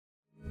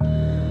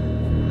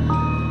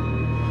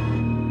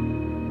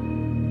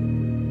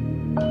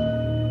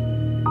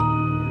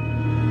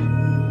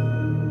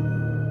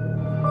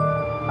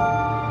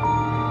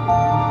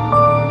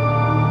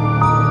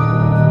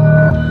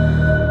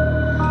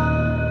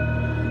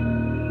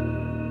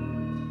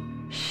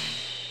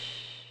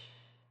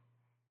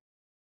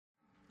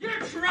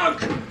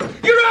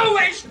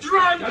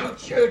run!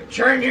 Don't you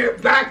turn your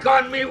back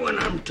on me when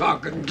I'm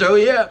talking to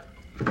you.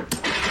 Wait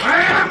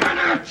a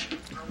minute!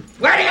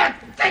 Where do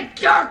you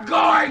think you're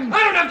going?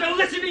 I don't have to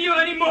listen to you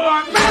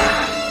anymore!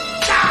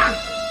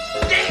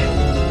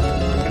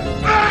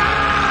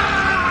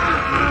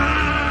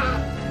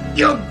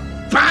 You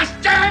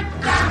bastard!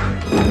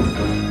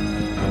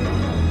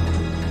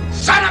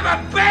 Son of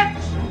a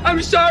bitch!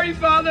 I'm sorry,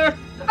 Father!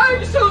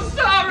 I'm so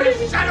sorry!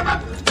 Son of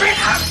a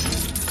bitch!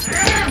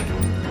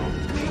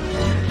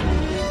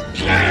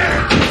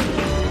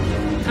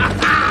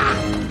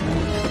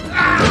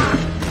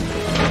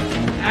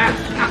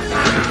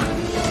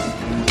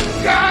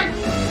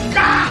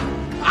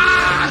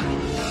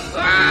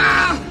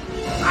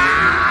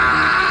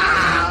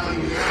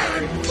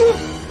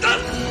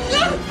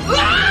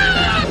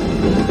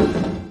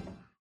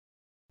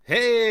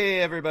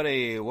 Hey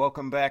everybody,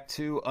 welcome back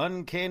to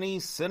Uncanny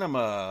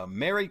Cinema.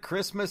 Merry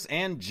Christmas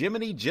and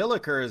Jiminy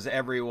Jillikers,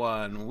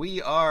 everyone.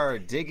 We are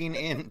digging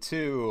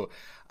into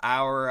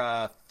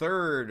our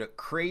third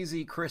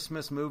crazy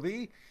Christmas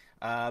movie.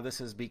 This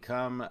has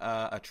become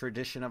a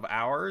tradition of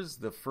ours.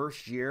 The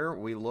first year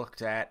we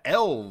looked at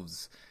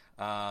Elves,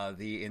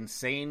 the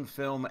insane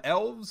film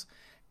Elves.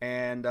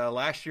 And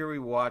last year we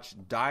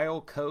watched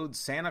Dial Code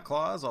Santa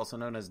Claus, also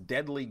known as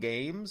Deadly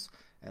Games.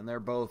 And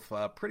they're both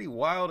pretty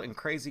wild and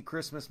crazy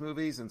Christmas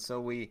movies. And so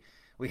we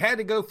had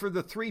to go for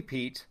the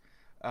three-peat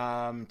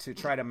to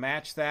try to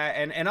match that.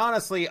 And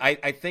honestly,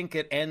 I think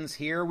it ends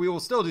here. We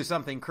will still do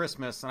something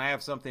Christmas, and I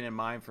have something in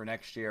mind for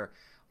next year.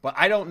 But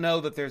I don't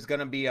know that there's going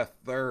to be a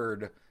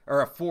third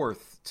or a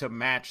fourth to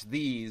match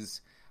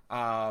these.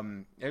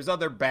 There's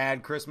other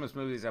bad Christmas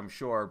movies, I'm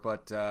sure,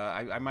 but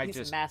I might these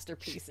just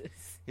masterpieces.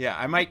 Yeah,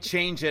 I might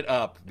change it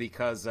up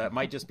because it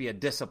might just be a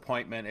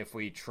disappointment if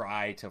we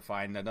try to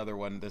find another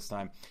one next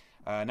time.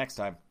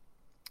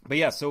 But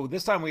yeah, so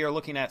this time we are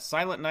looking at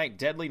Silent Night,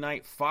 Deadly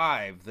Night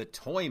 5, The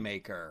Toy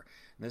Maker.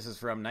 This is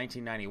from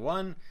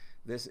 1991.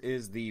 This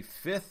is the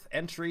fifth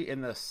entry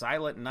in the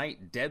Silent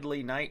Night,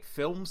 Deadly Night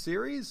film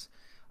series.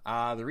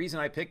 The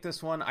reason I picked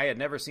this one, I had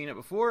never seen it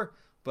before,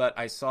 but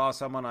I saw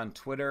someone on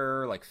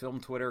Twitter, like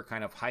Film Twitter,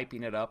 kind of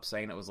hyping it up,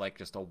 saying it was like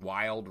just a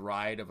wild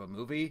ride of a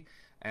movie.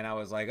 And I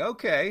was like,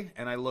 okay.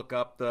 And I look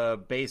up the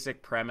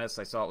basic premise.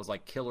 I saw it was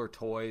like killer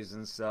toys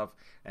and stuff.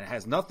 And it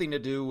has nothing to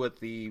do with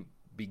the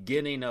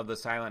beginning of the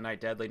Silent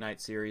Night, Deadly Night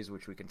series,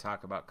 which we can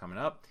talk about coming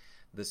up.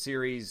 The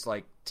series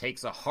like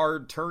takes a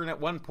hard turn at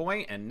one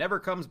point and never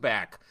comes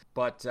back.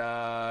 But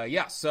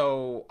yeah,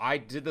 so I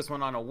did this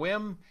one on a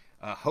whim,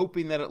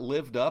 hoping that it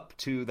lived up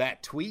to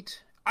that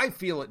tweet. I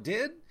feel it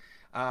did.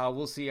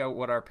 We'll see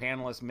what our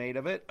panelists made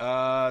of it.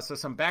 So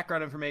some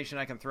background information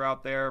I can throw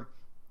out there.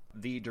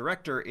 The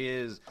director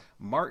is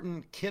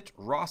Martin Kit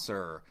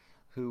Rosser,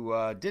 who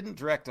didn't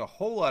direct a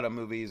whole lot of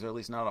movies, or at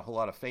least not a whole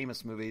lot of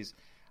famous movies,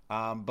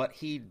 but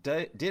he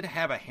did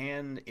have a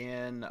hand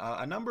in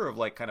a number of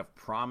like kind of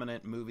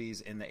prominent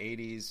movies in the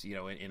 80s, you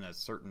know, in a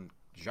certain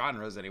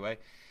genres anyway.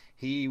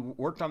 He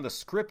worked on the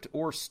script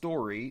or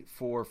story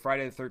for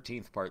Friday the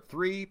 13th Part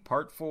 3,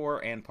 Part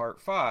 4, and Part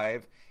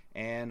 5,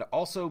 and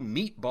also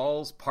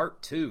Meatballs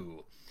Part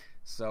 2.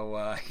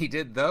 So he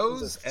did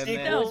those, and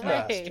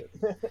then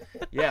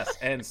yes,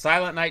 and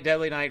Silent Night,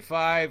 Deadly Night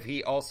 5.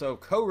 He also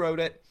co-wrote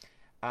it.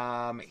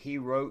 He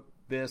wrote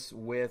this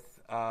with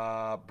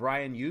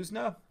Brian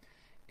Yuzna,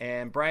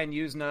 and Brian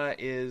Yuzna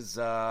is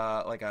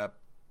like a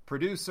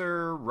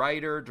producer,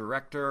 writer,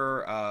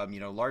 director.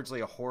 Largely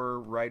a horror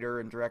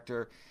writer and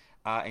director.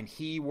 And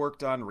he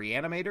worked on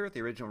Reanimator, the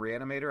original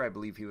Reanimator. I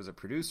believe he was a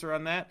producer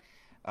on that.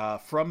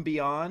 From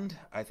Beyond,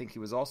 I think he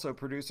was also a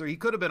producer. He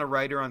could have been a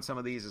writer on some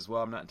of these as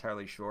well. I'm not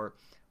entirely sure.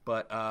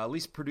 But at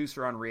least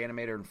producer on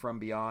Reanimator and From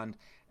Beyond.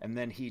 And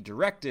then he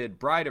directed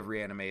Bride of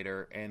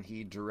Reanimator, and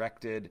he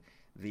directed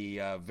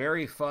the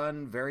very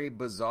fun, very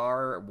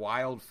bizarre,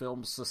 wild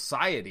film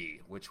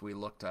Society, which we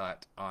looked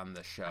at on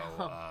the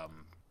show.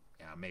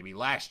 Maybe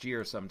last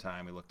year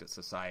sometime we looked at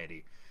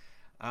Society.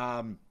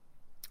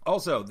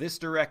 Also, this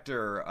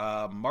director,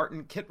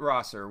 Martin Kit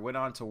Rosser, went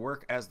on to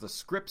work as the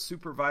script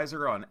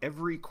supervisor on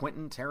every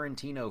Quentin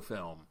Tarantino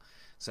film.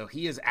 So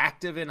he is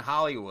active in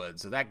Hollywood.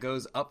 So that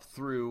goes up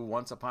through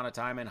Once Upon a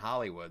Time in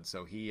Hollywood.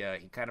 So he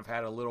kind of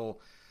had a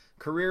little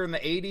career in the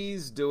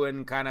 80s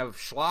doing kind of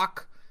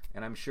schlock.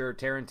 And I'm sure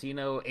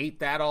Tarantino ate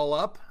that all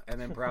up and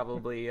then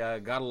probably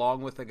got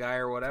along with the guy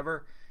or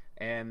whatever.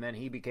 And then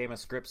he became a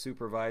script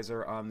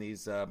supervisor on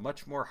these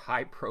much more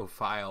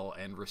high-profile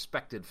and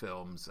respected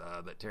films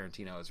that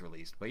Tarantino has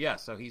released. But yeah,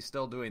 so he's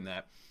still doing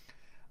that.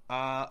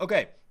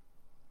 Okay,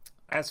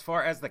 as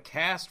far as the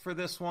cast for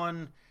this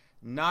one,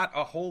 not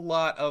a whole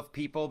lot of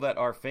people that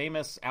are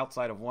famous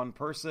outside of one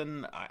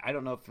person. I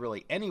don't know if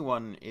really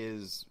anyone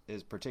is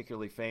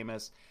particularly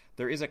famous.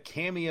 There is a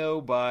cameo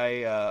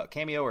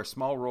or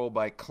small role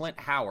by Clint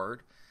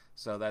Howard.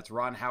 So that's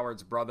Ron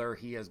Howard's brother.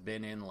 He has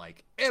been in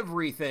like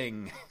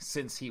everything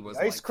since he was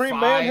Ice like Cream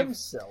 5. Man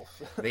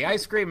himself. The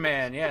Ice Cream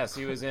Man, yes.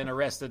 He was in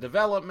Arrested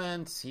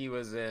Development. He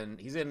was in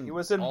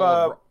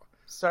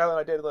Silent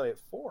Night, Deadly Night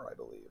 4, I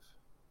believe.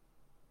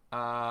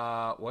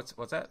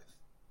 What's that?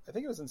 I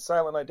think he was in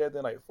Silent Night,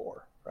 Deadly Night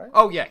 4, right?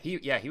 Oh yeah,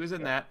 he was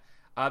in that.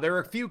 There are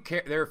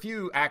a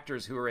few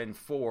actors who are in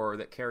 4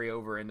 that carry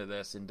over into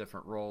this in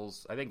different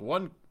roles. I think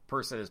one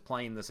person is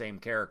playing the same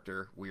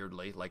character,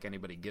 weirdly, like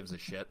anybody gives a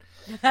shit.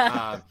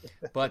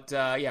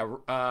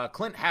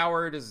 Clint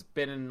Howard has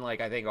been in,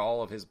 like, I think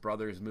all of his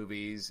brother's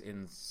movies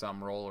in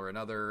some role or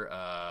another.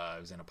 He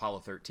was in Apollo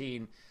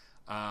 13.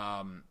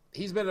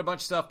 He's been in a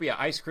bunch of stuff, but yeah,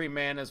 Ice Cream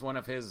Man is one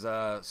of his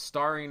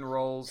starring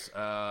roles.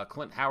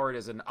 Clint Howard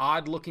is an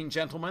odd-looking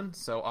gentleman,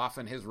 so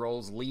often his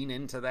roles lean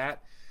into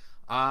that.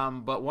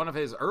 But one of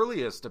his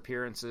earliest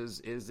appearances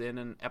is in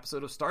an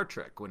episode of Star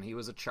Trek when he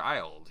was a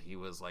child. He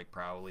was like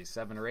probably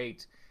 7 or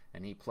 8,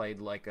 and he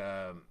played like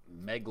a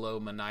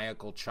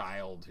megalomaniacal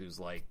child who's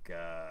like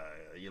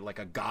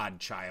a god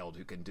child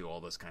who can do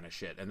all this kind of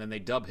shit. And then they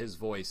dub his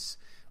voice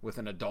with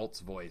an adult's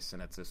voice,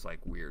 and it's this like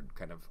weird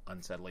kind of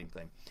unsettling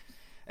thing.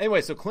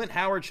 Anyway, so Clint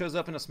Howard shows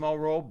up in a small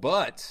role,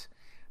 but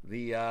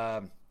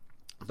the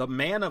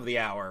man of the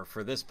hour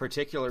for this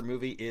particular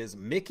movie is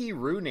Mickey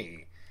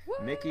Rooney.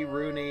 Woo! Mickey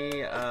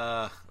Rooney,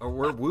 or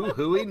we're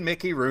woo-hooing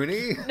Mickey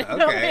Rooney? Okay.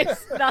 No,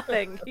 it's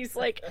nothing. He's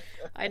like,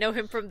 I know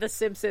him from The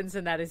Simpsons,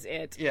 and that is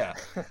it. Yeah.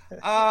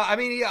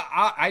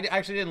 I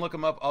actually didn't look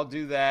him up. I'll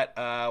do that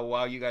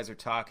while you guys are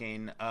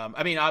talking.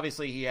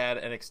 Obviously he had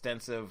an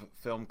extensive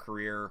film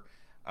career.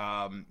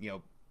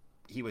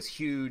 He was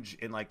huge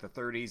in like the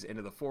 30s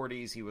into the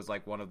 40s. He was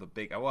like one of the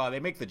big. Well,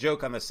 they make the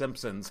joke on The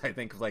Simpsons. I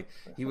think like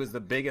he was the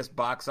biggest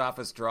box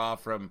office draw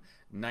from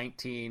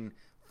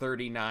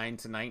 1939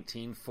 to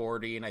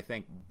 1940, and I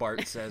think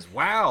Bart says,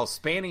 "Wow,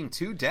 spanning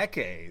 2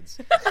 decades."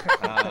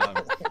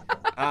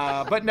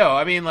 But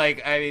no,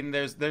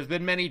 there's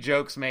been many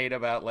jokes made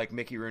about like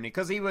Mickey Rooney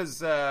because he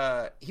was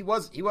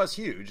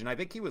huge, and I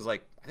think he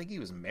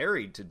was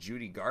married to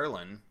Judy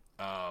Garland.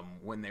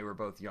 When they were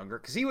both younger,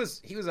 because he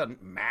was a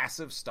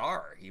massive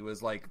star. He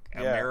was like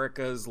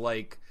America's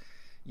like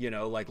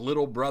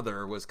little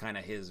brother was kind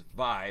of his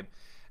vibe.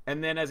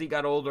 And then as he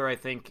got older, I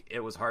think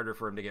it was harder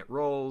for him to get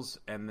roles.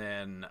 And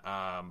then,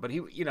 but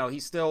he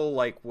still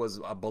like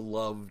was a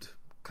beloved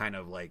kind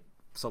of like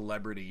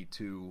celebrity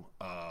to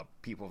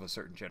people of a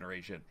certain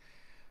generation.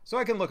 So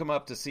I can look him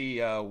up to see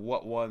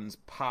what ones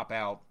pop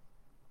out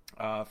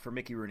for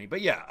Mickey Rooney.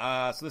 But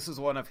yeah, so this is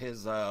one of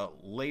his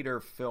later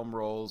film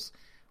roles.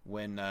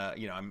 When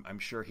I'm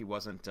sure he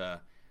wasn't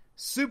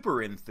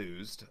super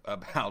enthused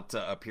about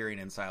appearing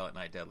in Silent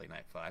Night, Deadly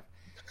Night 5.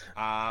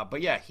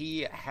 But yeah,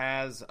 he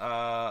has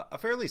a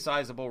fairly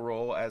sizable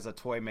role as a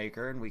toy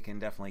maker, and we can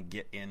definitely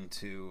get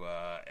into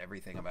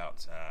everything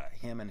about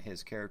him and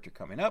his character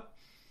coming up.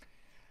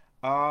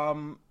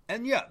 And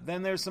yeah,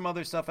 then there's some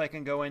other stuff I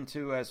can go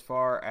into as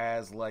far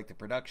as like the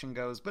production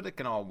goes, but it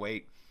can all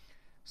wait.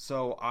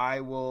 So I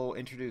will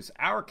introduce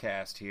our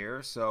cast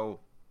here. So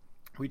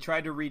we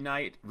tried to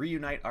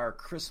reunite our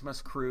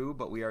Christmas crew,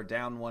 but we are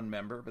down one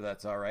member, but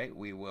that's all right.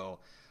 We will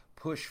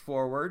push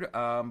forward.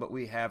 But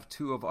we have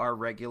 2 of our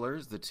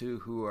regulars, the 2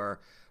 who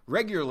are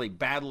regularly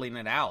battling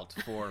it out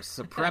for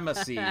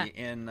supremacy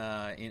in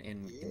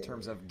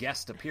terms of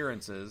guest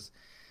appearances.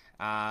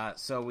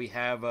 So we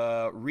have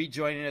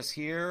rejoining us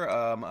here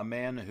a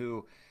man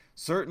who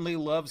certainly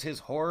loves his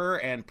horror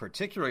and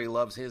particularly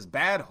loves his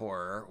bad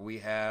horror. We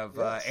have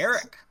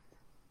Eric.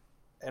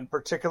 And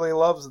particularly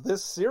loves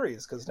this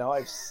series, because now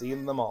I've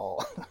seen them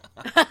all.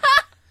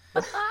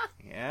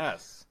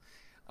 Yes.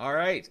 All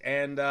right.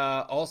 And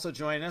also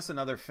join us,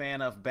 another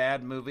fan of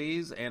bad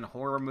movies and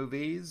horror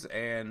movies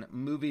and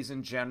movies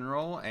in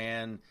general,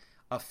 and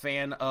a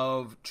fan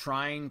of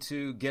trying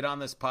to get on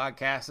this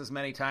podcast as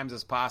many times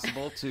as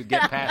possible to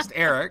get past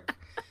Eric.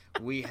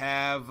 We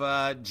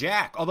have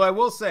Jack. Although I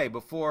will say,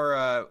 before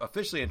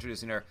officially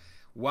introducing her,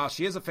 while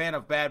she is a fan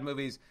of bad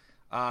movies,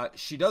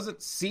 she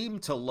doesn't seem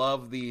to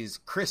love these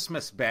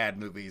Christmas bad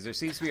movies. There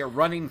seems to be a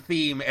running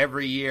theme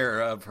every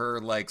year of her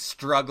like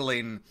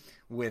struggling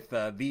with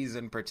these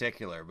in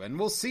particular. And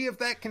we'll see if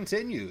that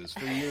continues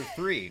for year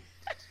 3.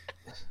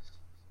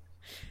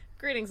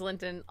 Greetings,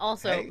 Linton.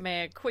 Also,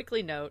 may I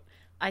quickly note,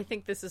 I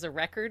think this is a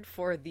record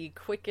for the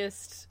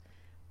quickest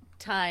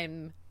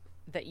time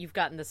that you've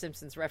gotten the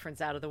Simpsons reference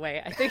out of the way.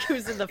 I think it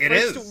was in the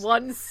first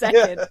 1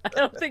 second. I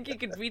don't think you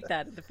can beat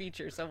that in the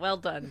feature, so well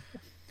done.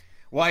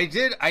 Well, I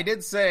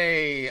did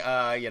say,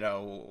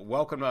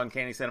 welcome to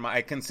Uncanny Cinema.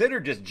 I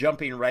considered just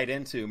jumping right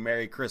into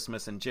Merry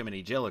Christmas and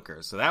Jiminy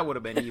Jillikers, so that would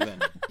have been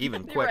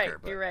even quicker.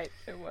 You're right.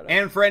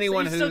 And for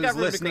anyone who's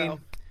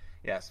listening,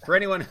 yes, for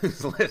anyone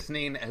who's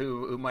listening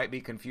who might be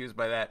confused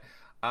by that,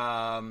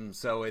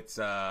 so it's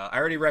I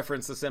already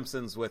referenced The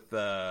Simpsons with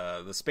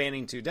the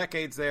spanning 2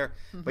 decades there,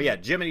 but yeah,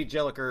 Jiminy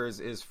Jillikers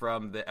is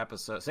from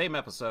the same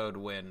episode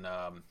when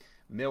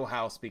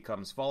Milhouse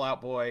becomes Fall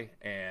Out Boy,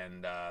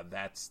 and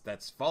that's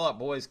Fall Out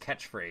Boy's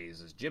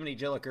catchphrase is Jiminy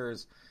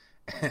Jillikers,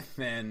 and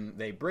then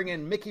they bring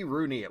in Mickey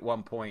Rooney at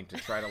one point to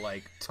try to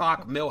like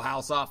talk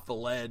Milhouse off the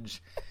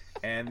ledge,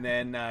 and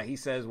then he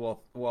says,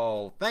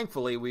 well,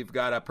 thankfully we've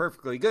got a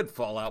perfectly good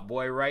Fall Out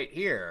Boy right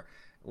here,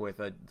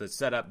 with the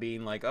setup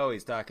being like, oh,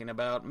 he's talking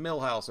about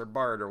Milhouse or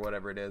Bart or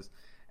whatever it is,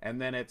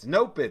 and then it's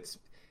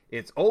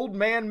It's old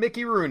man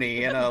Mickey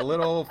Rooney in a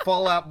little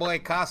Fall Out Boy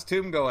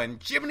costume going,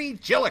 Jiminy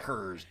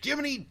Jillikers,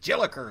 Jiminy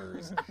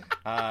Jillikers.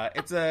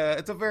 It's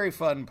a very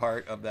fun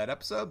part of that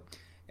episode.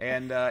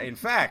 And in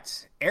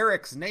fact,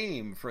 Eric's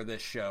name for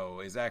this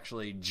show is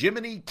actually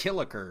Jiminy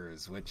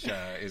Killikers, which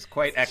is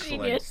quite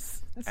excellent.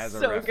 Genius. As a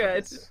so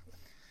reference. Good.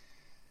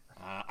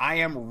 I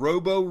am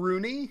Robo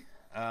Rooney,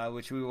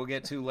 which we will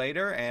get to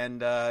later,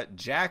 and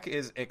Jack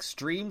is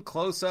Extreme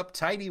Close-Up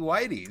Tidy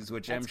Whities,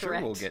 which I'm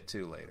sure we'll get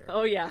to later.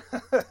 Oh, yeah.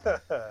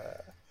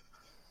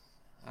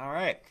 All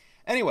right.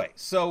 Anyway,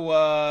 so,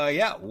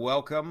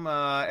 welcome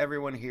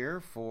everyone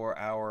here for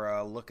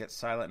our look at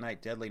Silent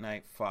Night, Deadly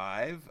Night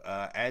 5.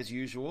 As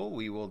usual,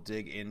 we will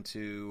dig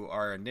into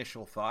our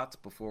initial thoughts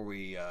before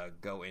we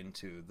go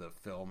into the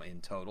film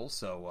in total.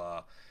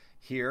 So,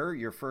 here,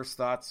 your first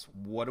thoughts,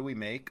 what do we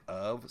make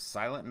of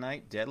Silent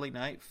Night, Deadly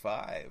Night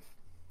 5?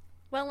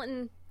 Well,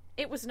 and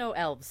it was no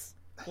elves.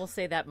 We'll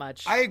say that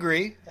much. I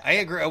agree.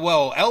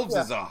 Well, elves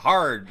is a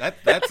hard.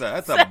 That's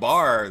a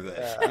bar.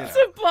 It's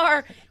a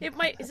bar.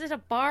 Is it a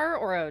bar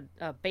or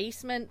a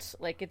basement?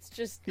 Like it's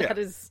just that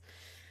is,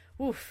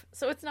 oof.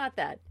 So it's not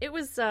that. It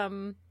was.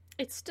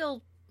 It's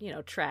still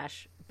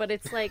trash, but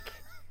it's like,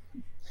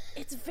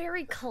 it's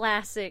very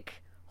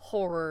classic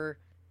horror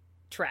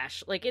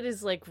trash. Like it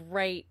is like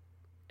right.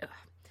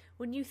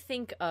 When you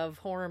think of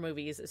horror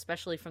movies,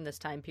 especially from this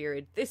time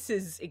period, this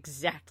is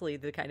exactly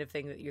the kind of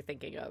thing that you're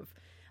thinking of.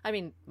 I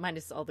mean,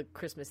 minus all the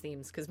Christmas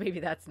themes, because maybe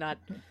that's not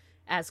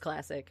as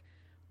classic.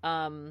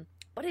 But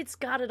it's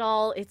got it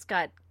all. It's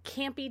got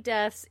campy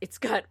deaths. It's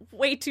got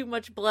way too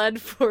much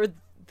blood for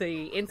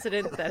the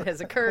incident that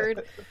has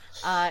occurred.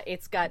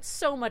 It's got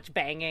so much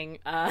banging.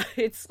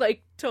 It's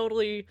like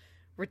totally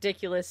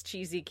ridiculous,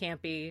 cheesy,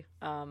 campy.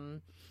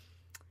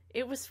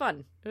 It was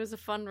fun. It was a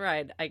fun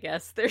ride, I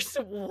guess. There's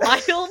some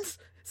wild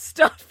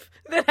stuff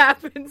that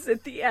happens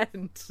at the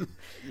end.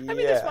 I mean,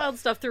 there's wild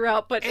stuff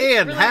throughout, but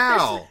and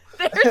how?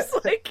 There's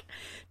like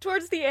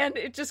towards the end,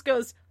 it just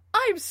goes,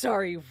 "I'm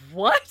sorry,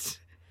 what?"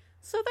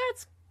 So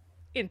that's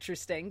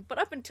interesting. But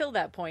up until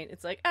that point,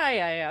 it's like,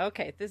 yeah,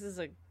 okay, this is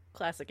a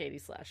classic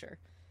 80s slasher.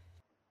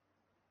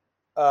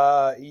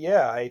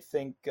 I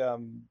think.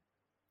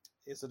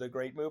 Is it a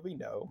great movie?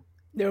 No.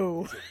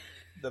 No.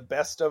 The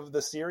best of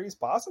the series,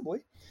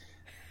 possibly.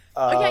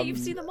 Oh yeah, you've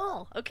seen them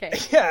all. Okay.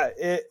 Yeah,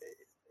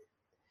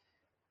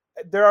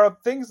 there are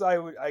things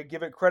I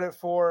give it credit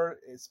for,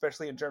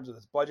 especially in terms of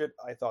its budget.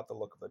 I thought the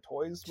look of the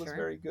toys was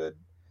very good.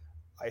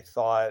 I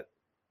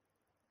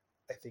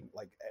think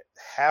like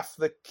half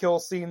the kill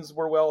scenes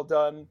were well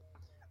done.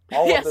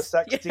 All of the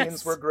sex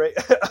scenes were great.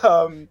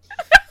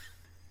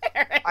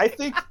 I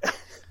think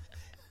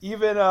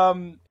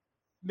even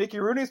Mickey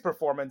Rooney's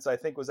performance, I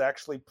think, was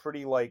actually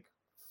pretty like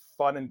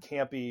fun and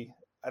campy.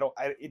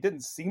 It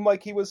didn't seem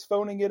like he was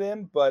phoning it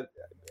in, but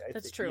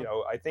that's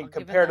true. I think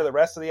compared to the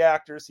rest of the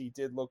actors, he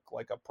did look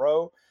like a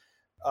pro.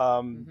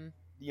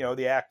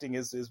 The acting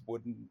is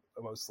wooden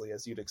mostly,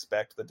 as you'd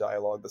expect. The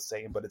dialogue the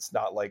same, but it's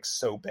not like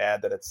so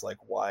bad that it's like,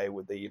 why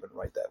would they even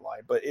write that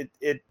line? But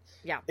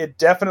it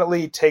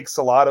definitely takes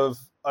a lot of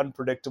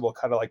unpredictable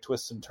kind of like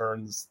twists and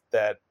turns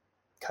that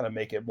kind of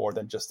make it more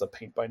than just a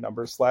paint by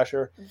numbers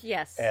slasher.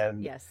 Yes.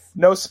 And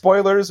no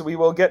spoilers. We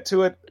will get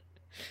to it.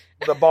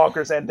 The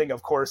bonkers ending,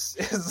 of course,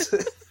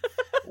 is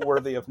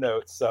worthy of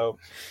note. So,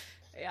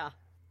 yeah.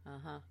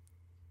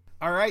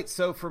 All right.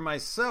 So for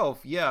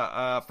myself,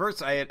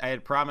 first I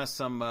had promised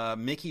some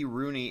Mickey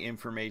Rooney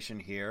information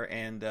here,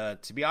 and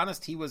to be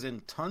honest, he was in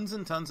tons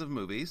and tons of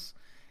movies,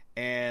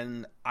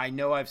 and I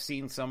know I've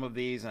seen some of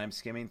these, and I'm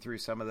skimming through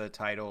some of the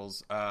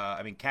titles.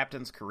 I mean,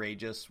 Captain's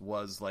Courageous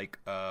was like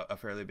a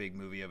fairly big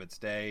movie of its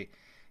day.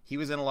 He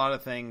was in a lot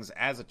of things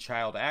as a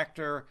child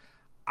actor.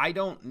 I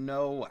don't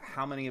know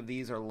how many of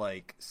these are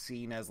like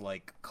seen as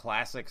like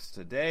classics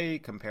today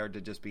compared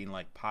to just being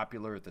like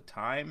popular at the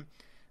time.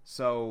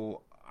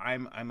 So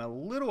I'm a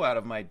little out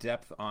of my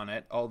depth on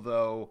it,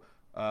 although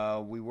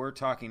we were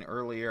talking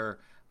earlier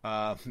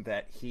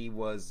that he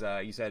was,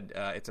 you said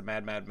it's a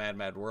mad, mad, mad,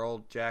 mad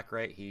world, Jack,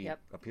 right? He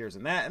appears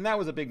in that, and that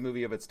was a big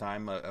movie of its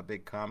time, a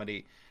big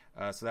comedy.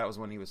 So that was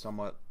when he was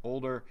somewhat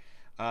older.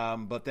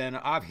 But then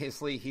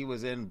obviously he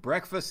was in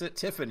Breakfast at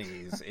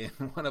Tiffany's in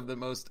one of the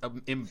most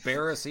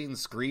embarrassing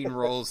screen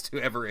roles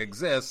to ever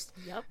exist.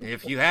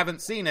 If you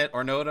haven't seen it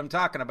or know what I'm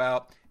talking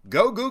about,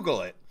 go Google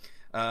it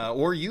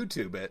or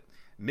YouTube it.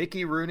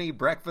 Mickey Rooney,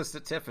 Breakfast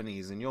at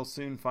Tiffany's, and you'll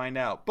soon find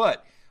out.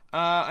 But,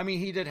 I mean,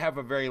 he did have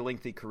a very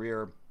lengthy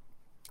career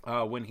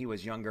when he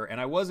was younger. And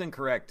I was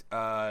incorrect.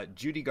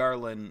 Judy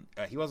Garland,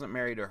 he wasn't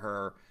married to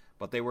her,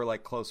 but they were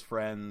like close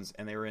friends,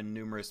 and they were in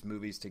numerous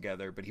movies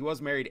together. But he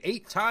was married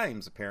 8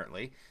 times,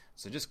 apparently,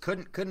 so just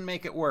couldn't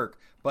make it work.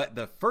 But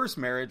the first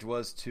marriage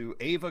was to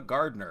Ava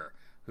Gardner,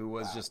 who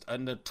was just a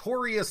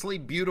notoriously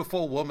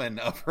beautiful woman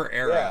of her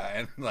era.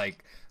 And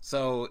like,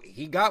 so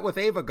he got with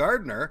Ava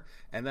Gardner,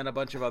 and then a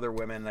bunch of other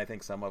women. I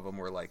think some of them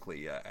were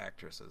likely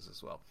actresses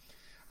as well.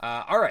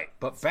 All right,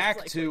 but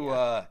back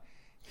to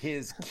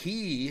his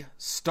key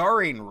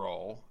starring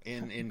role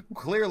in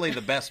clearly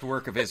the best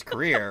work of his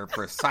career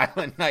for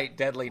Silent Night,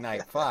 Deadly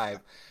Night 5.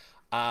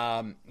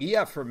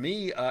 Yeah, for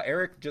me,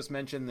 Eric just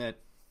mentioned that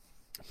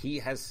he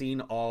has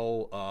seen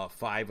all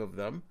 5 of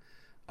them.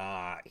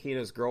 He and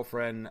his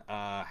girlfriend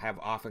have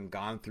often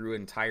gone through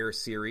entire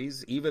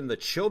series, even the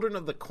Children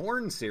of the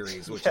Corn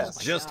series, which is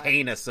just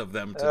heinous of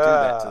them to do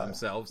that to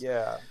themselves.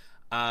 Yeah.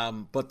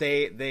 But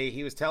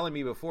he was telling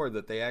me before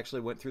that they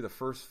actually went through the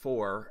first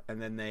 4,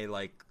 and then they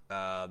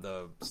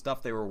the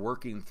stuff they were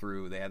working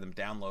through, they had them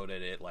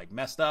downloaded, it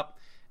messed up.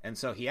 And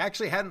so he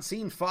actually hadn't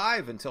seen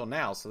 5 until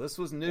now. So this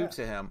was new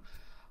to him.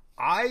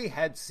 I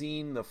had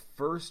seen the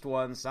first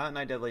one, Silent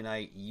Night, Deadly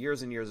Night,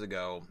 years and years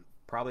ago,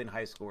 probably in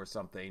high school or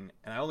something.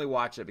 And I only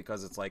watched it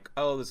because it's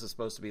this is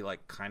supposed to be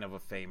kind of a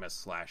famous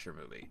slasher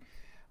movie.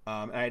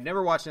 And I had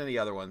never watched any of the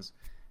other ones.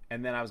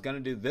 And then I was going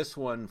to do this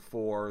one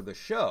for the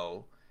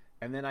show.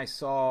 And then I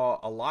saw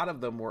a lot of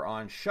them were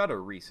on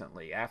Shudder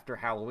recently. After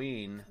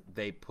Halloween,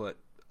 they put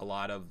a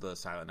lot of the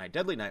Silent Night,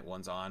 Deadly Night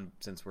ones on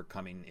since we're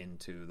coming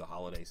into the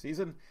holiday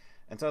season.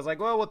 And so I was like,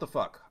 well, what the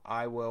fuck?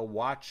 I'll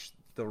watch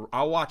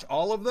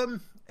all of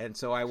them, and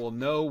so I will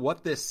know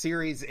what this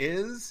series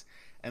is.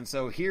 And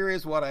so here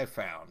is what I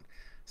found.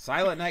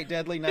 Silent Night,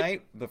 Deadly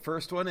Night, the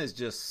first one is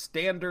just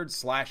standard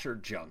slasher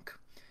junk,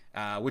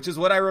 which is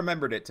what I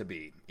remembered it to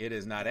be. It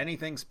is not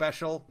anything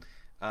special.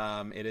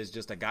 It is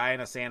just a guy in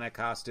a Santa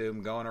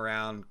costume going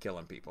around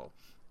killing people.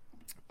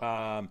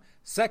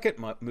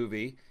 Second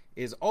movie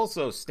is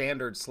also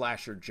standard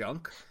slasher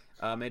junk.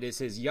 It is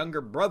his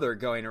younger brother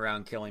going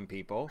around killing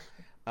people.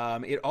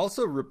 It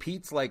also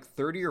repeats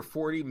 30 or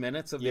 40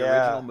 minutes of the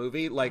original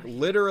movie.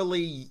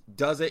 Literally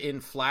does it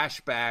in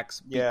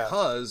flashbacks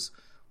because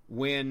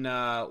when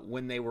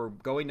they were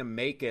going to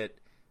make it,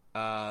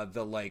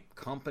 the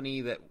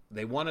company that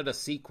they wanted a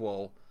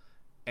sequel,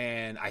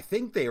 and I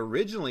think they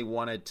originally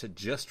wanted to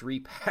just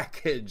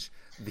repackage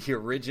the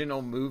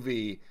original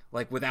movie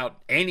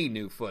without any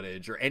new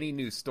footage or any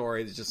new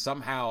story. It's just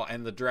somehow,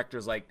 and the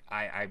director's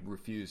I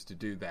refuse to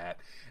do that.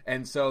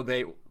 And so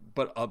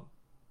but a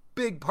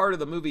big part of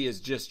the movie is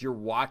just you're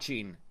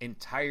watching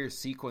entire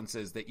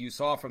sequences that you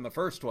saw from the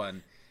first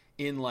one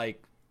in a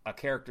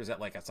character's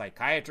at a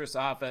psychiatrist's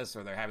office,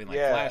 or they're having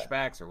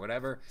flashbacks or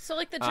whatever.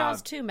 So the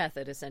Jaws 2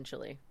 method,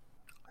 essentially.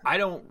 I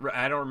don't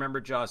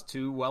remember Jaws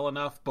 2 well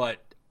enough, but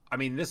I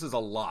mean, this is a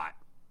lot.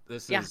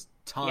 This is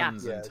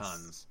tons and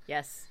tons.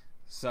 Yes.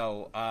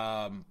 So,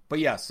 but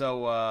yeah,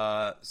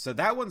 so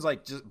that one's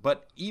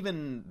but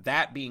even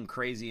that being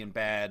crazy and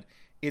bad,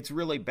 it's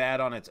really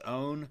bad on its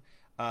own.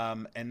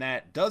 And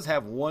that does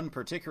have one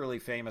particularly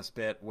famous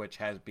bit, which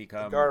has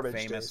become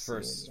famous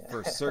for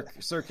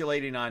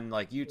circulating on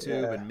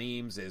YouTube and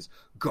memes, is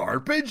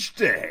Garbage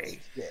Day.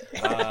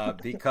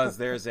 Because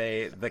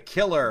the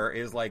killer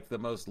is the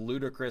most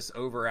ludicrous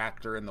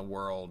overactor in the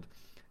world.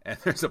 And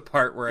there's a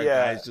part where a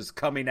guy's just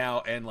coming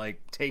out and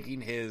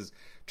taking his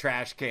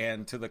trash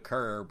can to the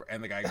curb,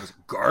 and the guy goes,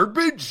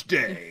 "Garbage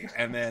Day,"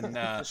 and then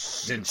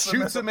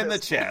shoots him in the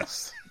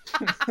chest.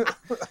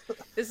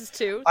 This is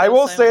 2. I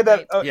will say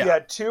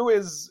that 2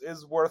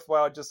 is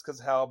worthwhile just because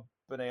how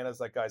bananas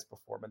that guy's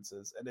performance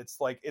is, and it's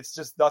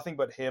just nothing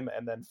but him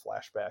and then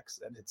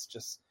flashbacks, and it's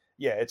just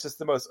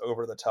the most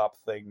over the top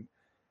thing,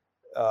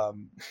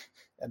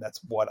 and that's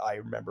what I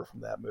remember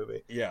from that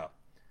movie. Yeah.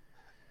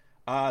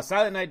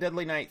 Silent Night,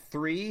 Deadly Night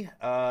 3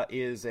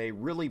 is a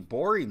really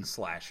boring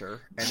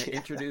slasher, and it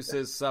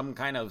introduces some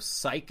kind of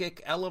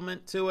psychic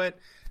element to it.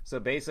 So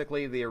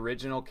basically, the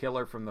original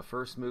killer from the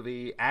first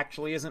movie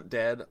actually isn't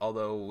dead,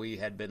 although we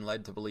had been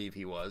led to believe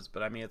he was.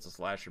 But I mean, it's a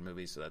slasher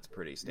movie, so that's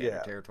pretty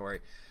standard territory.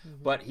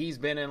 Mm-hmm. But he's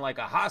been in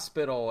a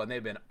hospital, and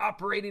they've been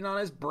operating on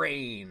his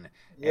brain.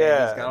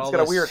 Yeah, he's got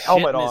a weird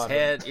helmet in on his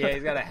head. Yeah,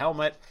 he's got a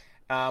helmet.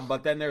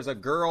 But then there's a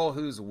girl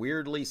who's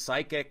weirdly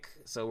psychic,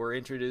 so we're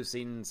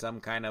introducing some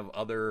kind of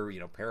other,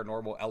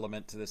 paranormal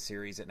element to the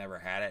series that never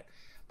had it.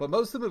 But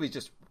most of the movie's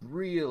just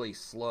really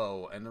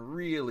slow and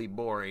really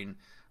boring.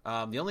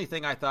 The only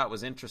thing I thought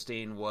was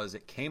interesting was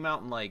it came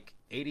out in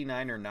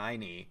 89 or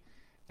 90,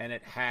 and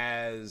it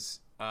has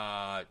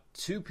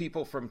 2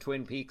 people from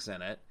Twin Peaks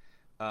in it.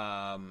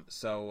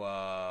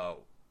 The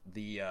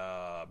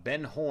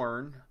Ben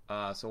Horn,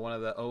 so one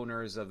of the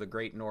owners of the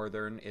Great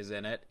Northern, is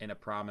in it in a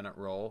prominent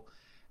role.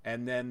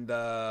 And then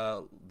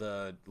the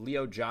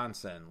Leo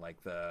Johnson,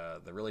 the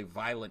really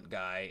violent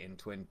guy in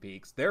Twin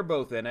Peaks, they're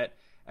both in it.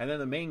 And then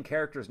the main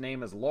character's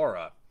name is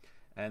Laura.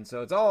 And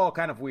so it's all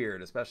kind of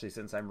weird, especially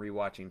since I'm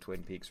rewatching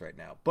Twin Peaks right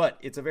now. But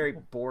it's a very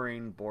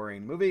boring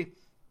movie.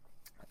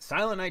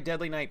 Silent Night,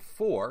 Deadly Night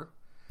 4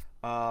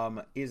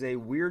 is a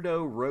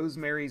weirdo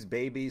Rosemary's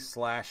Baby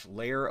 /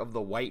 Lair of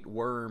the White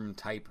Worm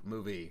type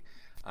movie.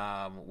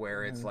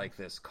 Where it's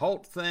this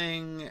cult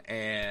thing,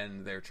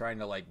 and they're trying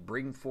to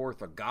bring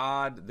forth a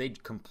god. They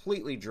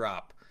completely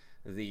drop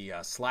the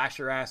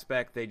slasher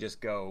aspect. They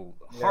just go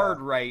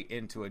hard right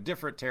into a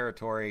different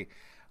territory.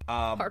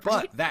 Hard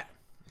right?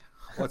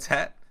 What's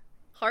that?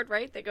 Hard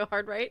right? They go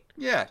hard right?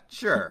 Yeah,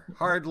 sure.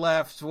 Hard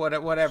left,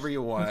 whatever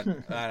you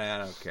want. I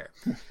don't care.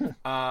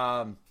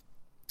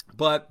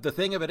 But the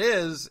thing of it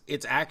is,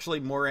 it's actually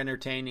more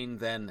entertaining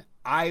than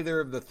either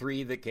of the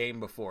 3 that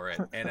came before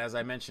it. And as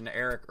I mentioned to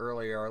Eric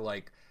earlier,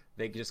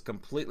 They just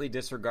completely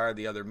disregard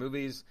the other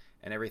movies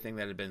and everything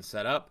that had been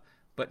set up,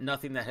 but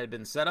nothing that had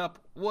been set up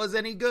was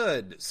any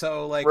good.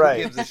 So, like, right.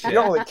 Who gives a shit? You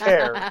don't really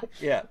care.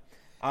 Yeah.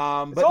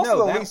 It's but also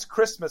no, the least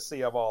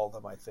Christmassy of all of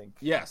them, I think.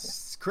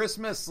 Yes.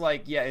 Christmas,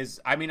 like, yeah,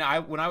 is, I mean,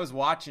 when I was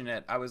watching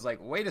it, I was like,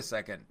 wait a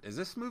second, is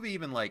this movie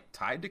even, like,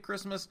 tied to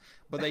Christmas?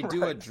 But they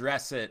do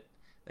address it.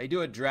 They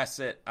do address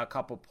it a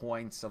couple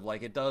points of,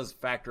 like, it does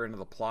factor into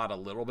the plot a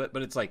little bit,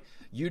 but it's like,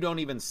 you don't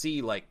even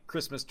see, like,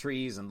 Christmas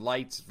trees and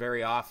lights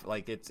very often.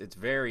 Like, it's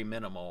very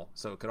minimal,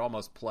 so it could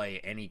almost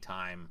play any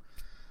time.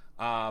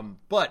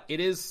 But it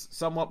is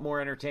somewhat more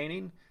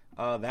entertaining.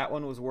 That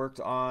one was worked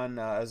on,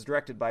 as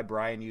directed by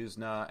Brian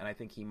Yuzna, and I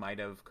think he might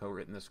have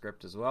co-written the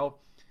script as well.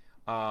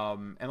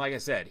 And like I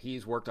said,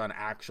 he's worked on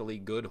actually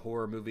good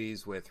horror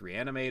movies with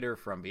Reanimator,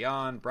 From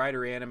Beyond, Bride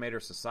of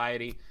Reanimator,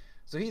 Society.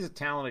 So he's a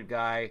talented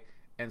guy,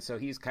 and so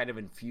he's kind of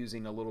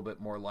infusing a little bit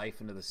more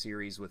life into the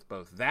series with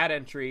both that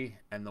entry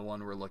and the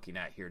one we're looking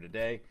at here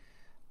today.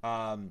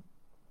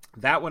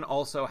 That one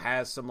also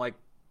has some, like,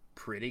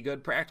 pretty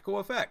good practical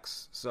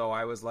effects. So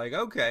I was like,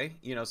 okay,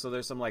 so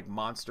there's some, like,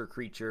 monster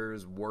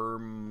creatures,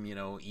 worm,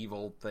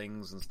 evil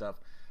things and stuff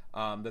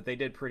that they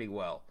did pretty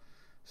well.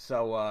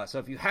 So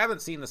if you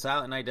haven't seen the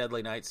Silent Night,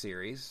 Deadly Night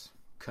series,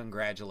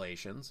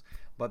 congratulations.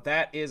 But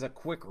that is a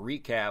quick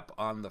recap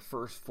on the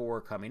first 4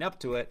 coming up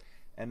to it.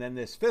 And then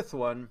this 5th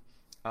one,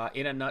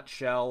 in a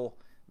nutshell,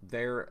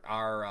 there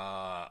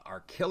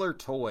are killer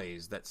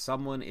toys that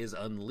someone is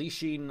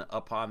unleashing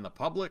upon the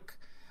public.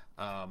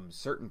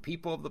 Certain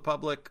people of the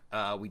public,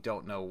 we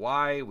don't know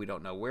why, we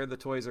don't know where the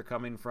toys are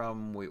coming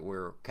from,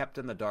 we're kept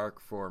in the dark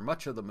for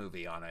much of the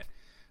movie on it.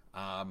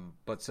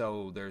 But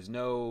so there's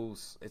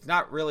it's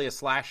not really a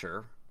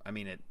slasher. I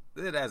mean, it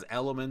has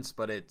elements,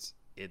 but it's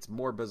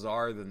more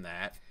bizarre than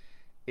that.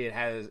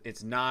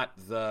 It's not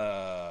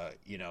the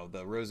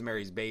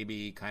Rosemary's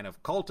Baby kind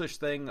of cultish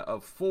thing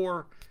of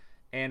 4,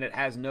 and it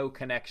has no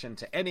connection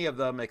to any of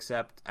them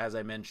except, as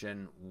I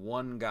mentioned,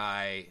 one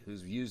guy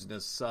who's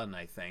Yuzna's son,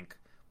 I think,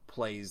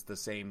 plays the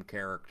same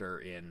character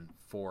in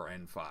 4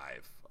 and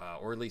 5,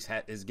 or at least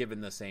is given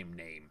the same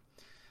name.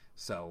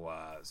 So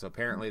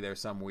apparently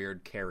there's some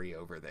weird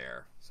carryover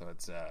there. So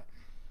it's a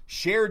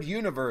shared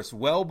universe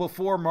well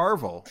before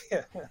Marvel.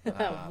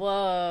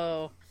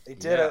 Whoa. They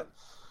did it.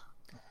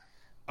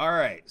 All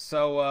right.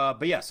 So,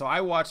 so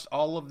I watched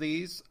all of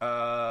these.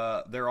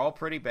 They're all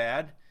pretty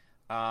bad.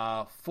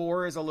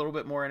 4 is a little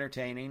bit more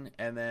entertaining,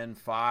 and then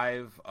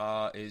 5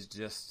 is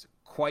just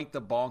quite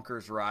the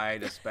bonkers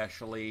ride,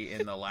 especially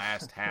in the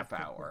last half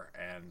hour.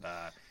 And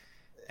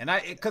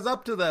because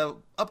up to the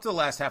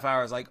last half hour,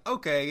 I was like,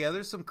 okay, yeah,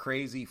 there's some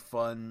crazy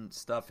fun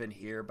stuff in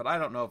here, but I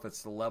don't know if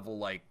it's the level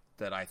like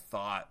that I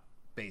thought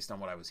based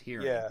on what I was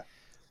hearing. Yeah.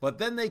 But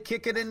then they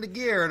kick it into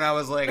gear, and I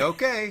was like,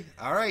 okay,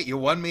 all right, you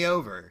won me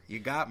over. You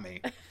got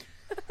me.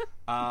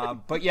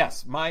 But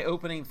yes, my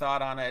opening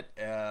thought on it,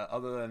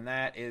 other than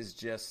that, is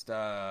just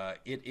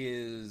it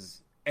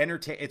is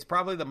it's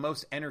probably the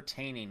most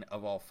entertaining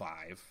of all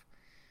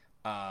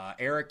 5.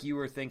 Eric, you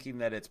were thinking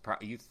that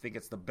you think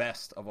it's the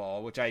best of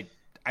all, which I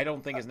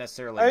don't think is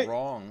necessarily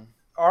wrong.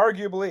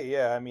 Arguably,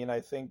 yeah. I mean, I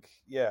think,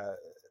 yeah,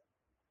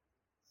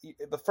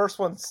 the first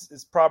one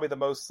is probably the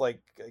most,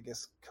 like, I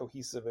guess,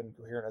 cohesive and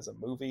coherent as a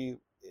movie.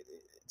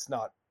 It's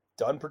not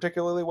done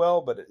particularly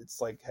well, but it's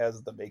like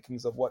has the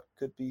makings of what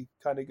could be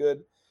kind of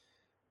good.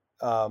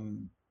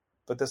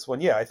 But this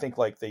one, yeah, I think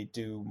like they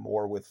do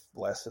more with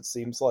less, it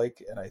seems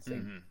like, and I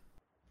think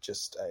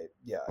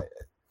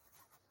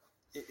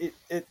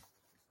it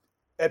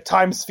at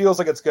times feels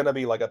like it's going to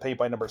be like a paint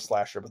by number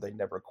slasher, but they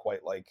never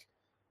quite like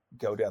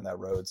go down that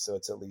road. So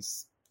it's at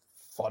least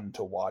fun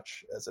to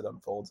watch as it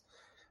unfolds.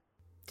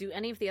 Do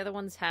any of the other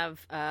ones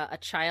have a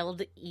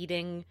child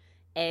eating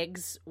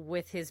eggs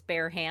with his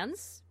bare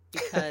hands?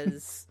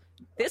 Because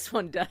this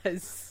one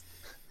does.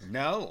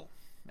 No,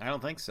 I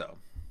don't think so.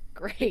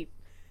 Great.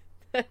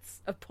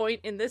 That's a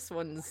point in this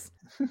one's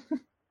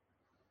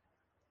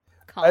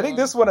column. I think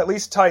this one at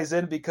least ties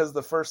in because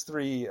the first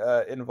 3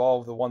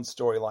 involve the one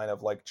storyline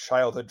of like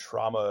childhood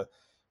trauma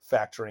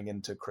factoring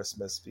into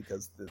Christmas,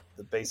 because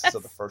the basis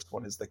of the first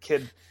one is the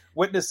kid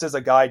witnesses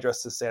a guy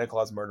dressed as Santa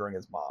Claus murdering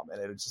his mom,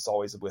 and it's just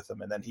always with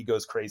him, and then he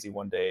goes crazy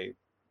one day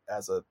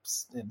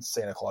in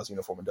Santa Claus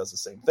uniform and does the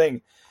same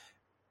thing.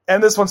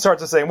 And this one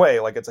starts the same way,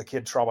 like it's a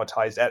kid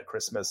traumatized at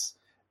Christmas,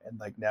 and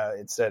like now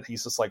instead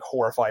he's just like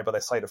horrified by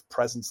the sight of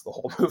presents the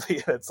whole movie,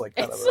 and it's like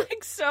kind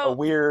it's of a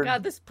weird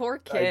God, this poor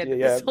kid, idea,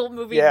 yeah. This whole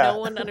movie, no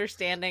one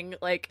understanding,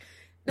 like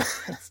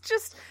it's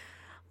just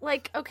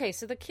like, okay,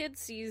 so the kid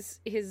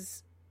sees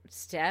his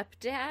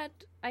stepdad,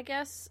 I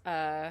guess,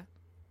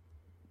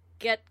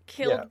 get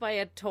killed by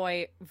a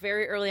toy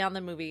very early on in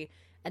the movie,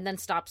 and then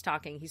stops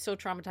talking. He's so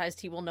traumatized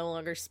he will no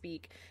longer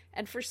speak,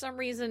 and for some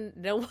reason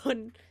no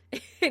one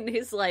in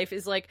his life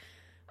is like,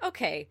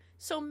 okay,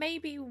 so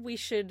maybe we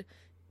should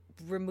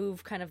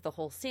remove kind of the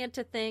whole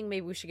Santa thing.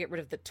 Maybe we should get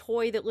rid of the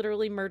toy that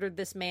literally murdered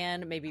this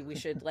man. Maybe we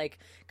should like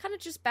kind of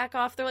just back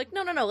off. They're like,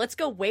 no, let's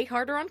go way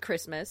harder on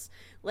Christmas.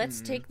 Let's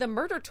take the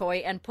murder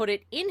toy and put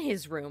it in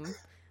his room.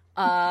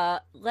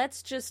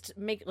 let's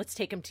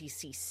take him to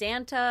see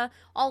Santa.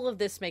 All of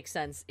this makes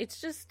sense. It's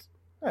just,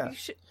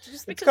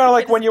 it's kind of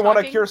like when you want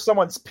to cure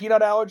someone's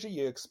peanut allergy,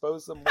 you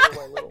expose them little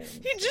by little.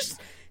 You just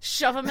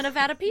shove them in a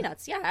vat of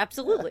peanuts. Yeah,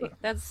 absolutely.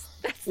 That's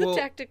the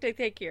tactic they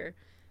take here.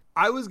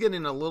 I was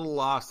getting a little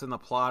lost in the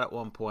plot at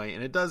one point,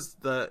 and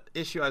the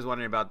issue I was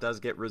wondering about does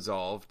get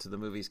resolved to the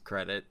movie's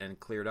credit and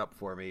cleared up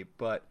for me,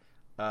 but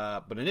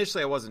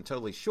initially I wasn't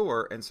totally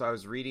sure, and so I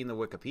was reading the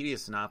Wikipedia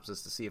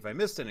synopsis to see if I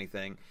missed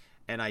anything,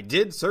 and I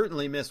did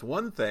certainly miss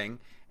one thing,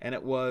 and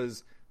it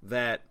was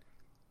that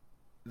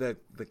the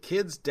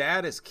kid's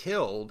dad is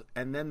killed,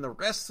 and then the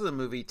rest of the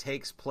movie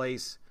takes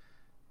place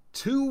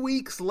 2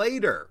 weeks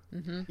later.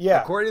 Mm-hmm.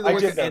 Yeah, according to the I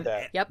did know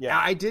that. Yep. Yeah,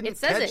 I didn't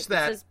catch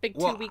that. It says big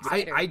 2 weeks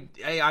later.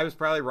 I was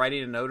probably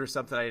writing a note or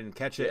something. I didn't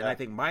catch it, and I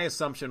think my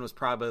assumption was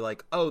probably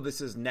like, "Oh, this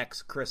is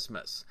next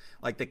Christmas."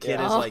 Like the kid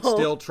is like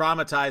still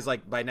traumatized,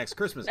 like by next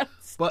Christmas. No,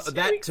 but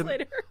that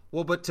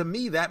to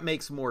me that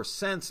makes more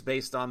sense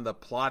based on the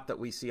plot that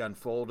we see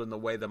unfold and the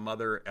way the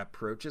mother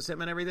approaches him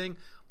and everything.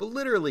 But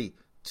literally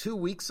 2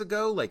 weeks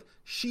ago, like,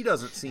 she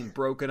doesn't seem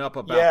broken up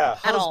about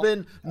the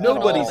husband.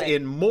 Nobody's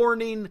in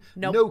mourning.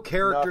 Nope. No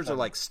characters are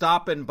like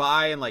stopping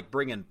by and like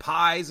bringing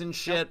pies and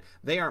shit. Nope.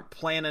 They aren't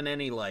planning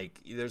any, like,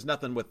 there's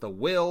nothing with the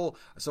will.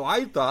 So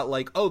I thought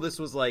like, oh, this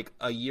was like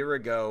a year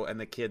ago and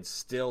the kid's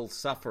still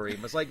suffering.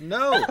 It's like,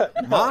 no,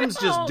 mom's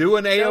just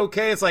doing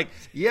A-okay. It's like,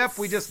 yep,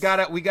 we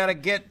gotta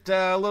get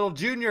little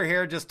Junior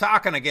here just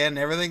talking again.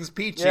 Everything's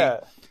peachy. Yeah.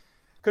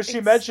 Because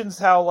she mentions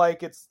how, like,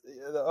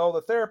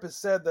 the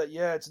therapist said that,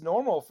 it's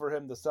normal for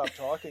him to stop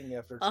talking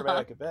after a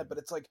traumatic event, but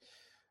it's like,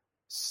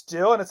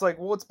 still, and it's like,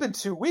 well, it's been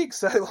 2 weeks.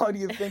 How long do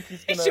you think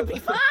he's going to... He should be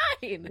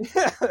fine!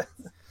 Yeah.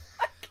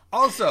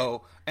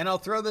 Also, and I'll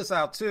throw this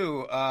out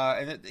too,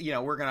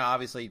 we're going to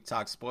obviously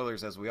talk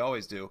spoilers as we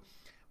always do,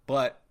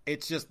 but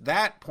it's just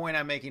that point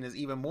I'm making is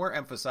even more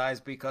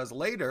emphasized because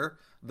later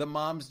the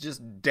mom's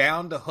just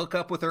down to hook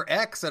up with her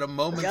ex at a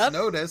moment's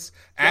notice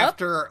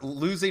after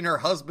losing her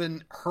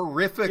husband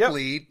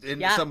horrifically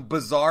in some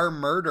bizarre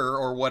murder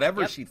or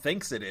whatever she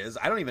thinks it is.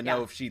 I don't even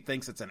know if she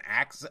thinks it's an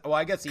accident. Well,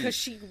 I guess because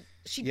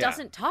she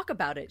doesn't talk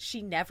about it.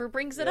 She never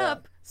brings it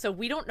up, so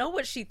we don't know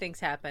what she thinks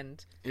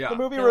happened. Yeah. The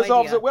movie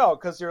resolves it well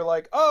because you're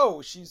like,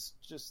 oh, she's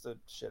just a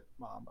shit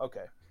mom.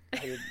 Okay.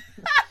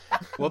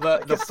 Well,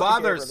 the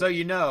father, so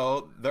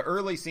the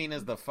early scene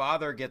is the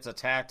father gets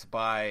attacked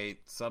by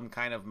some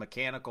kind of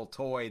mechanical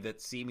toy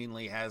that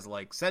seemingly has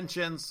like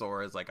sentience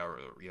or is like a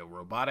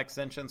robotic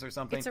sentience or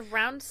something. It's a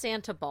round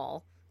Santa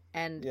ball,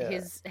 and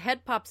his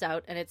head pops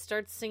out, and it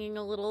starts singing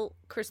a little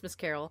Christmas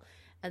carol,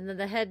 and then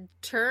the head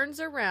turns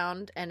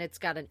around, and it's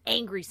got an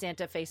angry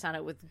Santa face on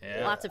it with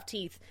lots of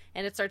teeth,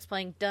 and it starts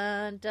playing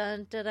dun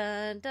dun dun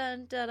dun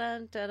dun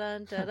dun dun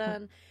dun dun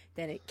dun.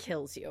 Then it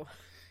kills you.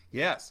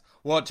 Yes.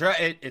 Well,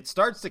 it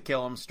starts to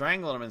kill him,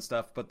 strangling him and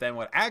stuff, but then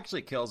what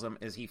actually kills him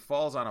is he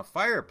falls on a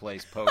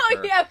fireplace poker.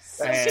 Oh,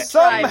 yes. And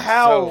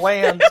somehow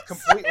lands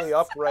completely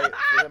upright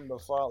for him to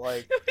fall.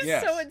 Like,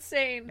 it's so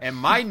insane. And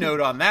my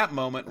note on that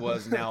moment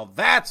was, now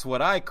that's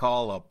what I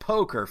call a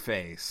poker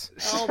face.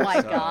 Oh,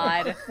 my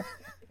God.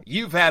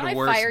 You've had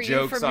worse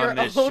jokes on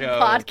this show.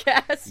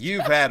 Podcast?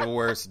 You've had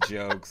worse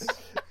jokes.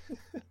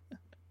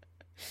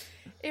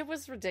 It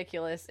was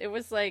ridiculous. It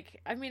was like,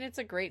 I mean, it's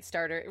a great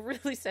starter. It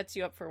really sets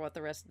you up for what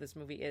the rest of this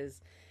movie is.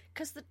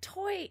 Because the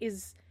toy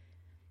is...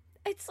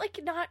 It's, like,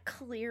 not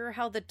clear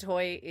how the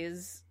toy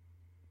is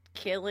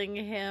killing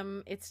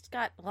him. It's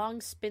got long,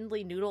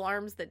 spindly noodle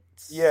arms that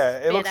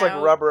it looks like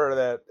rubber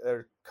that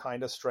are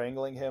kind of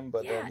strangling him,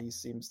 but then he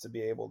seems to be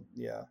able...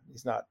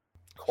 he's not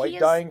quite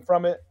dying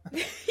from it.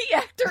 The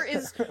actor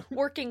is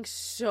working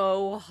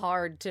so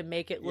hard to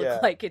make it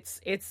look like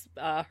it's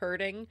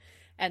hurting.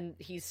 And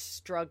he's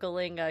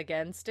struggling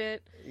against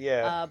it.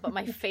 Yeah. But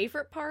my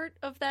favorite part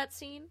of that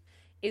scene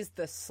is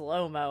the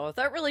slow-mo.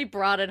 That really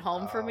brought it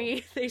home for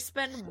me. They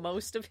spend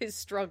most of his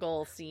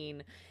struggle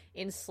scene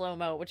in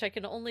slow-mo, which I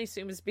can only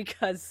assume is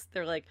because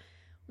they're like,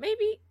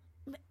 maybe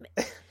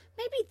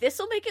this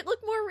will make it look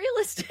more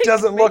realistic. It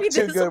doesn't look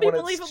too good when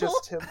it's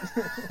just him.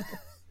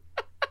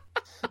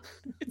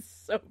 It's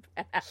so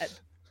bad.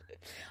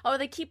 Oh,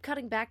 they keep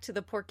cutting back to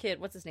the poor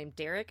kid. What's his name?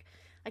 Derek?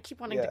 I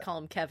keep wanting to call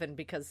him Kevin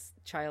because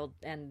child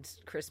and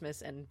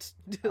Christmas and...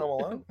 Home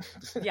Alone?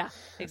 Yeah,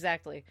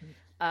 exactly.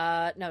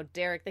 No,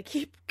 Derek. They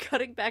keep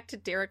cutting back to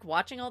Derek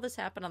watching all this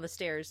happen on the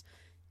stairs,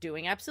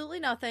 doing absolutely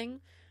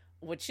nothing,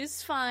 which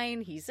is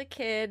fine. He's a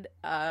kid,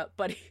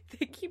 but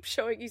they keep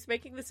showing he's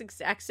making this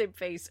exact same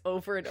face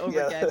over and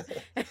over again.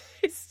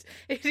 He's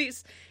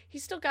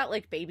still got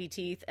like baby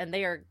teeth, and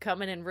they are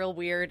coming in real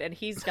weird, and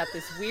he's got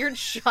this weird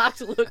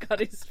shocked look on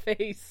his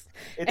face.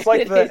 It's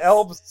like the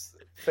elves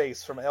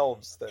face from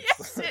Elves.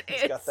 Yes, it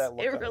is. Got that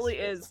look, it really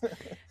is.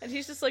 And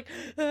he's just like,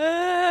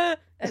 ah!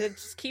 And it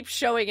just keeps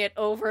showing it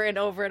over and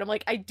over. And I'm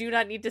like, I do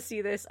not need to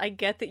see this. I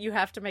get that you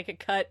have to make a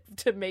cut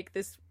to make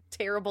this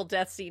terrible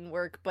death scene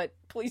work, but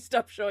please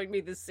stop showing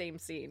me this same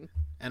scene.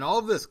 And all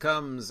of this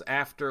comes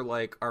after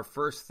like our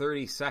first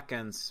 30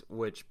 seconds,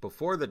 which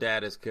before the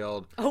dad is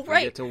killed. Oh,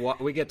 right.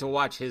 We get to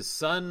watch his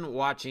son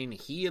watching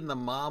he and the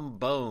mom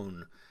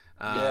bone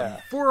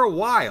for a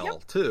while,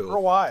 too. For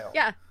a while.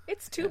 Yeah,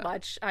 it's too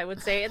much, I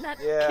would say. And that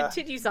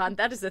continues on.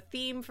 That is a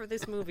theme for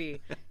this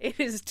movie. It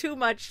is too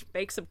much.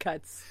 Make some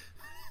cuts.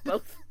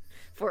 Both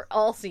for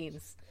all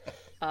scenes.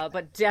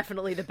 But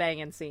definitely the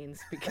banging scenes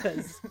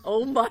because,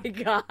 oh my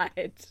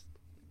God.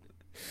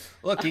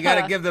 Look, you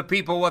got to give the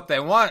people what they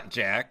want,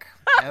 Jack.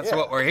 That's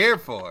what we're here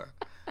for.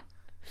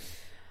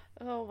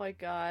 Oh my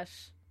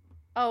gosh.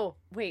 Oh,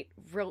 wait.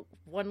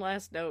 One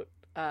last note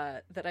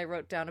that I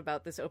wrote down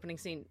about this opening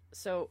scene.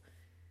 So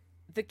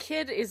the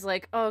kid is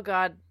like, oh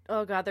God,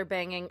 they're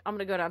banging. I'm going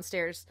to go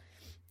downstairs.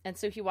 And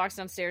so he walks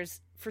downstairs,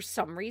 for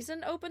some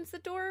reason opens the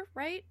door,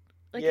 right?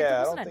 Like, it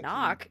wasn't a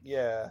knock.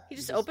 He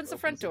just opens the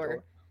front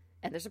door.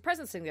 And there's a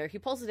present sitting there. He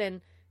pulls it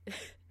in.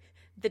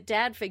 The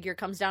dad figure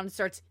comes down and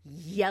starts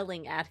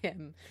yelling at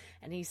him.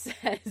 And he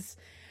says,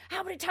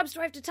 how many times do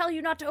I have to tell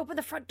you not to open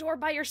the front door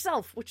by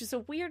yourself? Which is a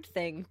weird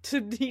thing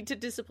to need to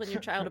discipline your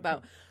child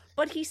about.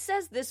 But he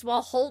says this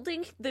while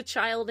holding the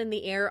child in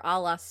the air a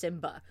la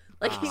Simba.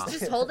 Like, he's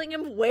just holding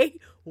him way,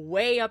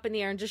 way up in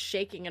the air and just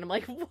shaking. And I'm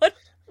like, what?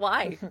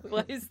 Why?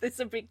 Why is this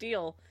a big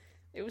deal?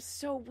 It was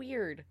so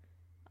weird.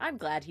 I'm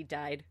glad he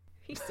died.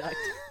 He sucked.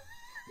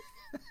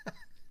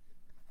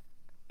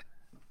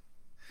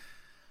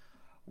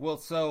 Well,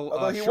 so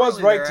although he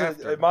was right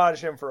to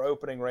admonish him for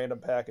opening random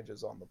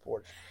packages on the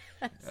porch.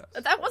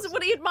 That wasn't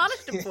what he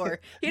admonished him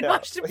for. He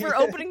admonished him for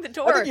opening the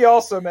door. I think he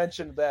also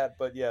mentioned that,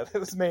 but yeah, it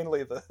was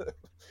mainly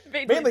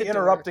mainly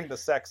interrupting the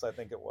sex. I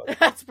think it was.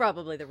 That's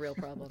probably the real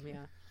problem.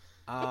 Yeah.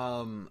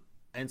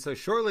 And so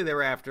shortly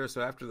thereafter,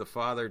 so after the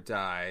father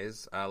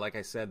dies, like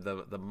I said,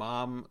 the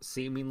mom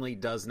seemingly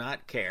does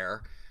not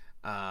care.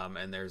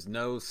 And there's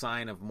no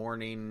sign of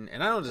mourning,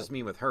 and I don't just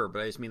mean with her,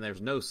 but I just mean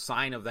there's no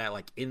sign of that,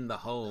 like, in the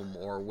home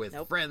or with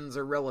friends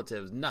or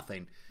relatives,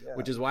 nothing,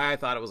 which is why I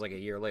thought it was like a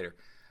year later.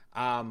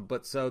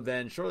 But so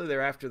then shortly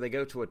thereafter, they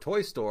go to a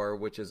toy store,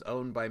 which is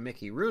owned by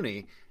Mickey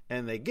Rooney,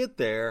 and they get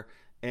there,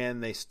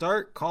 and they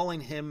start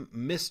calling him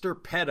Mr.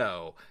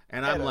 Pedo,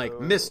 and I'm like,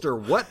 Mr.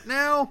 what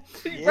now?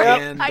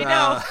 And, I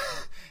know.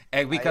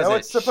 And because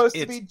it's supposed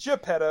to be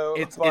Geppetto.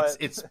 It's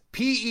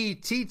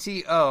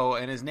Petto,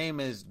 and his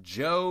name is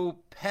Joe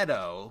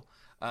Pedo,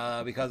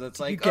 because it's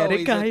like,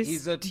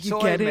 he's a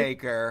toy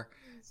maker.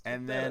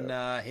 And then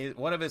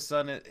his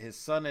son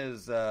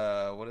is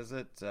what is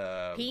it?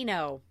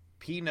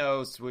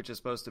 Pinot, which is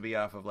supposed to be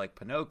off of like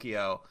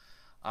Pinocchio.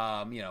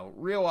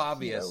 Real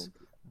obvious,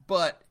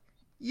 but.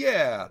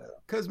 Yeah,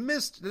 because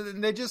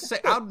they just say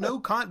out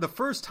the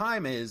first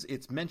time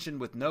it's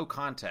mentioned with no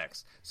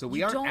context, so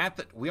we aren't at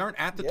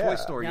the toy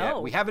store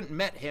yet. We haven't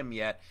met him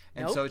yet,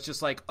 and so it's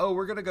just like, oh,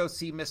 we're gonna go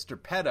see Mr.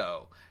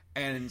 Pedo,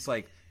 and it's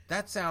like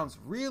that sounds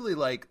really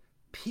like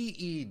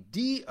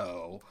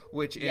PEDO,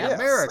 which in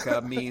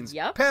America means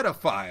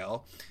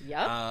pedophile.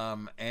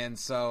 And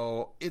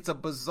so it's a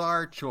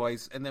bizarre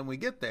choice, and then we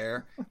get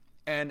there.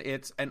 And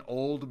it's an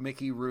old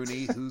Mickey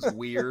Rooney who's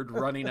weird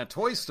running a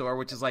toy store,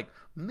 which is like,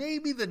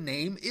 maybe the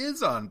name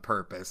is on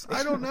purpose.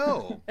 I don't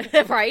know.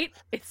 Right?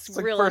 It's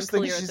real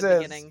unclear at the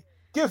beginning.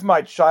 Give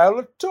my child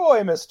a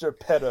toy, Mr.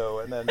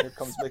 Pedo. And then here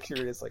comes Mickey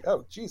Rooney. It's like,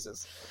 oh,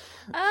 Jesus.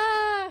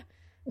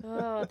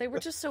 They were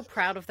just so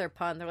proud of their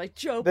pun. They're like,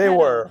 Joe They Pedo.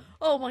 were.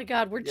 Oh my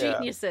God, we're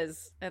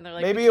geniuses. And they're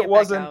like, maybe it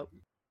wasn't.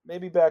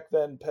 Maybe back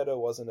then Pedo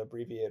wasn't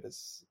abbreviated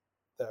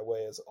that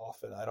way as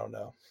often. I don't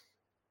know.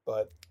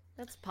 But...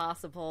 That's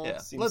possible.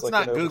 Yeah. Let's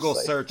not Google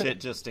search it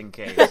just in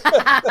case.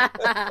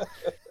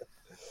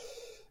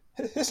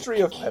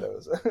 History of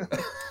pedos.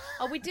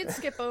 We did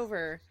skip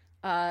over.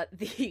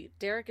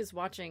 Derek is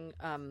watching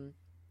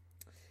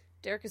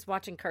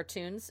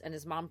cartoons, and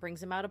his mom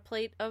brings him out a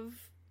plate of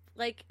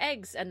like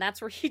eggs, and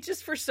that's where he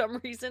just for some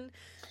reason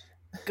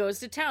goes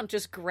to town,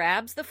 just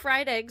grabs the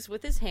fried eggs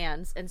with his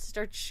hands and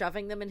starts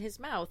shoving them in his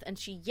mouth, and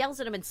she yells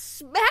at him and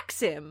smacks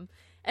him,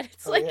 and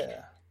it's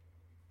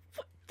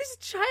this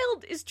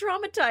child is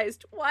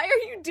traumatized. Why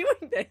are you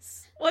doing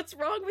this? What's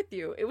wrong with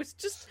you? It was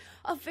just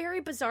a very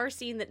bizarre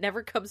scene that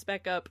never comes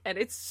back up. And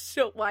it's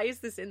so, why is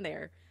this in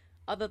there?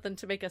 Other than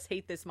to make us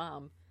hate this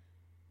mom.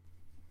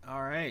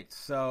 All right.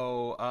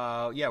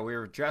 So, we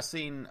were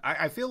dressing.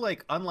 I feel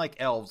like, unlike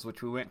Elves,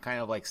 which we went kind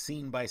of like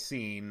scene by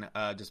scene,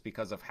 just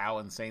because of how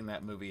insane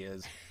that movie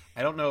is.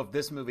 I don't know if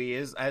this movie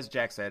is, as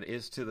Jack said,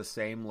 is to the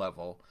same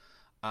level.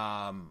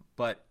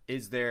 But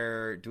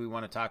do we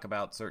want to talk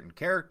about certain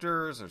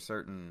characters or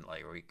certain,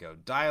 like, we go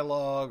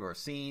dialogue or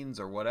scenes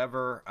or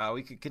whatever?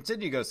 We could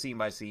continue to go scene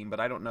by scene, but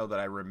I don't know that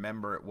I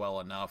remember it well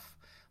enough.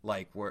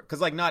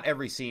 Because not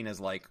every scene is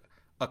like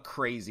a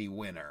crazy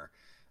winner.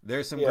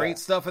 There's some great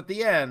stuff at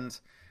the end,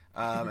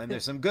 and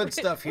there's some good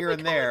stuff here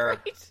and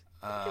there.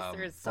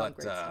 There is some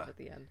great stuff at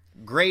the end.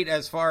 Great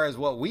as far as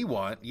what we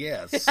want,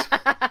 yes.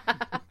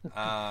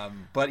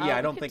 But yeah,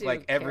 I don't think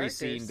like every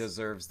scene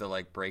deserves the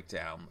like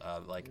breakdown.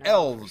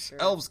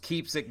 Elves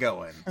keeps it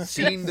going,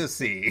 scene to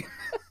scene.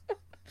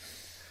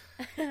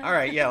 All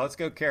right, let's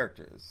go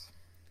characters.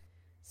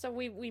 So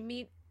we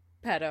meet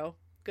Pedo,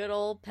 good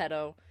old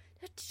Pedo.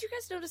 Did you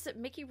guys notice that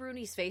Mickey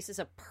Rooney's face is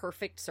a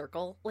perfect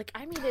circle? Like,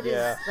 I mean, it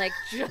is, like,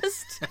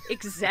 just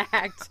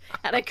exact.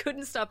 And I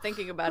couldn't stop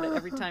thinking about it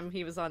every time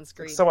he was on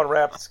screen. Someone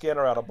wrapped skin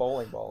around a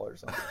bowling ball or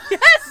something.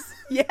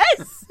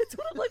 Yes! That's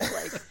what it looks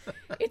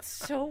like. It's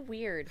so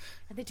weird.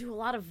 And they do a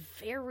lot of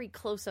very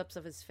close-ups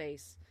of his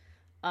face.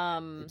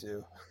 They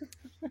do.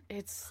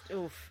 It's,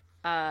 oof.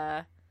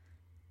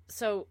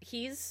 So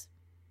he's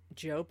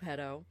Joe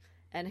Pedo,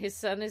 and his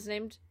son is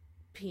named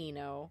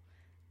Pino,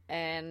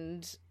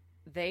 and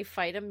they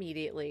fight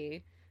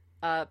immediately.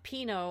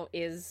 Pino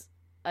is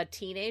a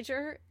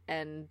teenager,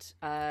 and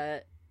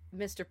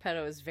Mr.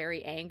 Pedo is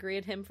very angry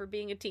at him for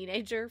being a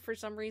teenager for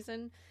some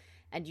reason.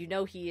 And you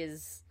know he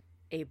is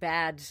a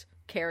bad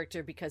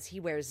character because he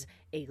wears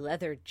a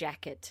leather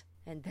jacket.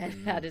 And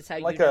then that is how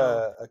like you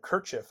know. a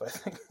kerchief, I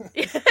think.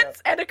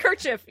 Yes, and a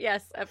kerchief.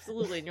 Yes,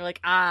 absolutely. And you're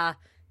like,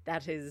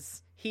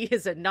 he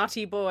is a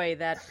naughty boy,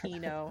 that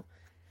Pino.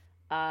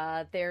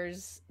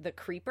 There's the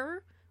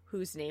Creeper,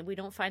 whose name we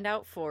don't find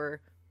out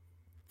for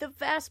the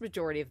vast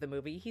majority of the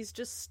movie. He's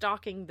just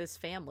stalking this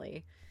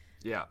family.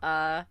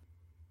 Yeah.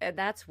 And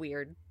that's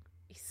weird.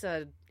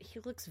 He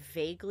looks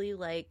vaguely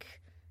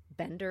like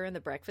Bender in The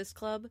Breakfast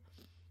Club.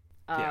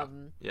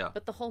 Yeah.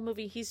 But the whole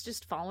movie, he's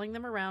just following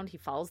them around. He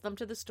follows them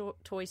to the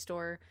toy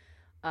store.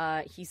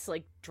 He's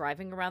like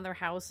driving around their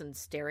house and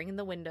staring in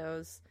the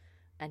windows.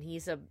 And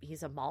he's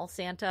a mall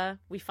Santa,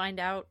 we find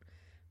out.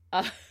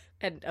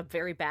 And a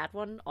very bad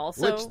one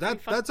also. Which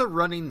that's a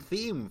running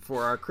theme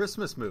for our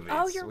Christmas movies.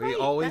 Oh, you're right. We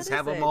always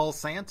have a it. mall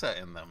Santa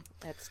in them.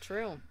 That's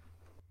true.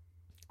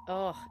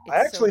 Oh, I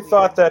actually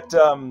thought that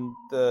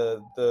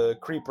the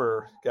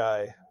Creeper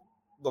guy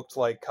looked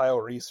like Kyle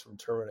Reese from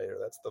Terminator.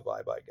 That's the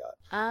vibe I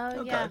got.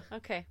 Oh, yeah.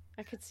 Okay.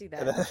 I could see that.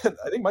 And then,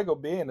 I think Michael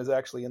Biehn is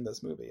actually in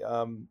this movie.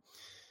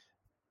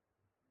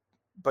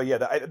 But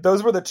yeah,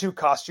 those were the two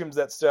costumes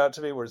that stood out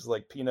to me. Was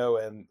like Pino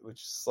and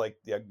which is like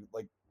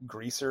like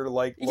greaser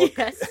like look.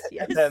 Yes.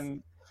 And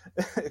then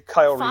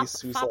Kyle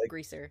Reese, who's Fop like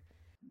greaser.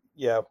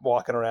 Yeah,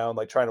 walking around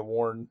like trying to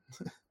warn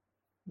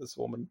this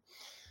woman.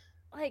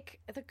 Like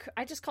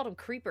I just called him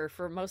Creeper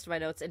for most of my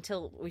notes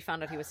until we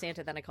found out he was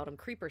Santa. Then I called him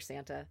Creeper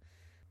Santa.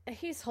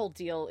 His whole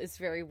deal is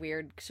very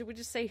weird. Should we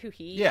just say who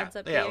he ends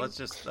up being? Yeah, let's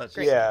just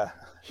Yeah.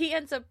 He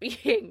ends up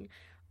being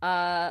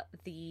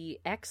the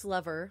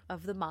ex-lover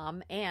of the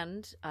mom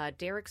and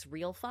Derek's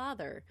real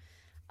father.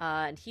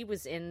 And he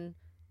was in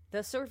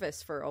the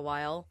service for a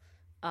while.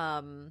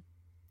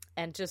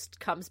 And just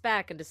comes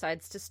back and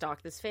decides to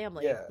stalk this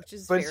family, which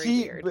is very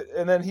weird.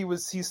 And then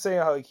he's saying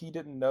how he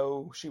didn't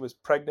know she was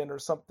pregnant or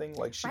something.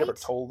 Like she never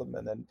told him,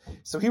 and then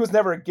so he was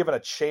never given a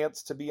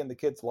chance to be in the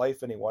kid's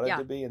life, and he wanted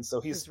to be, and so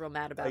he's real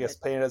mad about I guess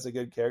it. painted as a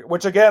good character,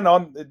 which again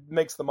it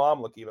makes the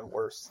mom look even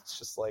worse. It's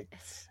just like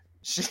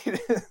she.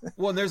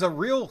 Well, and there's a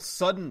real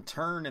sudden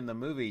turn in the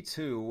movie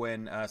too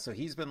when so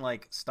he's been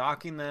like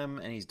stalking them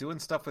and he's doing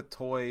stuff with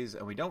toys,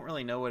 and we don't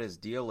really know what his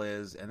deal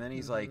is, and then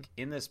he's like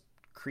in this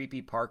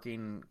creepy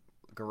parking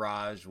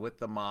garage with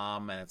the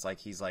mom, and it's like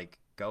he's like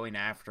going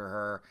after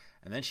her,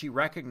 and then she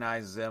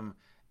recognizes him,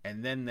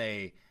 and then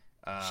they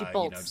she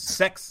bolts.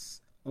 They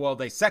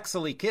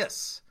sexily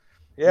kiss.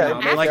 Yeah,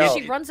 after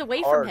she runs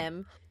away from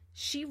him,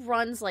 she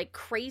runs like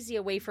crazy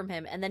away from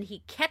him, and then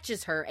he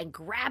catches her and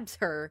grabs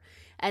her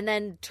and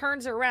then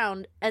turns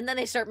around, and then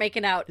they start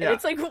making out. And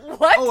it's like,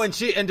 what? Oh, and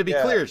to be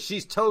clear,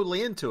 she's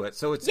totally into it.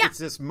 So it's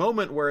this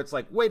moment where it's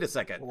like, wait a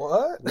second.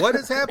 What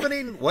is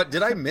happening? What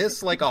did I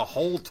miss? Like a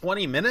whole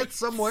 20 minutes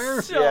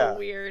somewhere? So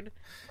weird.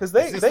 Because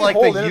they like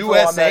hold the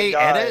USA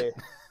edit.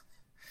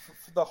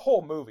 The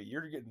whole movie,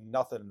 you're getting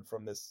nothing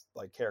from this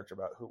like character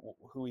about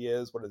who he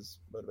is, what his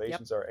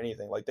motivations are,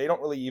 anything. Like they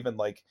don't really even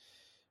like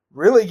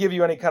really give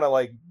you any kind of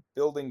like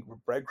building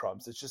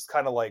breadcrumbs. It's just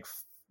kind of like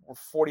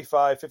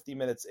 45-50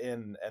 minutes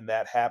in, and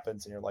that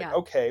happens, and you're like,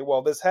 okay,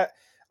 well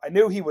I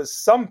knew he was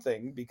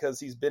something because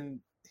he's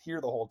been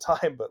here the whole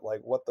time, but like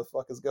what the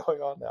fuck is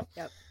going on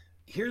now?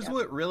 Here's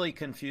what really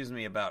confused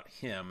me about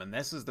him, and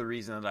this is the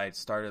reason that I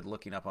started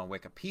looking up on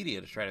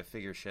Wikipedia to try to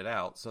figure shit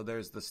out. So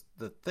there's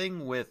the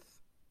thing with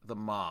the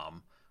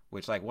mom,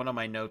 which like one of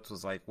my notes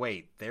was like,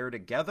 wait, they're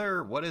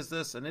together? What is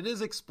this? And it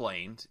is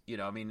explained,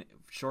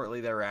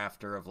 shortly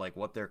thereafter of like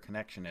what their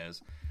connection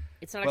is.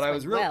 It's not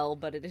explained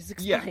but it is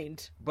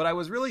explained. Yeah, but I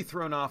was really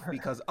thrown off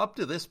because up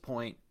to this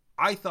point,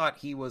 I thought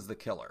he was the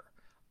killer.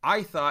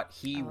 I thought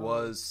he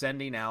was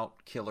sending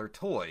out killer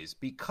toys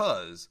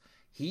because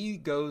he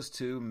goes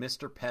to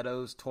Mr.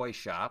 Pedo's toy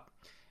shop,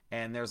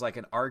 and there's like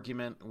an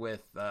argument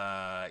with,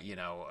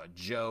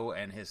 Joe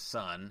and his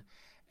son.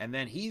 And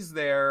then he's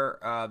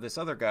there, this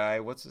other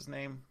guy, what's his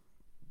name?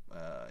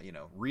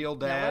 Real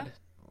Dad. Noah?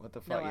 What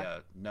the fuck? Noah. Yeah,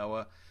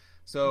 Noah.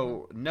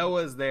 So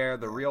Noah's there,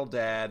 the real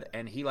dad,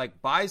 and he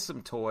like buys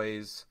some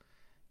toys,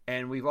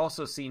 and we've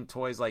also seen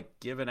toys like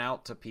given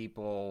out to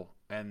people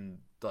and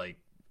like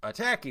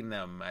attacking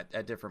them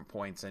at different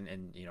points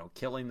and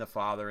killing the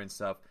father and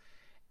stuff.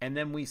 And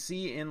then we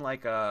see in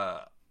like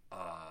a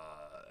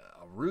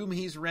room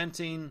he's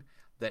renting,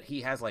 that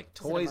he has like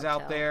toys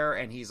out there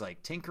and he's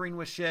like tinkering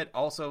with shit.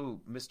 Also,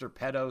 Mr.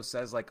 Pedo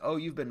says like, "Oh,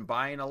 you've been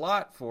buying a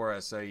lot for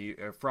us,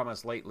 from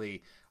us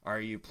lately.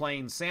 Are you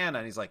playing Santa?"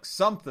 And he's like,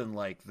 "Something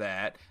like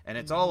that." And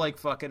it's all like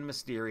fucking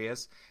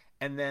mysterious.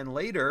 And then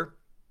later,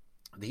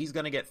 he's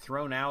going to get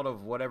thrown out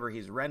of whatever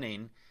he's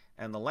renting,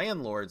 and the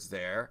landlord's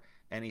there,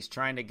 and he's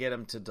trying to get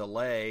him to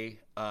delay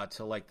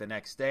till like the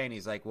next day. And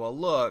he's like, "Well,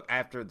 look,"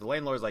 after the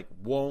landlord's like,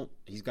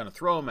 he's going to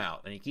throw him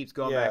out. And he keeps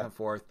going back and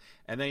forth.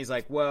 And then he's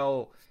like,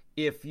 "Well,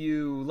 if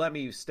you let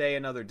me stay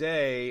another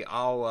day,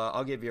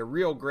 I'll give you a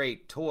real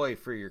great toy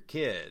for your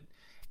kid."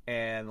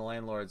 And the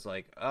landlord's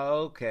like,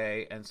 "Oh,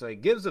 okay." And so he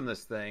gives him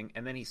this thing,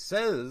 and then he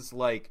says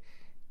like,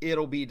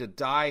 "It'll be to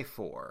die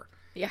for."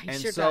 Yeah, he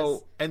sure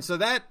does. And so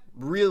that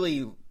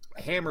really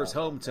hammers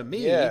home to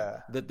me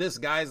that this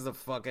guy's the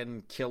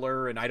fucking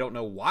killer, and I don't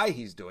know why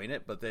he's doing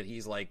it, but that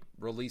he's like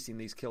releasing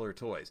these killer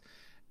toys.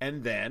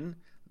 And then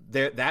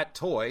that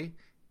toy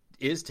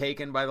is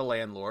taken by the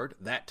landlord.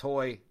 That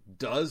toy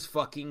does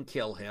fucking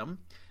kill him.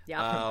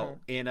 Yeah.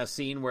 In a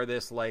scene where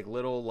this like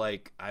little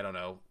like, I don't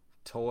know,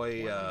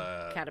 toy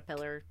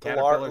caterpillar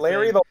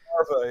Larry the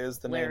Larva is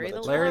the name of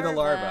it. Larry the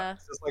Larva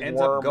like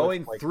ends up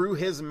going through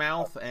his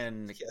mouth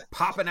and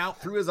popping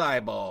out through his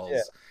eyeballs.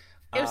 Yeah.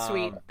 It was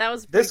sweet. That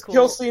was pretty this cool.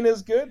 Kill scene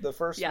is good. The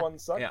first one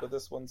sucked, but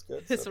this one's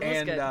good. This one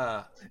was good.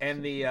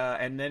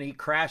 And then he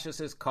crashes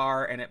his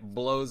car and it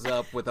blows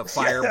up with a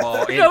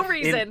fireball. For no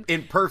reason.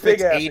 In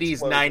perfect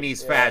 80s,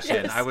 90s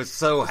fashion. Yes. I was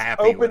so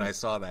happy when I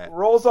saw that.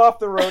 Rolls off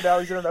the road now.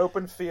 He's in an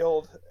open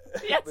field.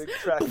 Yes. Big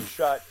tracking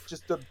shot.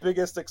 Just the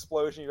biggest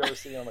explosion you've ever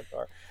seen on the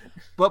car.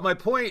 But my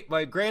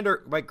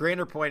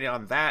grander point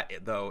on that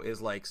though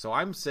is like, so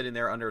I'm sitting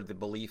there under the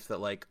belief that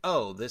like,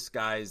 oh, this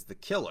guy's the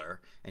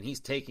killer and he's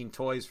taking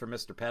toys from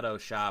Mr.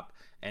 Pedo's shop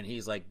and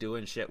he's like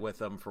doing shit with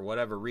them for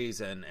whatever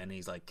reason and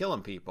he's like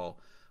killing people.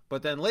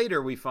 But then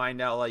later we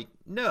find out like,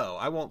 no,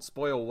 I won't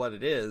spoil what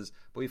it is,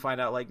 but we find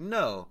out like,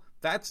 no,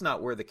 that's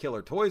not where the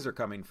killer toys are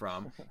coming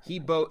from. He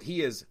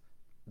is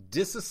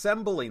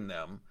disassembling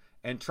them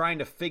and trying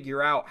to figure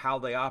out how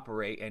they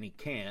operate, and he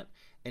can't.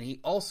 And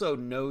he also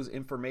knows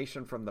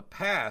information from the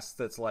past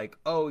that's like,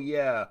 oh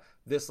yeah,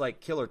 this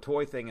like killer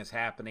toy thing is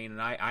happening,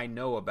 and I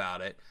know about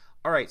it.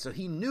 All right, so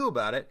he knew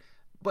about it,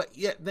 but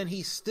yet then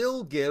he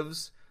still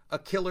gives a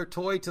killer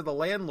toy to the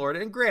landlord.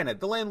 And granted,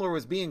 the landlord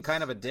was being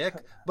kind of a dick,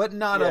 but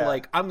not a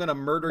like, I'm going to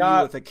murder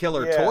you with a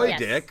killer toy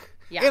dick.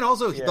 Yeah. And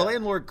also, the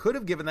landlord could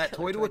have given that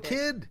toy to a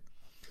kid.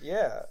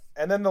 Yeah,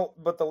 and then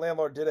the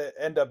landlord did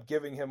end up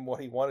giving him what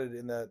he wanted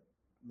in that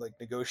like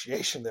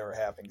negotiation they were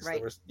having. So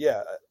there was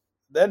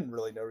then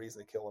really no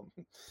reason to kill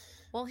him.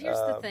 Well, here's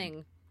the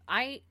thing.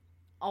 I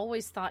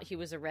always thought he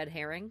was a red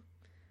herring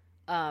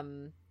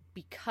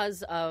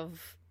because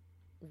of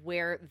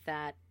where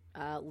that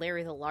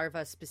Larry the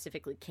Larva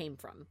specifically came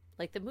from.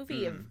 Like the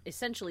movie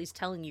essentially is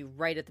telling you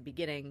right at the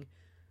beginning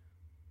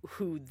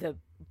who the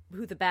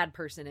bad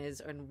person is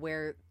and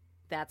where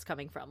that's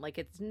coming from. Like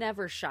it's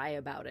never shy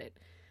about it.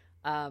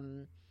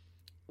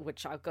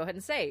 Which I'll go ahead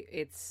and say,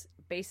 it's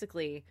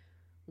basically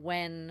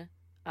when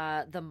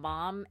the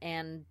mom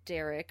and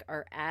Derek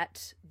are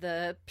at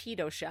the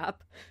pedo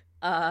shop,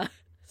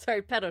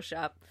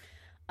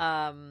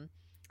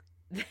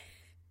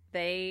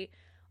 they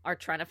are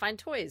trying to find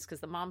toys because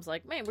the mom's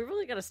like, man, we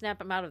really got to snap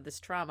him out of this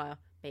trauma.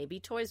 Maybe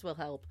toys will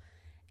help.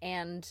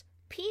 And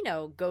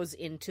Pino goes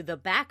into the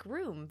back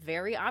room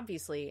very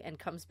obviously and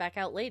comes back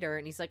out later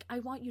and he's like, I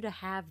want you to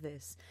have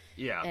this.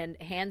 Yeah.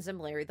 And hands him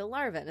Larry the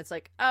Larva. And it's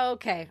like, oh,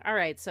 okay. All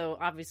right. So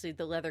obviously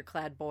the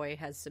leather-clad boy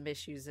has some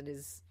issues and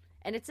it's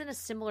in a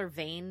similar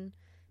vein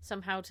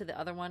somehow to the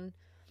other one.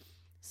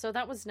 So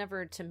that was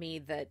never to me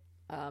that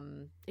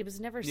it was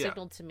never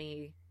signaled to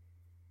me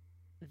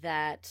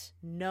that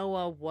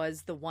Noah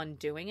was the one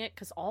doing it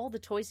because all the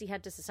toys he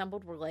had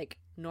disassembled were like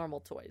normal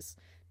toys.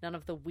 None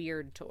of the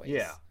weird toys.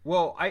 Yeah.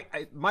 Well,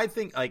 my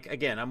thing, like,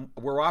 again,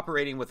 we're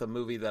operating with a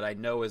movie that I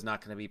know is not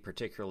going to be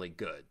particularly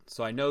good.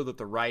 So I know that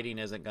the writing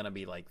isn't going to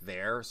be, like,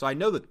 there. So I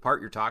know the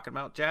part you're talking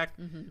about, Jack.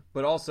 Mm-hmm.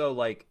 But also,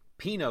 like,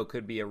 Pino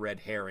could be a red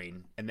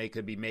herring, and they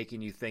could be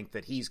making you think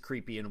that he's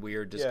creepy and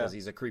weird just because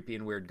he's a creepy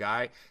and weird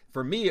guy.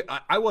 For me,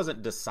 I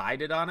wasn't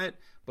decided on it,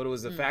 but it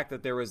was the fact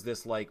that there was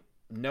this, like,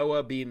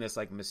 Noah being this,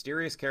 like,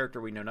 mysterious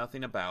character we know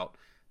nothing about.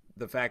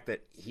 The fact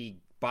that he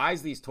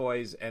buys these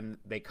toys and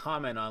they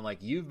comment on like,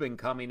 you've been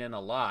coming in a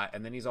lot,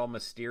 and then he's all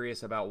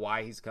mysterious about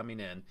why he's coming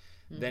in.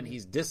 Mm-hmm. Then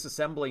he's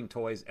disassembling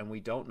toys and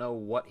we don't know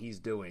what he's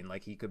doing.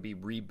 Like he could be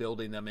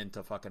rebuilding them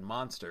into fucking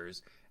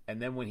monsters.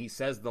 And then when he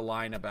says the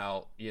line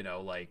about, you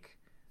know, like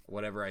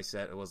whatever I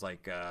said, it was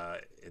like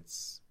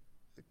it's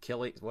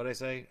killing, what did I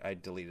say? I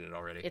deleted it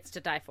already. It's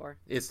to die for.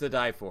 It's to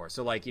die for.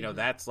 So like, you know,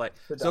 that's like,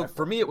 so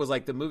for me it was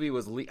like the movie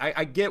was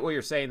I get what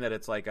you're saying, that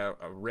it's like a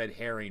red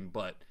herring,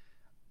 but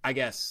I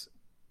guess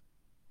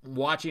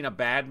watching a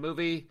bad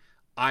movie,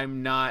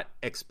 I'm not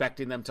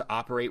expecting them to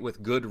operate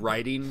with good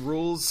writing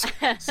rules.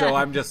 So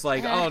I'm just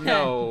like, oh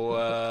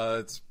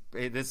no,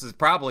 this is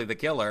probably the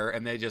killer,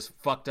 and they just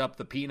fucked up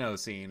the Pino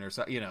scene or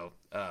so, you know.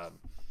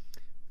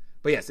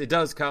 But yes, it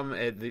does come.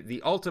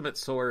 The ultimate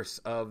source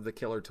of the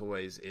killer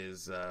toys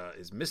is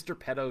Mr.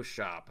 Pedo's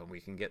shop, and we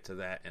can get to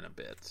that in a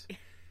bit.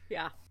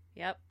 Yeah.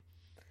 Yep.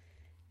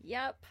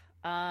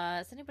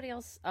 Is anybody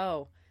else?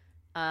 Oh,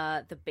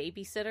 the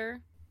babysitter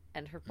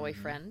and her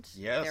boyfriend.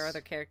 Yes. There are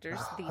other characters.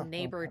 The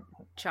neighbor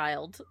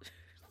child.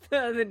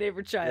 The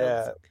neighbor child.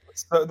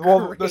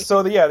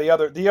 Yeah.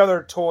 The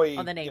other toy,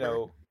 the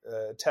neighbor.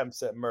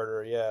 Attempts at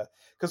murder. Yeah,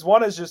 because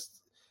one is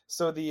just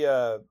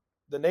the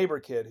neighbor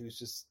kid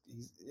he's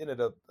in it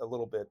a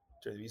little bit.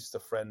 He's just a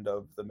friend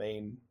of the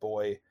main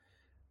boy,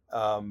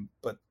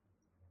 but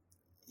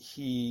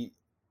the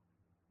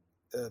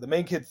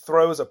main kid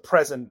throws a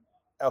present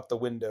out the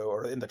window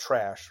or in the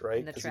trash,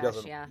 right? Because he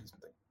doesn't. Yeah.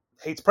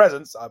 He hates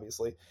presents,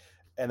 obviously,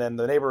 and then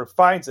the neighbor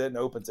finds it and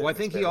opens it. Well, I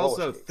think he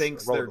also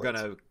thinks they're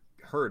gonna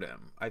hurt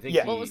him. I think.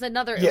 Yeah. Well, it was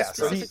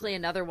specifically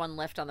another one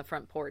left on the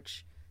front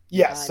porch.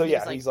 Yes.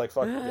 He's like,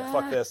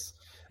 fuck this.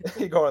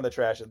 You go in the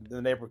trash, and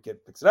the neighbor kid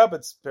picks it up.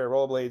 It's a pair of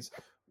rollerblades,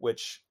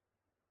 which,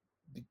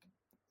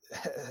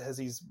 as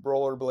he's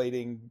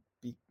rollerblading,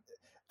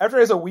 after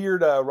he has a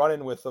weird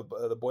run-in with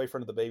the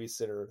boyfriend of the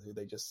babysitter, who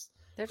they're just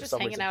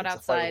hanging out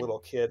outside, a little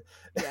kid.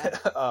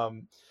 Yeah.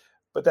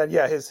 But then,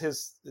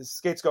 his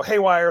skates go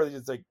haywire.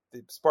 It's like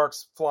the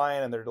sparks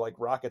flying, and they're like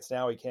rockets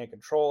now. He can't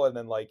control it. And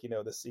then,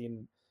 the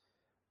scene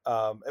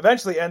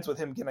eventually ends with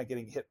him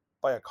getting hit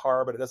by a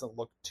car, but it doesn't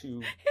look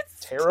too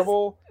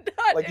terrible.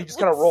 He just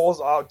kind of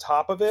rolls on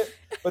top of it.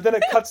 But then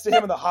it cuts to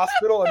him in the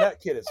hospital, and that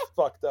kid is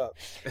fucked up.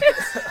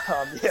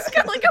 He's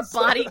got like a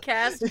body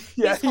cast.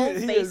 Yeah, his whole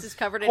face is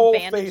covered in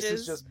bandages. Face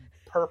is just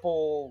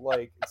purple.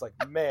 It's like,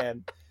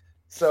 man.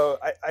 So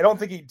I don't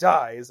think he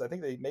dies. I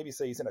think they maybe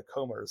say he's in a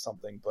coma or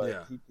something,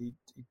 but he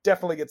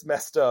definitely gets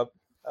messed up.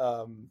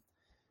 I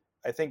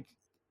think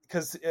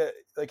because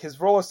his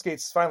roller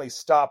skates finally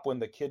stop when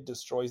the kid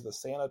destroys the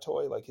Santa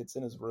toy. It's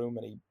in his room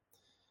and he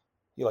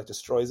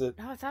destroys it.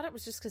 No, I thought it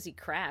was just because he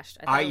crashed.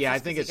 I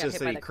think it's just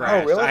that he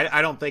crashed. Oh, really?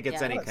 I don't think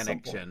it's any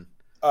connection.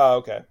 Oh,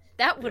 okay.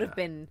 That would have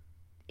been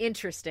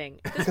interesting.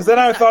 Because then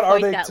I thought, are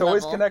they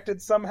toys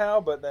connected somehow?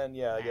 But then,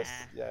 I guess,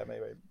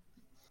 maybe.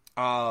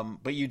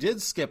 But you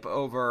did skip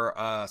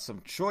over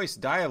some choice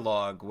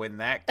dialogue when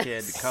that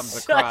kid comes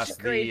across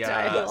the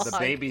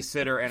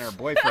babysitter and her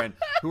boyfriend,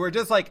 who are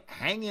just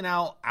hanging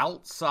out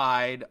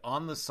outside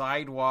on the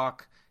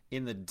sidewalk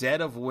in the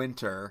dead of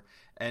winter,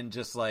 and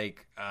just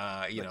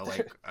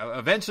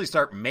eventually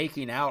start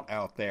making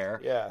out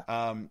there.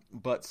 Yeah.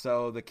 But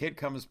so the kid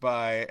comes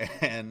by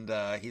and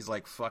he's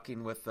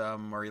fucking with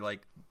them, or he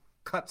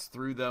cuts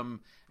through them,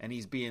 and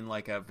he's being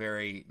a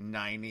very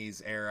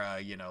 90s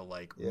era,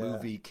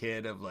 movie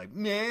kid of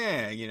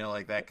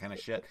that kind of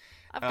shit.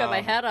 I've got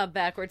my hat on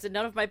backwards and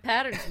none of my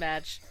patterns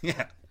match.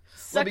 Yeah.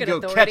 Suck Let me go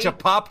authority. Catch a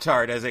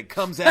Pop-Tart as it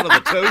comes out of the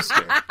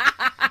toaster.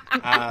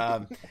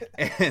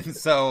 And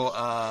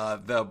so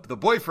the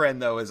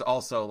boyfriend, though, is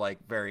also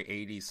very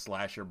 80s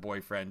slasher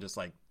boyfriend, just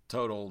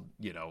total,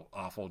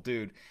 awful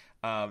dude.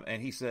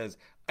 And he says,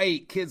 I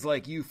eat kids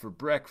like you for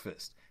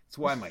breakfast. That's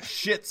why my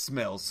shit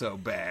smells so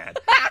bad.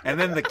 And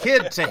then the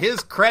kid, to his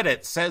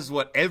credit, says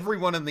what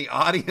everyone in the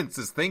audience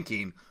is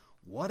thinking.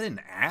 What an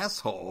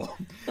asshole.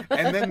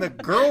 And then the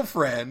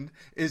girlfriend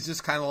is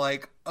just kind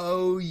of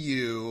oh,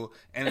 you.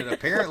 And it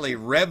apparently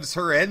revs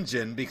her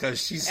engine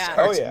because she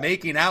starts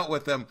making out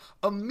with him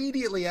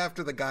immediately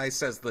after the guy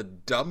says the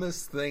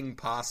dumbest thing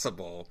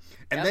possible,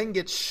 and then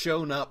gets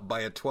shown up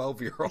by a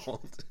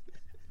 12-year-old.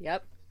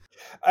 Yep.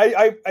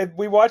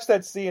 We watched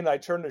that scene. I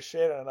turned to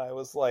Shannon and I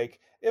was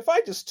like, if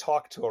I just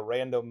talked to a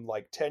random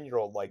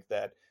 10-year-old like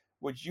that,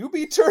 would you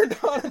be turned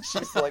on? And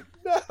she's like,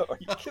 no, are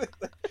you kidding?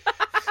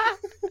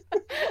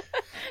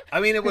 I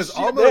mean, it was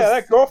almost... Yeah,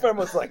 that girlfriend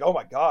was like, oh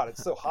my God,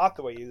 it's so hot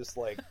the way you just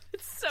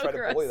it's so try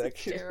gross. to bully that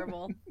kid. It's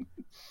terrible.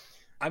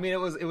 I mean, it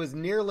was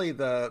nearly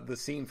the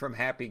scene from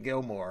Happy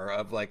Gilmore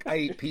of I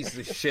eat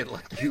pieces of shit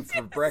like you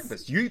for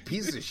breakfast. You eat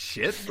pieces of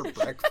shit for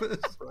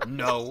breakfast?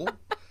 No.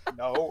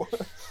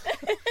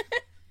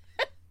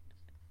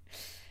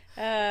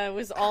 It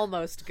was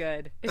almost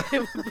good,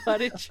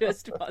 but it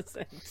just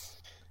wasn't.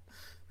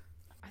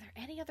 Are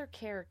there any other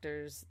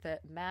characters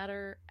that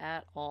matter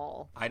at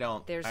all? I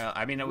don't. There's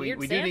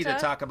we do need to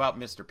talk about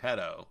Mr.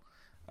 Pedo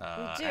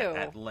we do.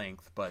 at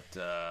length, but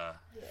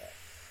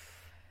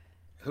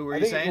who were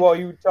you saying? Well,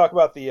 you talk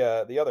about the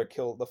other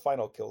kill, the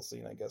final kill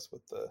scene, I guess,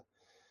 with the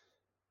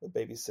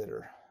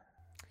babysitter.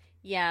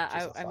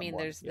 Yeah, I mean,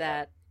 there's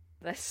that.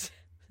 That's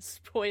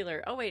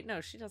spoiler. Oh wait,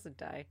 no, she doesn't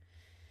die.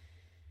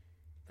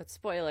 But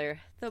spoiler,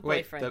 the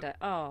boyfriend died.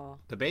 Oh.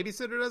 The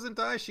babysitter doesn't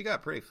die? She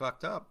got pretty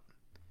fucked up.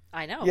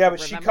 I know. Yeah, but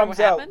she comes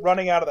out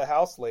running out of the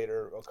house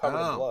later,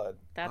 covered in blood.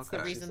 That's the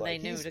reason they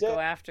knew to go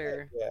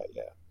after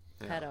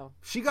Pedo.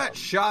 She got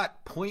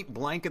shot point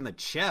blank in the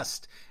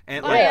chest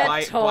and by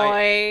a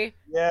toy.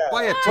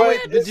 By a toy.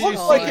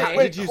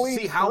 Did you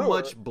see how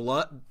much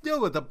blood?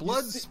 No, the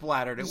blood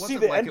splattered. It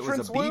wasn't like it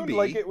was a BB.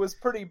 Wound? It was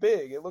pretty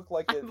big. It looked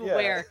like it. I'm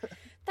aware.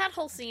 That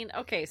whole scene.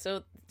 Okay,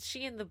 so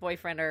she and the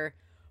boyfriend are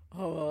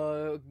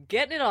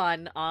getting it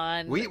on.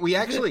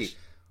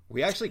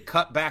 We actually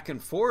cut back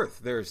and forth.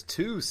 There's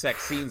 2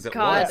 sex scenes at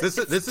God, once. This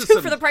is two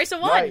some, for the price of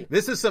one. Right.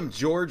 This is some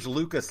George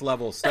Lucas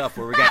level stuff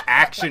where we got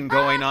action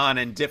going on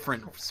in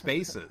different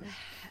spaces.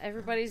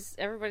 Everybody's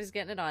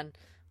getting it on,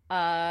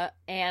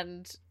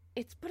 and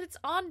it's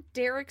on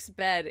Derek's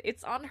bed.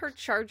 It's on her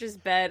charge's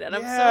bed, and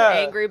I'm so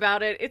angry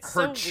about it. It's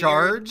her so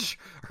charge,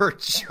 weird. her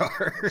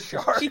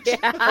charge.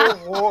 Yeah.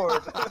 Her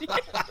ward. Yeah,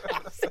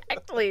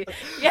 exactly.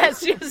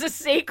 Yes, she has a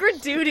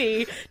sacred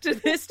duty to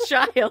this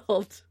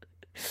child,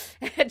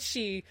 and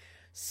she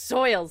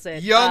soils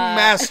it. Young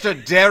Master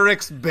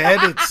Derek's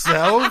bed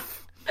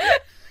itself.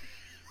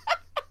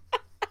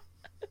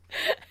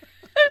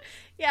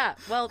 Yeah,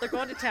 well, they're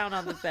going to town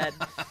on the bed.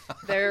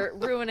 They're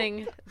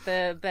ruining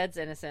the bed's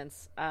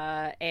innocence.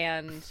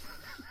 And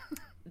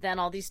then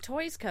all these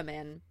toys come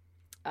in.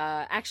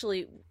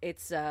 Actually,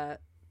 it's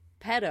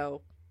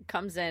Pedo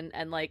comes in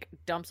and, like,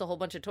 dumps a whole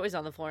bunch of toys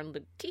on the floor and,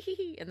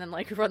 and then,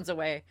 like, runs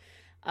away.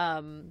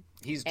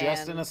 He's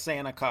dressed in a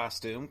Santa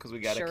costume because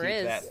we got to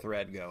keep that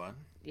thread going.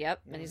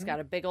 Yep, and he's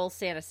got a big old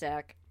Santa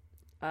sack.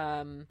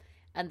 And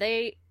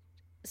they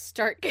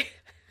start...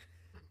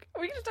 Are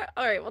we gonna talk?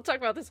 All right, we'll talk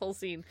about this whole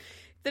scene.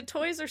 The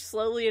toys are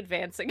slowly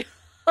advancing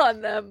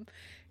on them.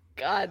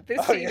 God,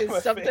 this scene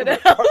is something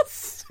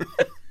else.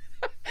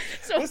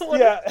 So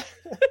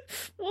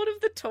one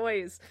of the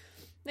toys,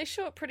 they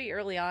show up pretty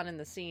early on in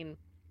the scene,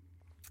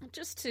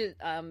 just to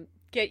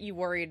get you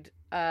worried.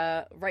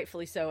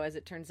 Rightfully so, as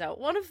it turns out.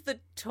 One of the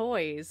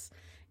toys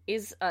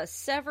is a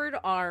severed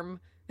arm,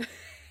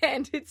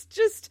 and it's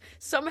just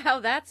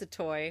somehow that's a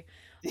toy.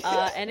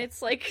 And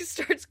it's like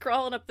starts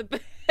crawling up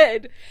the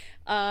bed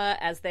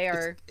as they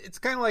are. It's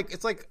kind of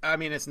like I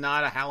mean, it's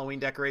not a Halloween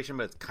decoration,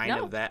 but it's kind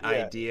of that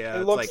idea. It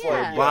It's looks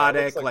like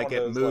robotic, like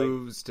it those,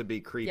 moves to be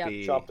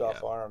creepy. Chopped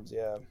off arms,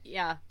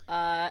 Yeah.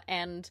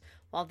 And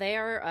while they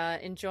are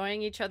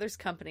enjoying each other's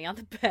company on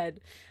the bed,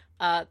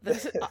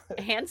 the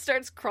hand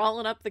starts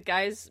crawling up the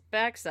guy's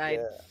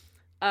backside,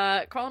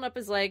 crawling up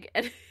his leg,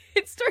 and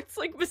it starts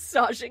like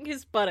massaging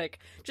his buttock,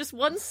 just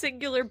one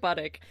singular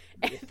buttock.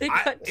 And they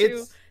cut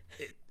to.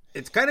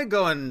 It's kind of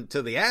going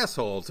to the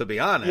asshole, to be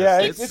honest.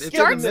 Yeah, it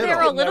starts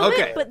there a little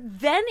bit, but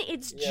then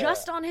it's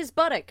just on his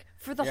buttock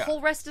for the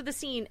whole rest of the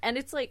scene. And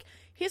it's like,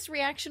 his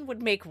reaction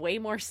would make way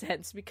more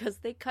sense because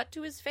they cut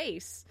to his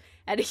face.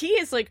 And he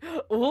is like,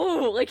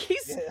 oh, like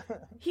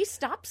he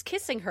stops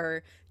kissing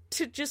her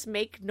to just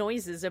make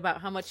noises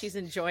about how much he's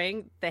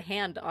enjoying the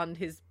hand on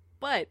his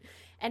butt.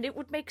 And it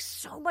would make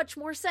so much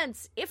more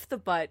sense if the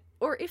butt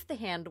or if the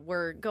hand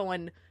were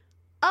going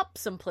up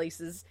some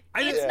places.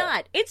 It's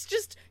not. It's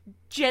just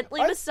gently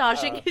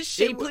massaging his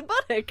shapely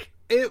buttock.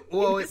 It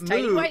moved.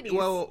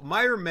 Well,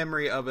 my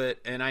memory of it,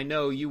 and I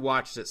know you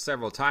watched it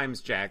several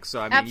times, Jack.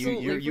 So I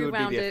mean, you would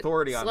be the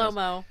authority on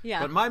slow-mo. this. Yeah.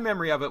 But my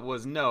memory of it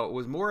was it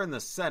was more in the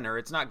center.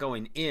 It's not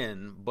going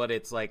in, but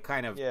it's like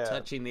kind of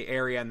touching the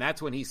area, and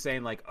that's when he's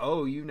saying like,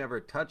 "Oh, you never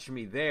touched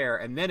me there,"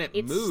 and then it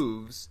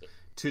moves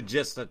to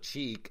just a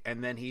cheek,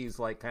 and then he's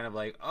like, kind of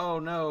like, "Oh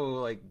no,"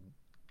 like.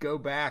 Go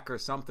back or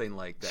something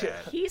like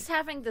that. He's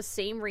having the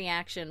same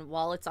reaction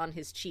while it's on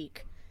his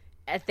cheek.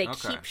 As they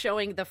keep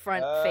showing the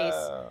front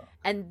face,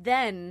 and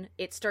then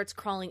it starts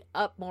crawling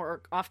up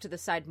more, off to the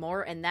side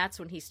more, and that's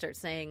when he starts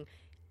saying,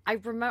 I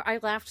remember I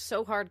laughed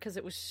so hard because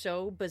it was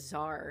so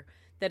bizarre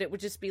that it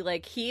would just be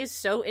like, he is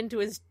so into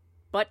his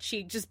butt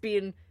cheek just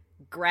being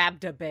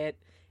grabbed a bit.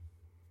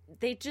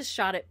 They just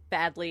shot it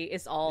badly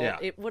is all. Yeah.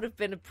 It would have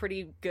been a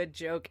pretty good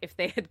joke if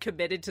they had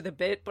committed to the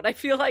bit, but I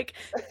feel like,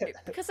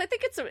 because I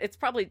think it's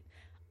probably,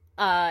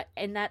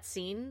 in that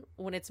scene,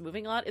 when it's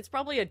moving on, it's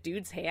probably a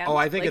dude's hand. Oh,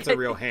 I think it's a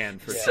real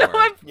hand, for sure.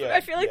 I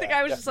feel like the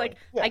guy was just like,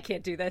 I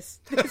can't do this.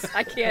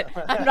 I can't.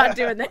 I'm not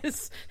doing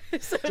this.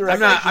 So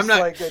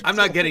I'm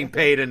not getting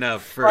paid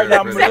enough for right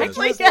now.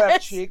 Exactly, his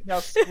left cheek.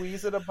 Now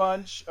squeeze it a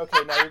bunch.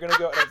 Okay, now you're gonna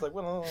go. And I was like,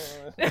 well.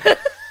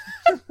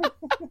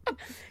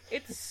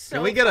 It's so.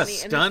 Can we get a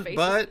stunt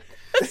butt?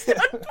 It's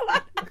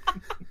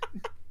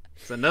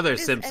another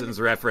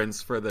Simpsons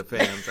reference for the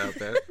fans out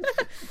there.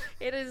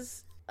 It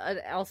is.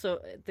 Also,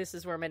 this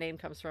is where my name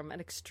comes from.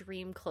 An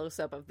extreme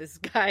close-up of this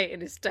guy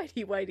in his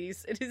tidy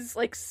whities. It is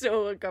like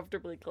so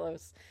uncomfortably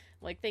close.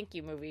 I'm like, thank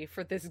you, movie,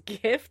 for this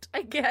gift,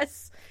 I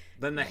guess.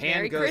 Then the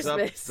hand goes up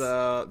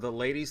the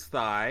lady's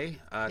thigh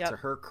to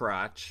her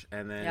crotch,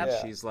 and then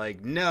she's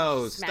like,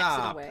 "No,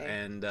 stop!"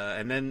 And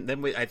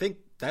then I think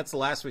that's the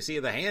last we see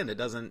of the hand. It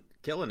doesn't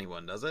kill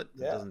anyone, does it?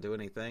 Yeah. It doesn't do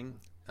anything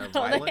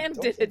violent. The hand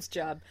did its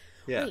job.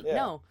 Yeah. Wait,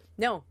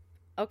 no.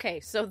 Okay,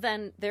 so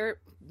then they're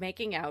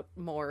making out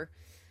more.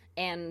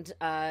 And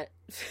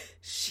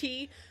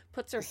she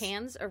puts her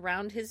hands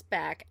around his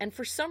back, and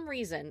for some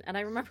reason, and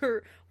I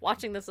remember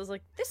watching this, I was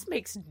like, this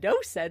makes no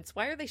sense.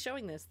 Why are they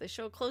showing this? They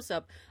show a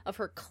close-up of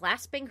her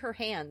clasping her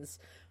hands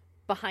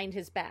behind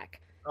his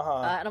back. And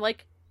I'm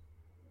like,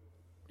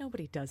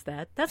 nobody does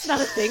that. That's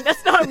not a thing.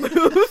 That's not a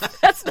move.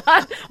 That's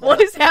not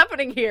what is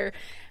happening here.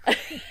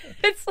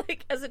 It's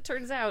like, as it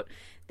turns out,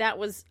 that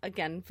was,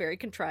 again, very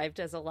contrived,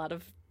 as a lot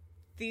of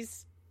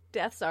these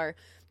deaths are.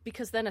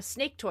 because then a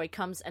snake toy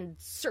comes and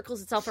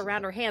circles itself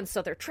around her hand,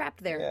 so they're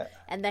trapped there. Yeah.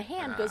 And the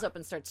hand goes up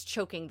and starts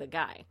choking the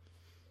guy.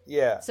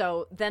 Yeah.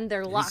 So then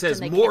they're locked. He says,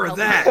 and they more can't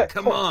of help that.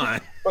 Come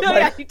on. No,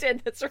 yeah, he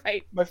did. That's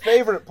right. My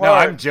favorite part. No,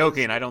 I'm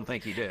joking. I don't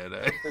think he did.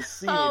 The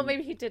scene, Oh,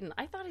 maybe he didn't.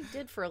 I thought he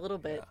did for a little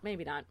bit. Yeah.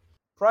 Maybe not.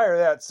 Prior to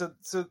that, so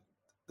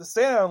the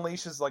Santa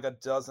unleashes like a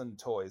dozen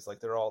toys. Like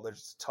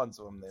there's tons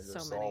of them. They're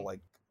just all like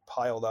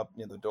piled up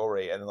near the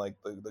doorway, and like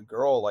the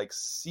girl like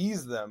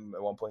sees them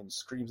at one point and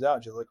screams out.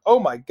 And she's like, "Oh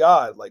my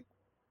god! Like,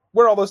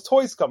 where'd all those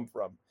toys come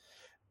from?"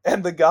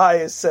 And the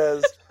guy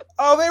says,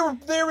 "Oh,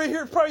 they were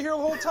here probably here the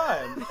whole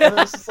time." And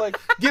it's just like,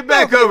 get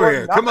back over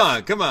here! Come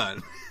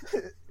on!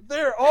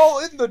 They're all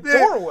in the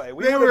doorway.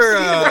 They were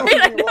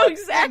right. I know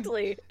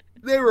exactly.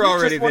 They were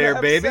already there,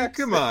 baby. Sex.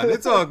 Come on,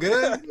 it's all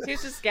good.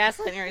 He's just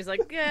gaslighting her. He's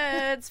like,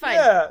 "Good, it's fine.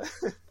 Yeah.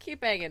 Keep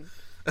banging."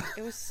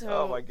 It was so.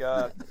 Oh my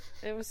god.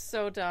 It was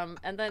so dumb.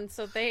 And then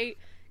so they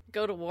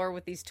go to war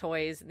with these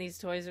toys, and these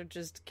toys are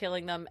just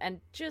killing them. And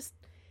just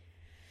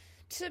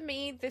to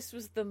me, this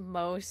was the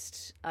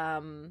most,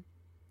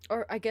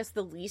 or I guess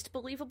the least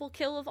believable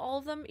kill of all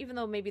of them. Even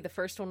though maybe the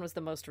first one was the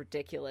most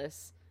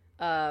ridiculous.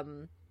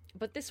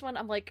 But this one,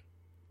 I'm like,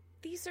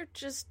 these are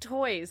just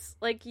toys.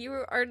 Like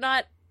you're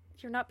not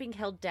being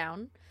held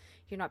down.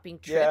 You're not being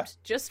tripped.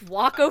 Yeah. Just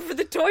walk over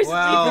the toys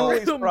and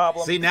leave the room.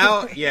 Problem. See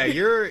now, yeah,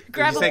 you're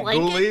grab you a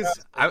blanket.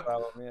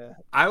 Ghoulies.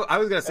 I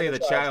was gonna say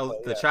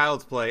the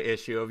child's play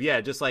issue of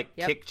just like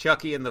kick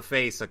Chucky in the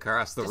face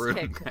across the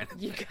room.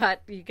 You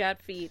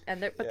got feet,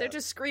 and they're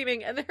just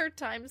screaming. And there are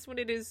times when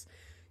it is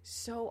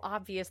so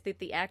obvious that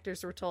the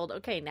actors were told,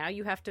 okay, now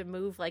you have to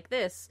move like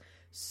this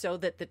so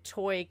that the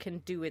toy can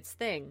do its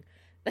thing.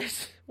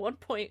 There's one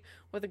point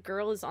where the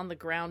girl is on the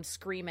ground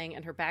screaming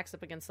and her back's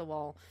up against the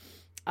wall.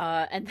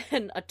 And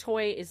then a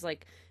toy is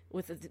like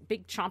with a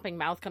big chomping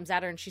mouth comes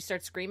at her and she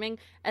starts screaming.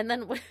 And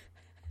then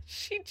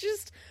she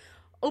just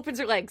opens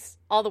her legs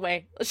all the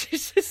way.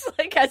 She's just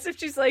like, as if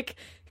she's like,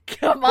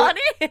 come on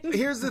in.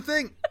 Here's the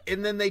thing.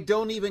 And then they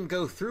don't even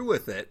go through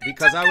with it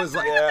because I was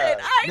like,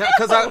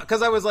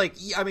 because I was like,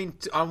 I mean,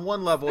 on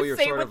one level, you're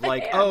sort of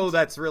like, oh,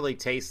 that's really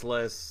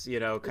tasteless,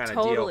 kind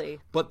of deal.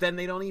 But then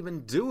they don't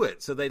even do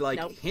it. So they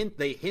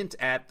hint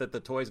at that the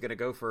toy's going to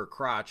go for her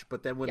crotch.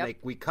 But then when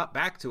we cut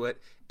back to it,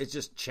 it's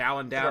just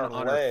chowing down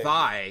on her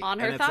thigh. On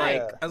her and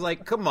thigh. Like, I was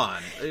like, come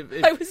on.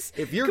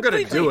 If you're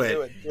going to do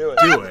it. Do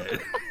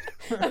it.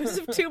 I was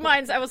of two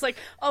minds. I was like,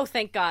 oh,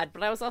 thank God.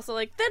 But I was also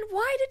like, then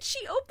why did she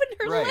open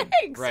her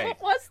legs? Right.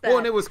 What was that? Well,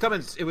 and it was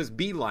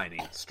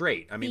beelining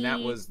straight. I mean, that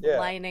was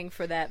lining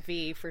for that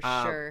V for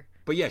sure.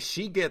 But yeah,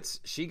 she gets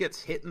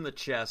hit in the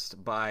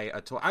chest by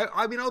a toy.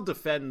 I mean, I'll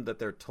defend that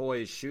they're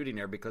toys shooting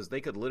her because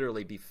they could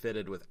literally be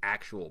fitted with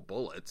actual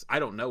bullets. I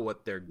don't know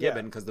what they're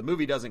given because the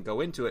movie doesn't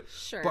go into it.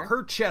 Sure. But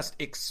her chest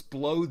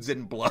explodes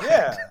in blood.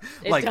 Yeah,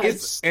 like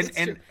it's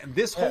and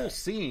this whole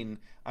scene.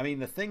 I mean,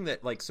 the thing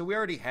that, like, so we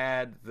already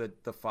had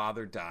the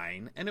father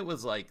dying, and it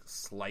was, like,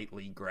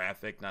 slightly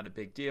graphic, not a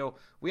big deal.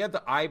 We had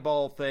the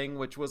eyeball thing,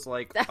 which was,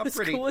 like, that was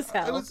cool as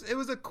hell. It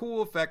was a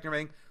cool effect and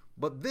everything,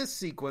 but this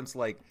sequence,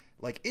 like,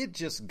 it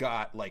just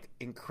got, like,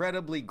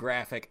 incredibly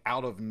graphic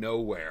out of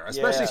nowhere,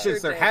 especially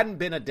since there hadn't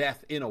been a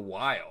death in a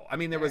while. I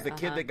mean, there was the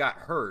kid that got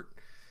hurt,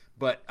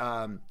 but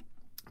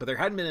there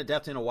hadn't been a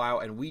death in a while,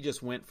 and we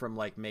just went from,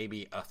 like,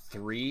 maybe a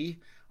 3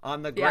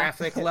 on the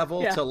graphic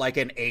level to like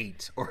an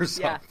 8 or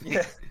something. Yeah.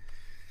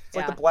 It's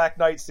like the Black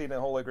Knight scene in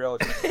Holy Grail.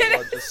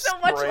 It's so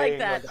much like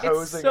that.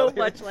 It's so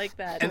much like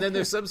that. And then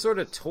there's some sort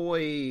of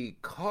toy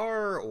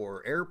car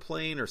or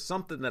airplane or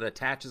something that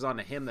attaches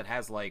onto him that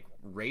has like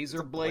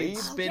razor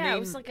blades spinning. Yeah, it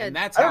was like and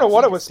that's I don't know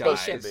what it was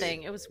supposed to be.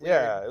 Thing. It was weird.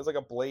 Yeah, it was like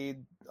a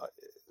blade.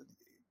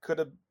 Could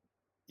have.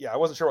 Yeah, I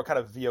wasn't sure what kind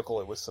of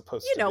vehicle it was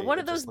supposed to be. One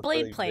of those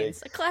blade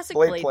planes. A classic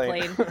blade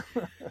plane.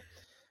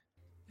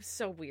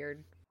 So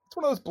weird. It's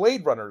one of those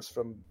Blade Runners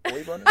from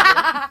Blade Runner.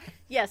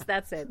 Yes,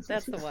 that's it.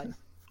 That's the one.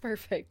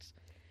 Perfect.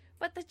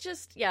 But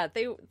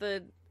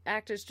the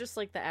actors, just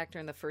like the actor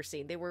in the first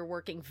scene, they were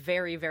working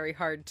very, very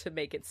hard to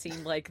make it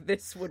seem like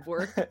this would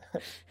work.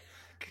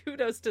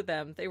 Kudos to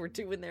them. They were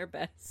doing their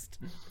best.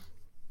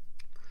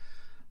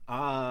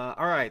 All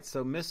right,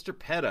 so Mr.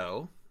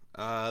 Pedo.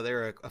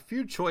 There are a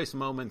few choice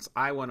moments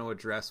I want to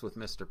address with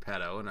Mr.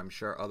 Pedo, and I'm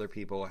sure other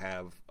people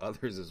have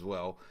others as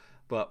well.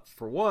 But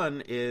for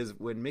one is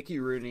when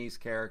Mickey Rooney's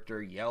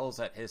character yells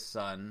at his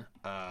son,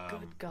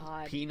 Good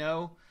God.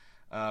 Pino,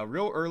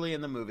 real early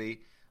in the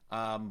movie,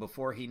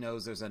 before he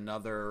knows there's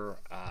another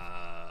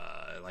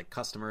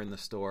customer in the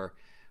store.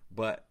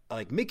 But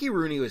like Mickey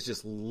Rooney was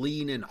just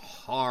leaning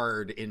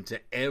hard into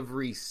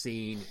every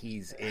scene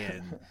he's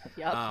in.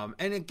 Yep.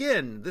 And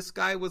again, this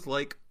guy was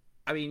like,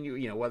 I mean,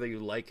 you know, whether you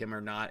like him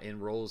or not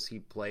in roles he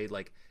played,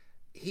 like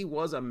he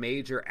was a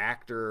major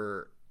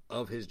actor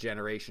of his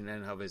generation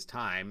and of his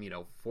time, you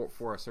know,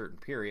 for a certain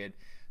period.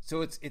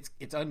 So it's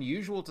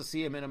unusual to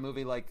see him in a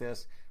movie like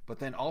this, but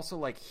then also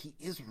like he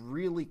is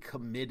really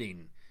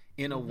committing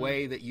in a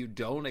way that you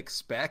don't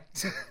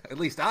expect. At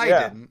least I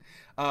didn't.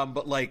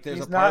 But like there's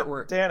he's a part not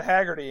where Dan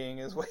Haggertying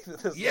his way to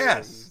this.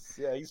 Yes.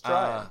 He's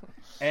trying.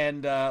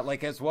 And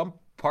like as one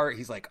part,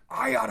 he's like,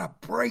 I ought to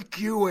break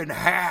you in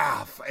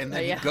half. And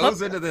then he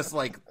goes into this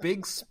like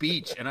big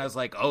speech. And I was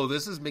like, oh,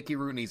 this is Mickey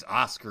Rooney's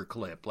Oscar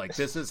clip. Like,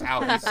 this is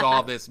how he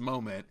saw this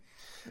moment.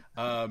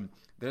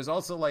 There's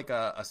also like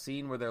a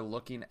scene where they're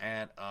looking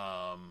at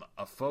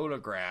a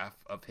photograph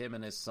of him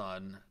and his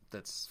son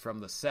that's from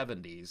the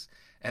 70s.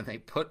 And they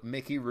put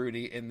Mickey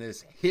Rooney in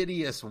this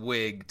hideous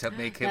wig to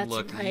make him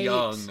look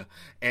young.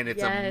 And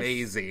it's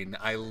amazing.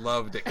 I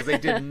loved it. Because they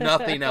did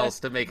nothing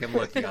else to make him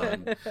look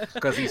young.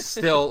 Because he's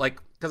still, like...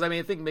 Because, I mean,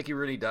 I think Mickey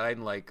Rooney died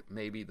in, like,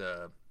 maybe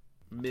the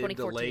mid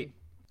to late...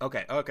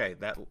 Okay,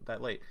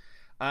 that late.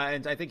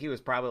 And I think he was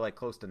probably, like,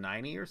 close to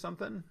 90 or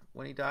something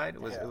when he died.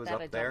 It was that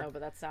up I there. don't know, but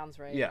that sounds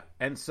right. Yeah.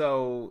 And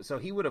so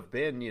he would have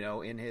been,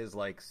 in his,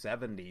 like,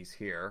 70s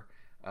here.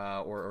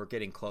 Or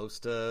getting close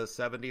to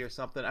 70 or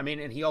something. I mean,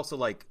 and he also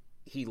like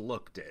he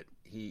looked it.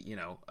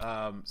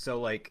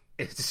 So like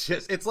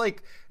it's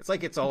like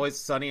It's Always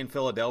Sunny in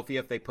Philadelphia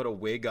if they put a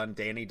wig on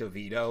Danny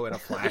DeVito in a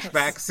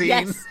flashback scene.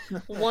 Yes,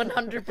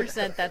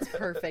 100%. That's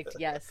perfect.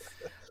 Yes.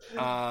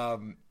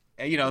 And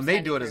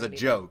they do it as a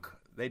joke.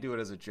 They do it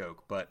as a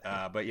joke, but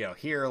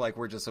here like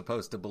we're just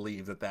supposed to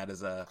believe that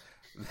is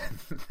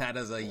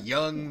a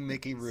young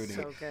Mickey Rooney.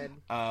 So good.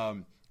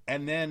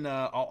 And then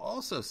I'll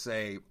also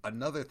say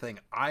another thing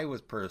I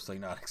was personally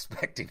not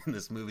expecting in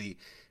this movie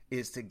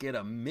is to get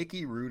a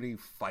Mickey Rooney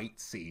fight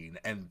scene,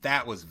 and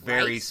that was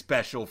very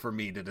special for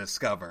me to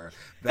discover.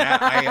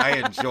 That I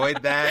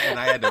enjoyed that, and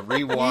I had to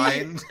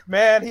rewind.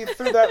 He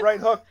threw that right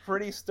hook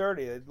pretty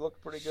sturdy. It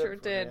looked pretty good. Sure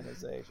did.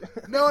 His age.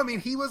 No, I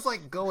mean he was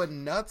like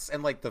going nuts,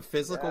 and like the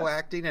physical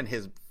acting and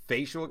his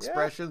facial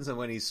expressions, and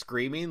when he's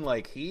screaming,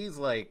 like he's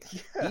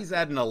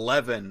at an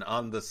 11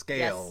 on the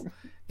scale.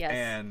 Yes.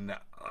 And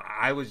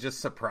I was just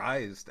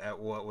surprised at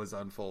what was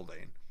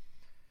unfolding.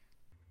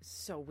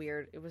 So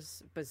weird. It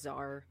was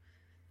bizarre.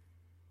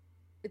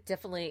 It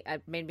definitely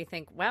made me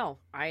think, wow,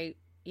 at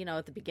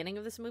the beginning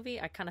of this movie,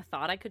 I kind of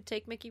thought I could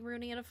take Mickey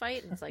Rooney in a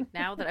fight. And it's like,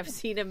 now that I've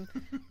seen him,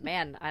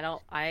 man, I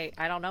don't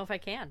know if I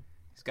can.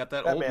 He's got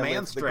that old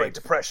man strength. The Great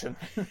Depression.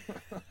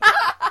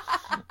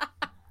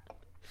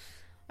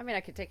 I mean, I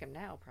could take him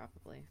now,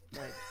 probably.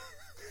 But...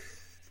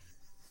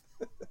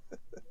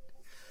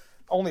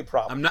 Only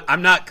problem.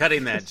 I'm not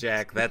cutting that,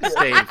 Jack. That's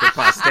staying for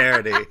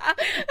posterity.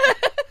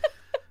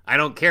 I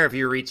don't care if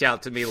you reach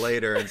out to me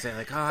later and say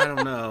like, oh, I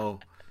don't know.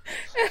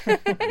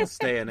 I'm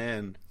staying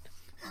in.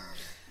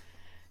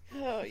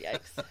 Oh,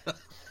 yikes.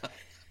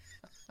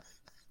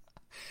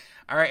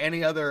 All right.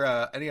 Any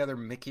other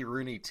Mickey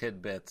Rooney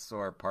tidbits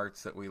or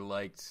parts that we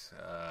liked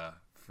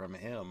from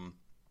him?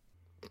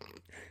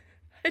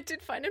 I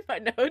did find in my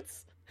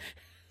notes.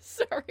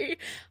 Sorry,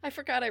 I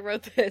forgot I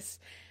wrote this.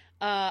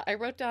 I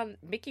wrote down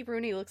Mickey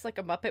Rooney looks like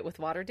a Muppet with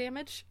water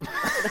damage. And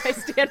I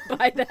stand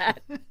by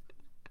that.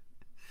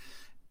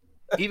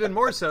 Even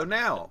more so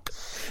now.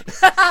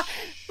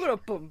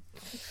 Boom.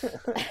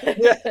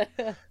 Yeah,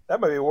 that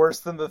might be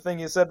worse than the thing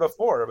you said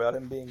before about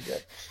him being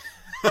dead.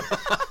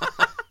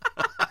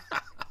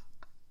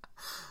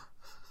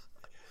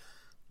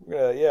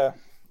 Yeah.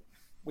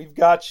 We've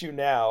got you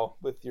now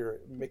with your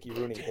Mickey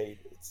Rooney hate.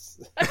 Yes.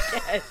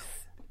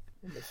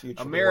 In the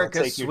future,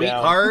 America's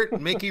sweetheart,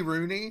 Mickey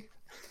Rooney.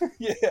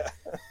 Yeah.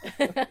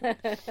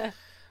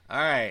 All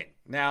right.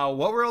 Now,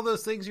 what were all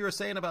those things you were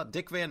saying about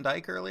Dick Van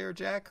Dyke earlier,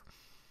 Jack?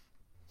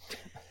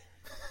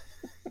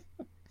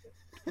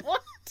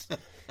 What?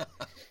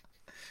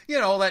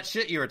 All that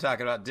shit you were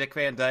talking about, Dick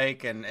Van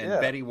Dyke and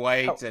Betty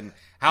White, and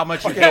how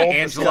much you hate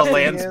Angela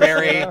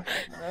Lansbury.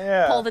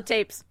 Yeah. Pull the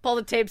tapes,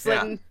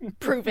 Linton.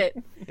 Prove it.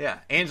 Yeah,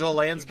 Angela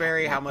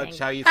Lansbury, how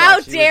you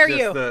thought she dare was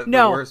you? Just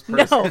the worst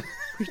person.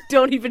 No,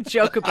 don't even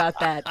joke about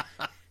that.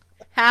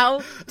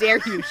 How dare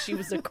you? She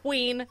was a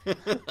queen.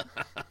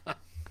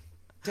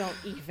 Don't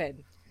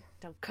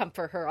come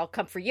for her. I'll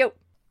come for you.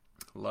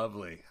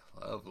 Lovely.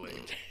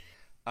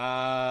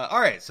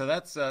 All right, so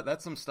that's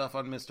some stuff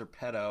on Mr.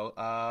 Pedo.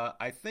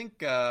 I think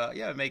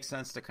it makes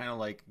sense to kind of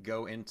like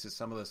go into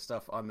some of the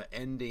stuff on the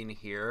ending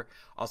here.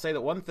 I'll say that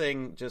one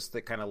thing just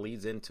that kind of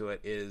leads into it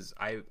is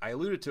I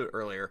alluded to it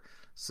earlier.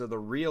 So the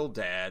real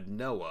dad,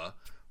 Noah,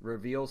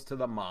 reveals to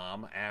the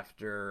mom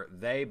after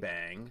they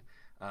bang,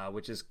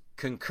 which is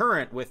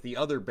concurrent with the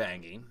other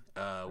banging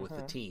with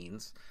the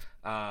teens.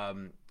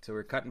 So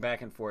we're cutting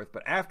back and forth,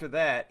 but after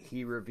that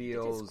he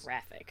reveals it is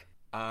graphic.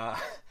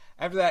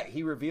 After that,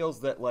 he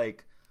reveals that,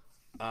 like,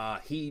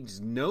 he's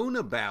known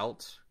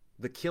about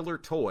the killer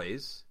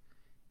toys.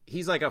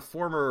 He's, like, a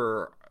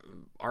former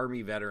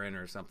Army veteran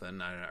or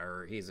something,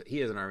 or he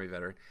is an Army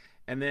veteran.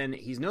 And then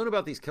he's known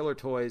about these killer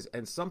toys,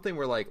 and something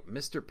where, like,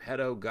 Mr.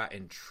 Pedo got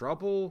in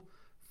trouble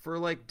for,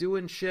 like,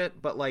 doing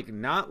shit, but, like,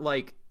 not,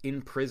 like,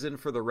 in prison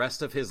for the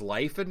rest of his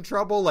life in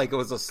trouble. Like, it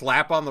was a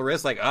slap on the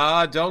wrist, like,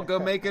 don't go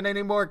making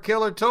any more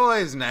killer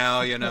toys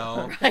now,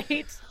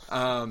 Right?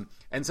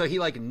 And so he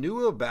like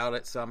knew about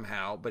it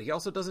somehow, but he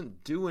also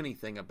doesn't do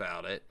anything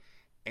about it.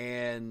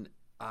 And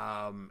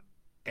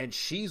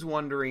she's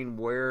wondering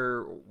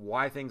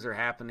why things are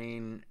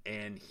happening.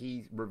 And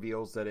he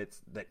reveals that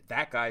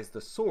that guy's the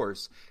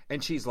source.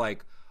 And she's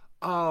like,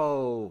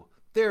 oh,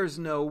 there's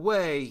no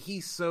way.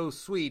 He's so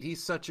sweet.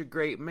 He's such a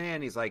great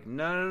man. He's like,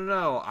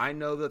 no. I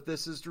know that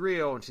this is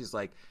real. And she's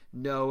like,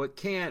 no, it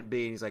can't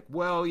be. And he's like,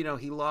 well, you know,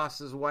 he lost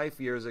his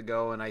wife years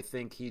ago, and I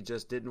think he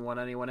just didn't want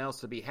anyone else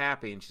to be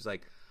happy. And she's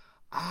like,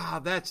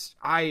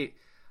 I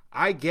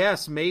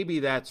guess maybe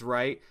that's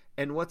right.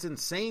 And what's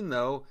insane,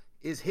 though,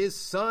 is his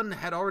son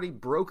had already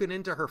broken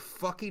into her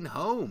fucking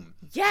home.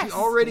 Yes. She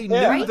already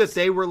knew that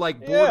they were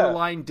like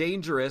borderline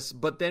dangerous,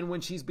 but then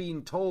when she's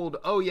being told,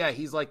 oh yeah,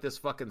 he's like this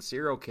fucking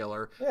serial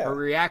killer, her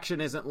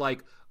reaction isn't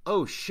like,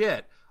 oh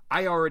shit,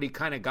 I already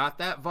kind of got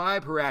that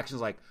vibe. Her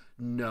reaction's like,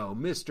 no,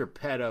 Mr.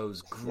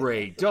 Pedo's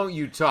great. Don't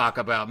you talk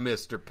about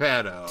Mr.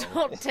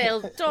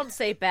 Pedo. Don't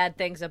say bad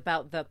things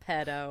about the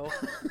pedo.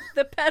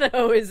 The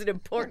pedo is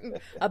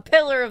a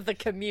pillar of the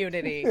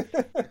community.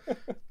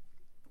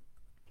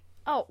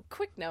 Oh,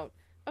 quick note.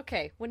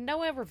 Okay, when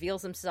Noah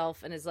reveals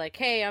himself and is like,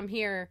 hey, I'm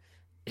here,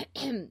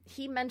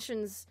 he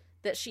mentions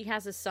that she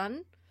has a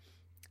son,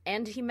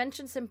 and he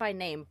mentions him by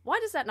name. Why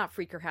does that not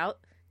freak her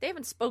out? They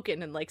haven't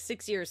spoken in like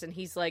 6 years, and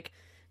he's like,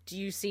 do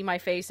you see my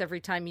face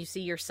every time you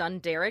see your son,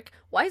 Derek?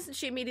 Why isn't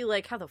she immediately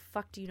like, how the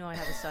fuck do you know I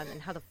have a son,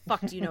 and how the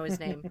fuck do you know his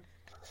name?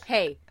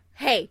 Hey,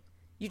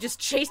 you just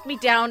chased me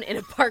down in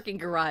a parking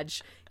garage.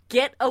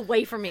 Get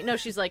away from me. No,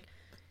 she's like,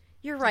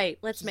 you're right,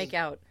 let's make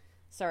out.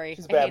 Sorry,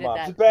 she's I hated mom.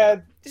 that.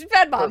 She's a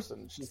bad mom.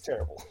 Person. She's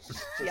terrible.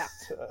 Yeah.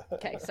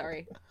 Okay,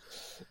 sorry.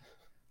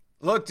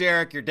 Look,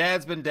 Derek, your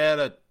dad's been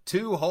dead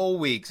 2 whole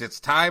weeks. It's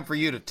time for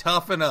you to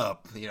toughen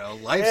up. You know,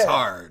 life's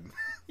hard.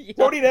 Yeah.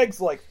 Don't eat eggs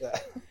like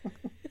that.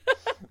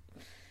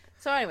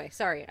 So anyway,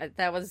 sorry.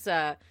 That was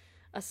a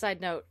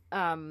side note.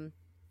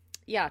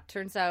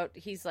 Turns out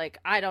he's like,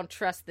 I don't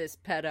trust this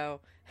pedo.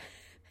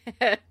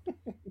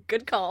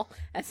 Good call,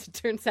 as it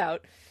turns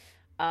out.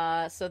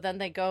 So then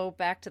they go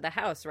back to the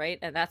house, right?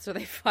 And that's where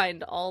they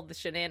find all the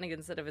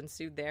shenanigans that have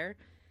ensued there.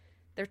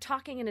 They're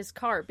talking in his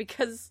car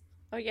because,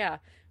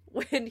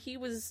 when he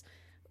was,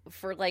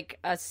 for like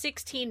a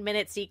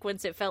 16-minute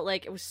sequence, it felt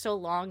like it was so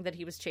long that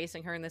he was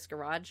chasing her in this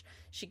garage.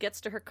 She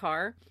gets to her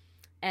car,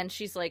 and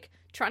she's like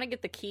trying to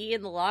get the key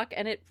in the lock,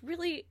 and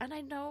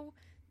I know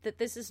that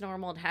this is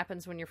normal, it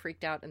happens when you're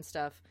freaked out and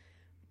stuff.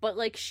 But,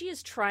 like, she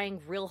is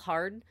trying real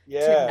hard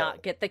to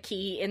not get the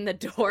key in the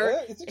door.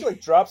 Yeah, it seems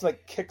like drops and,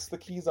 like, kicks the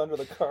keys under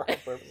the car.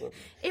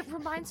 It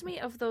reminds me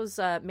of those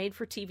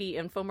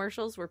made-for-TV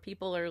infomercials where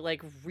people are,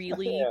 like,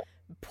 really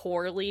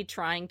poorly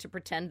trying to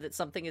pretend that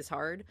something is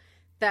hard.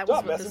 That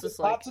was what this was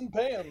like. Pots and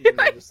pans. And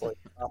they're just, like,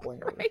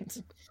 toppling over. Right.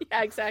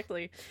 Yeah,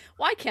 exactly.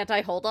 Why can't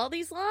I hold all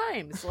these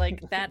limes?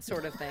 Like, that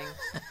sort of thing.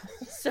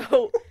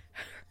 So,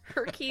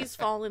 her keys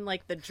fall in,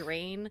 like, the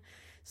drain.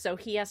 So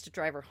he has to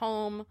drive her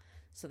home.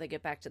 So they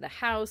get back to the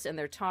house, and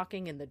they're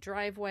talking in the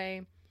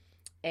driveway,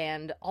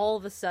 and all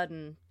of a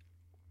sudden,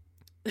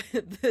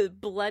 the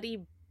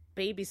bloody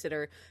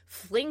babysitter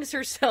flings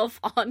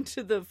herself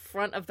onto the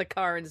front of the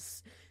car and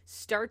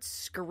starts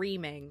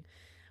screaming,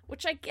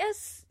 which I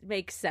guess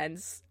makes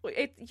sense.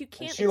 You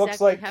can't. She looks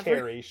like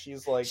Carrie.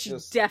 She's like she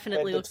just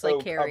definitely looks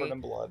like Carrie, covered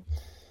in blood.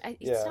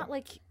 It's not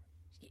like.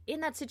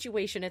 In that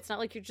situation, it's not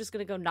like you're just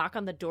going to go knock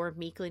on the door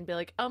meekly and be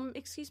like,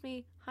 excuse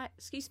me, hi,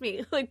 excuse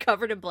me, like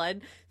covered in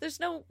blood.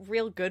 There's no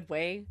real good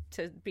way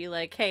to be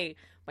like, hey,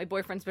 my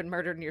boyfriend's been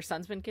murdered and your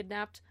son's been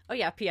kidnapped. Oh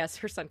yeah, P.S.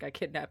 her son got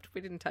kidnapped.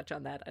 We didn't touch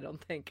on that, I don't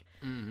think.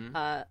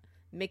 Mm-hmm.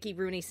 Mickey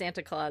Rooney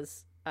Santa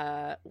Claus,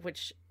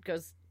 which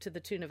goes to the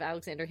tune of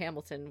Alexander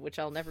Hamilton, which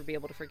I'll never be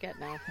able to forget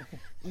now.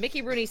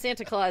 Mickey Rooney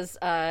Santa Claus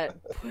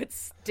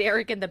puts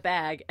Derek in the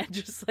bag and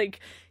just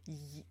like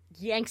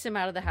yanks him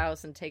out of the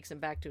house and takes him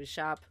back to his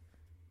shop.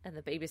 And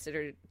the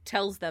babysitter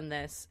tells them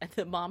this, and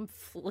the mom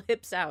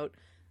flips out,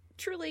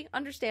 truly,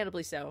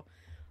 understandably so,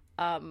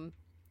 and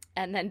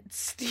then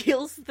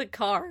steals the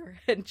car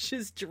and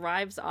just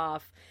drives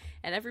off.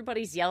 And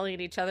everybody's yelling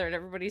at each other, and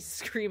everybody's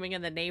screaming,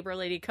 and the neighbor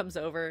lady comes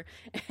over,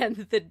 and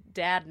the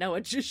dad,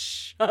 Noah, just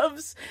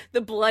shoves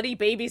the bloody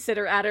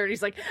babysitter at her, and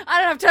he's like, I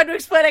don't have time to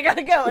explain, I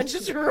gotta go, and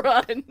just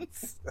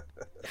runs.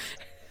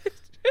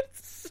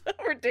 It's so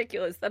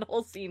ridiculous. That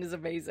whole scene is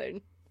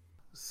amazing.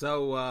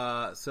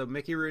 So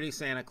Mickey Rooney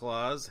Santa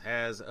Claus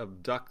has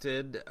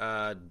abducted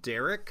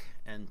Derek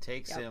and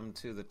takes him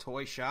to the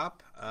toy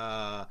shop.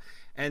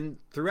 And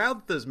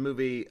throughout this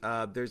movie,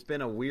 there's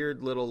been a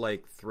weird little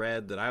like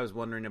thread that I was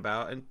wondering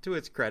about. And to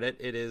its credit,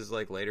 it is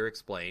like later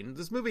explained.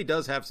 This movie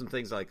does have some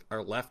things like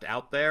are left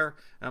out there.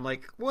 And I'm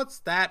like, what's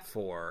that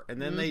for?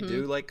 And then they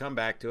do like come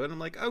back to it. And I'm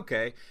like,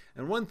 okay.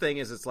 And one thing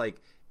is, it's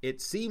like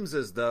it seems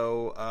as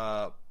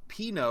though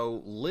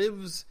Pino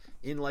lives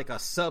in like a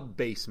sub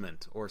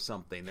basement or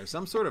something. There's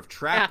some sort of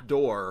trap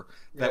door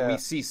that we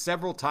see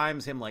several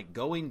times, him like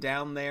going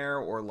down there,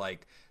 or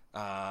like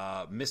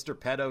Mr.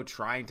 Pedo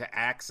trying to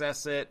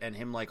access it and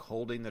him like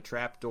holding the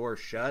trap door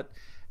shut.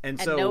 And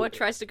so Noah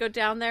tries to go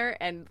down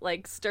there and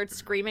like starts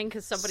screaming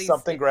because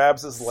something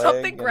grabs his leg.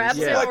 Something grabs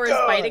him or is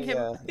biting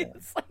him. Yeah.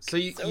 It's like, so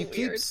you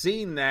keep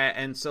seeing that,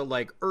 and so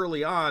like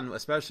early on,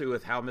 especially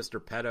with how Mr.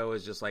 Pedo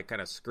is just like kind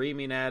of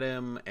screaming at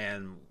him,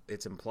 and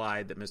it's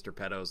implied that Mr.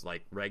 Pedo's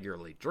like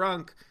regularly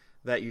drunk.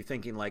 that you're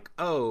thinking like,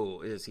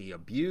 oh, is he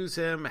abuse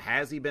him?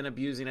 Has he been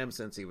abusing him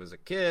since he was a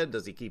kid?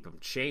 Does he keep him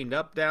chained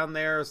up down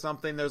there or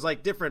something? There's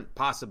like different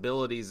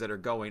possibilities that are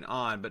going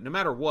on, but no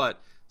matter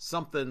what,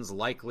 something's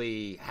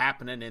likely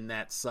happening in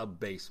that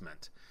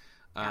sub-basement.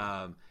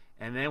 Yeah.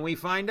 And then we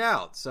find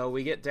out. So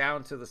we get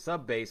down to the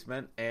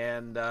sub-basement,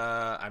 and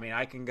I mean,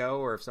 I can go,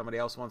 or if somebody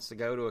else wants to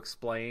go to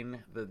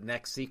explain the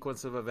next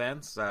sequence of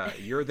events.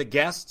 You're the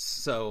guests,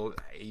 so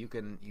you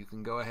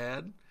can go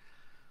ahead.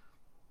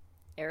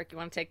 Eric, you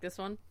want to take this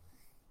one?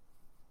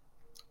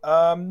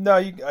 No,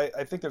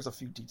 I think there's a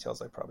few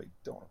details I probably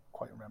don't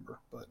quite remember,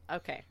 but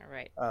okay, all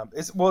right.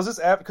 Is this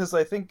because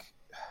I think,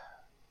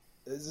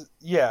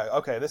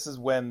 okay, this is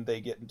when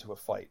they get into a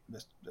fight,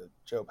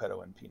 Joe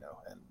Petto and Pino,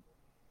 and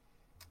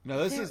no,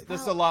 this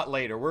is a lot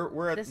later.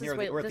 We're at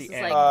the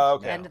end.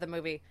 Like end of the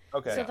movie.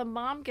 Okay. So the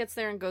mom gets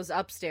there and goes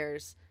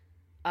upstairs,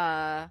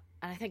 and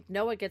I think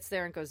Noah gets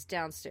there and goes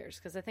downstairs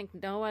because I think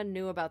Noah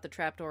knew about the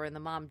trapdoor and the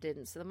mom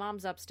didn't. So the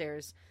mom's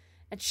upstairs,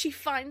 and she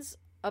finds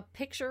a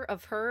picture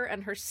of her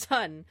and her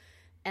son,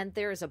 and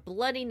there is a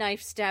bloody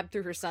knife stabbed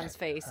through her son's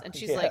face, and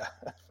she's like,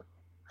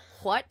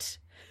 "What?"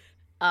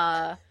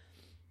 And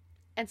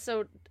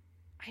so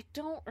I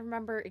don't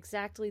remember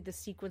exactly the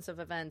sequence of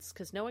events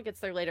because Noah gets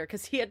there later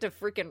because he had to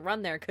freaking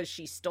run there because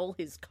she stole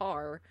his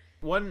car.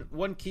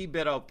 One key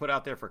bit I'll put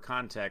out there for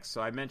context.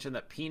 So I mentioned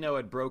that Pino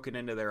had broken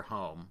into their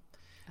home.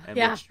 And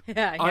which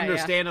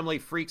understandably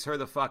freaks her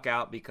the fuck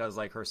out because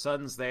like her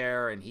son's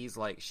there and he's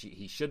like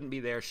he shouldn't be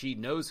there. She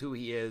knows who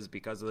he is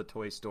because of the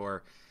toy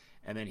store,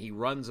 and then he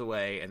runs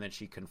away, and then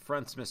she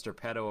confronts Mr.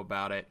 Petto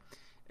about it,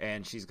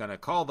 and she's gonna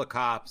call the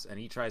cops, and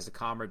he tries to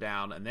calm her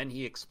down, and then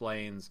he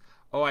explains,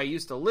 "Oh, I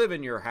used to live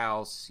in your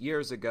house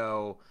years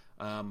ago,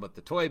 but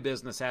the toy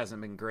business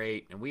hasn't been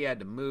great, and we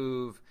had to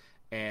move."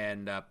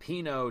 And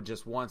Pino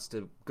just wants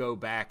to go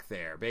back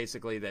there.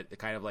 Basically, that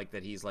kind of like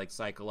that he's like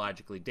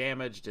psychologically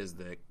damaged is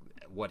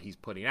what he's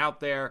putting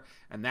out there,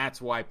 and that's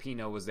why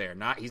Pino was there.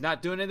 He's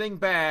not doing anything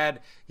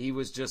bad. He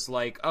was just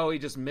like, oh, he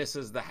just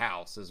misses the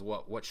house, is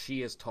what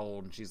she is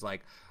told. And she's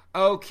like,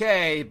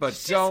 okay, but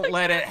don't like,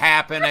 let it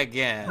happen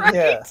again. Right?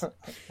 Yeah.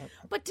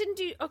 But didn't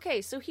you?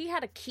 Okay, so he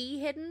had a key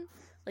hidden,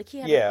 like he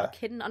had a lock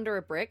hidden under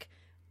a brick.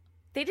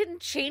 They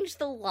didn't change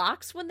the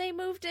locks when they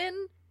moved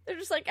in. They're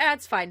just like,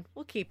 it's fine.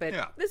 We'll keep it.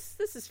 Yeah. This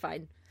is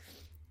fine.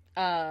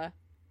 God,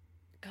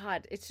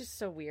 it's just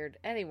so weird.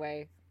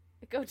 Anyway,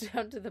 I go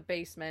down to the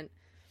basement,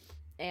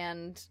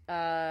 and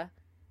the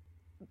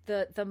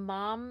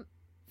mom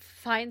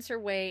finds her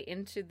way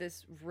into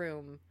this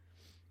room.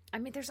 I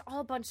mean, there's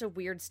all a bunch of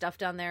weird stuff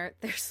down there.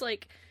 There's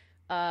like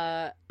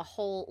a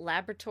whole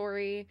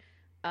laboratory.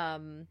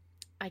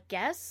 I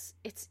guess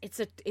it's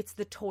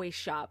the toy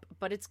shop,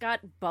 but it's got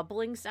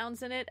bubbling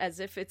sounds in it as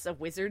if it's a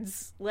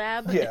wizard's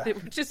lab,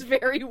 which is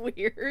very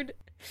weird.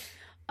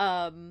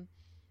 And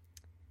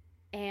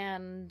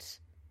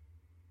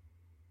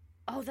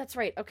oh, that's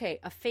right.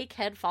 Okay, a fake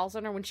head falls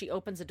on her when she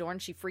opens a door,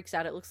 and she freaks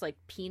out. It looks like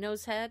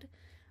Pino's head,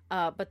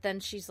 but then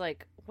she's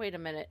like, "Wait a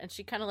minute!" and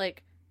she kind of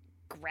like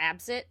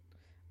grabs it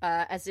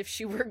as if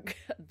she were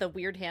the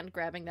weird hand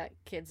grabbing that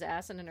kid's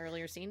ass in an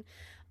earlier scene,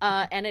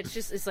 and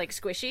it's like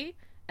squishy.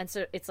 And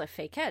so it's a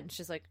fake head. And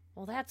she's like,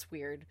 well, that's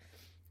weird.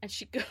 And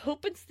she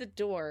opens the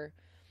door.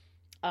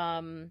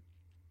 And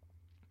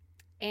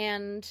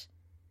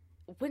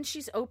when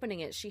she's opening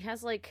it, she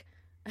has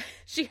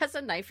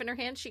a knife in her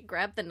hand. She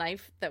grabbed the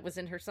knife that was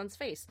in her son's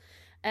face.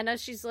 And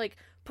as she's like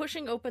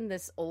pushing open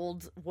this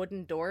old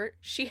wooden door,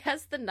 she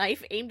has the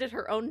knife aimed at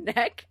her own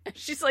neck. And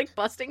she's like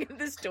busting in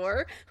this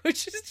door,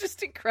 which is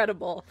just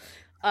incredible.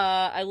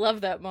 I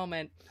love that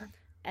moment.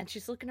 And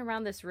she's looking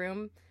around this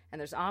room, and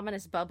there's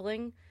ominous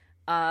bubbling.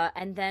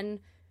 And then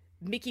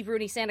Mickey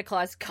Rooney Santa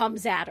Claus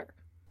comes at her.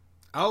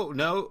 Oh,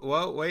 no.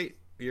 Well, wait.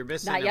 You're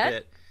missing Not yet?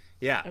 Bit.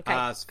 Yeah.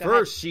 Okay,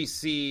 first, she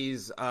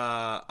sees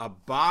a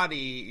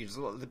body.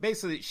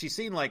 Basically, she's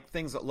seen like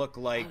things that look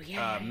like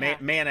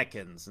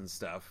mannequins and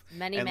stuff.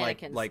 Many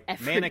mannequins. Like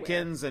everywhere.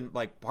 Mannequins and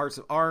like parts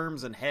of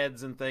arms and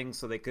heads and things.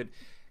 So they could.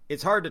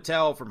 It's hard to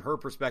tell from her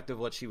perspective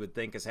what she would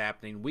think is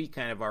happening. We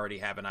kind of already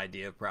have an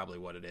idea of probably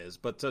what it is.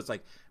 But so it's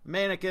like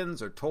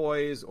mannequins or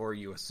toys, or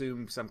you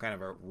assume some kind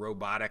of a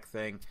robotic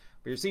thing.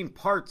 But you're seeing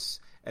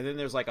parts, and then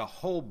there's like a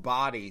whole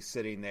body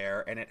sitting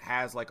there, and it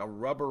has like a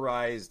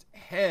rubberized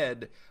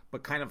head,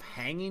 but kind of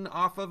hanging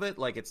off of it.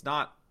 Like it's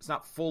not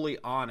fully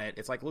on it.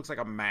 It's like looks like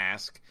a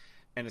mask,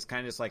 and it's kind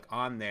of just like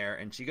on there.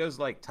 And she goes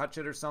to like touch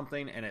it or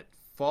something, and it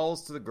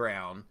falls to the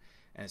ground,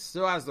 and it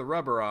still has the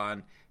rubber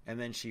on. And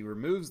then she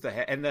removes the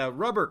head. And the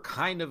rubber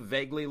kind of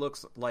vaguely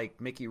looks like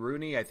Mickey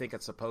Rooney. I think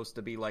it's supposed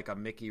to be like a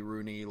Mickey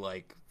Rooney,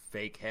 like,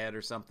 fake head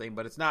or something.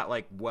 But it's not,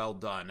 like, well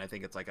done. I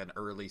think it's like an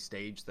early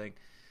stage thing.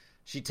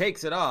 She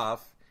takes it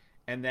off.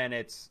 And then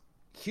it's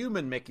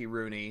human Mickey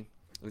Rooney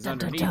who's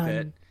underneath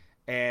it.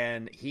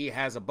 And he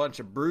has a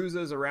bunch of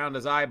bruises around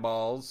his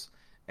eyeballs.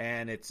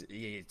 And it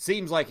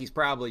seems like he's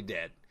probably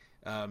dead.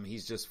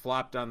 He's just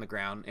flopped on the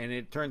ground. And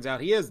it turns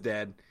out he is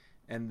dead.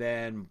 And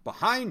then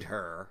behind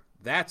her...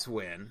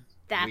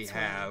 we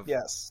have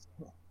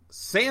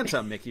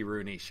Santa Mickey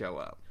Rooney show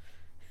up.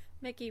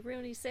 Mickey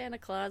Rooney, Santa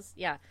Claus.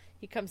 Yeah,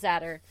 he comes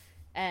at her,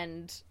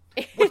 and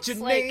what's your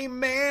name,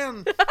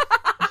 man?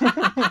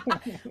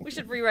 We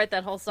should rewrite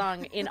that whole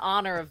song in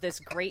honor of this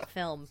great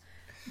film.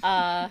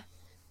 God,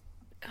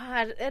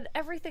 and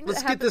everything.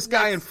 Let's get this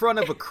guy in front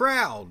of a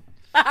crowd.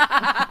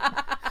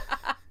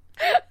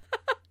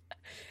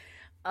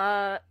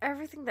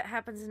 Everything that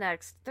happens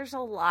next, there's a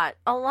lot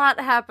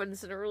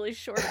happens in a really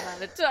short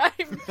amount of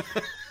time.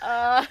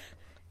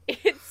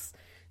 It's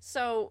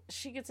so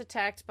she gets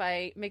attacked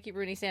by Mickey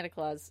Rooney Santa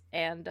Claus,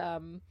 and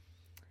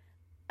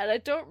I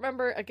don't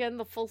remember again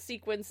the full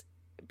sequence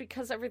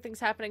because everything's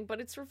happening, but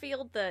it's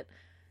revealed that,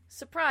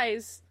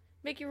 surprise,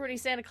 Mickey Rooney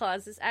Santa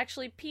Claus is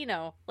actually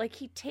Pino. Like,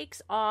 he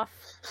takes off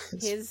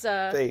his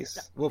face.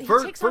 Well,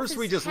 first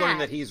we just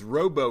learned that he's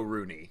Robo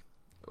Rooney.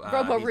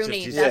 Robo Rooney,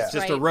 he's that's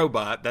just right. a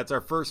robot. That's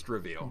our first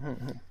reveal.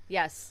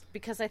 Yes,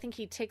 because I think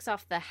he takes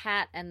off the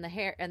hat and the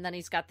hair, and then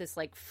he's got this,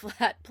 like,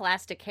 flat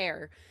plastic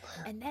hair.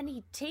 And then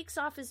he takes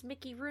off his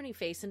Mickey Rooney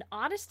face, and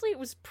honestly, it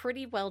was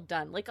pretty well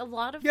done. Like, a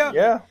lot of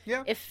the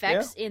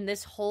effects in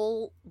this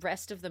whole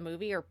rest of the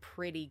movie are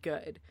pretty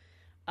good.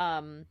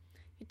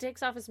 He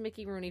takes off his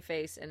Mickey Rooney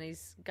face, and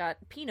he's got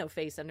Pino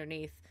face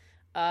underneath.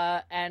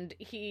 And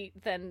he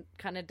then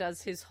kind of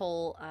does his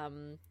whole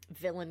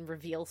villain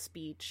reveal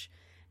speech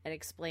and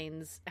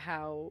explains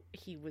how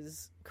he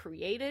was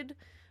created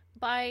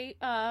by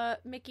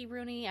Mickey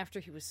Rooney after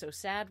he was so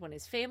sad when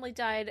his family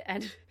died,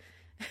 and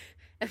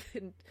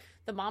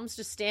the mom's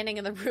just standing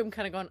in the room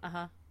kind of going,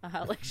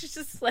 like, she's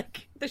just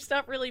like, there's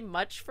not really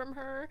much from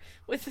her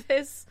with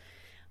this.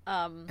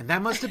 And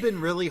that must have been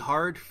really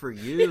hard for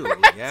you.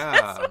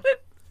 Yeah.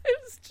 It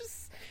was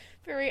just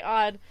very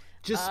odd.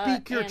 Just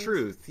speak your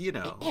truth, you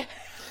know.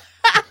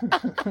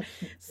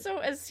 So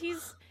as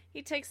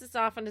he takes this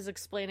off and is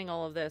explaining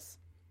all of this,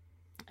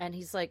 and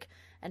he's like,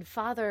 and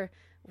Father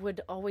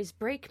would always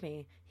break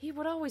me. He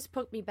would always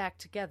put me back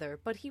together,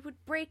 but he would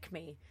break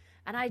me.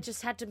 And I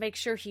just had to make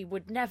sure he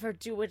would never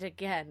do it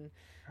again.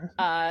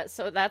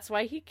 So that's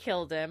why he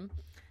killed him.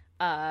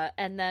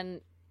 And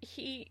then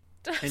he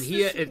does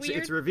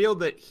it's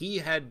revealed that he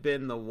had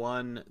been the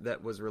one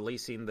that was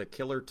releasing the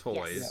killer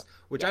toys,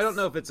 which I don't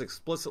know if it's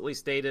explicitly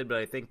stated, but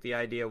I think the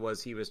idea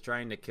was he was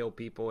trying to kill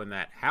people in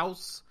that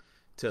house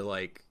to,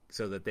 like,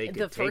 so that they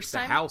could take the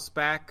house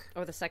back.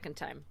 Or the second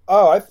time.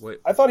 Oh, I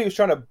thought he was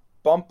trying to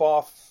bump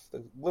off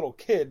the little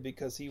kid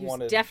because he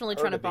wanted definitely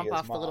her trying to be bump his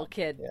off mom. the little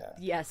kid. Yeah.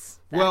 Yes.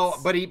 Well,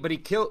 but he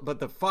killed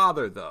the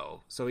father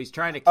though. So he's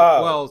trying to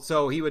kill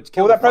so he would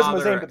kill that the father.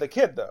 present was aimed at the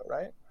kid though,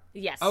 right?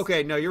 Yes.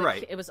 Okay, no, you're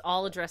right. It was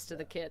all addressed to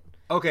the kid.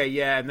 Okay,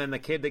 yeah, and then the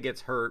kid that gets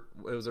hurt,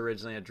 it was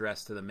originally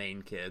addressed to the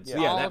main kid. So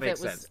yeah, that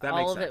makes sense.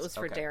 All of it was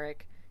for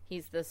Derek.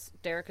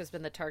 Derek has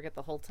been the target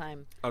the whole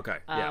time. Okay,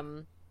 yeah.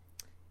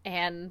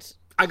 And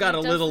I got a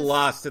little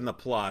lost in the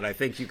plot. I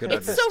think you could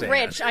understand. It's so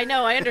rich. I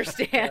know. I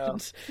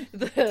understand.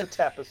 It's a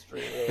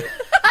tapestry.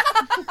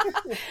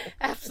 Really.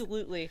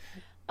 Absolutely.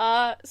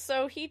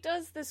 So he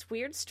does this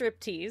weird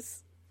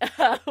striptease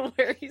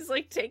where he's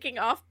like taking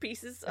off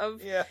pieces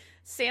of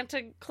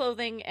Santa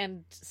clothing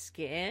and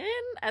skin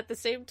at the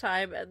same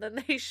time, and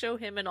then they show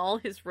him in all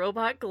his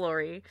robot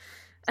glory.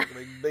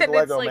 Big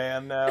Lego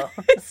man now.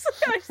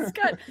 He's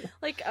got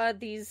like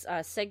these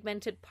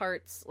segmented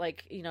parts,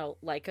 like, you know,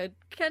 like a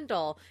Ken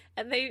doll,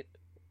 and they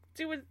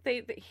do it.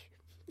 They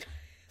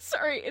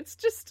sorry, it's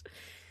just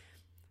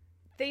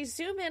they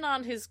zoom in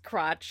on his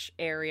crotch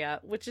area,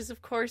 which is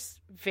of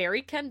course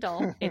very Ken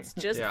doll. It's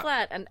just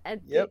flat, and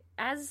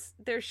as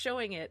they're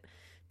showing it,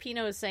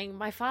 Pino is saying,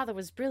 "My father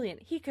was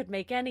brilliant. He could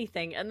make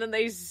anything." And then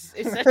they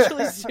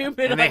essentially zoom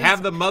in, and they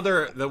have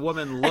the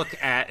woman look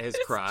at his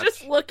crotch,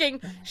 just looking.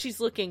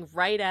 She's looking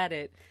right at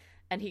it,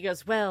 and he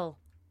goes, "Well,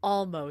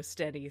 almost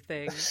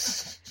anything."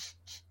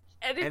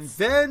 And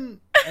then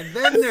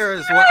there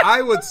is what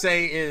I would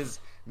say is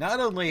not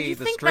only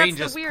the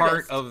strangest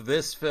part of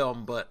this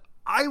film, but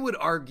I would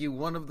argue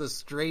one of the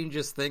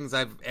strangest things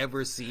I've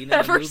ever seen in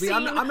a movie.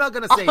 I'm not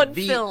going to say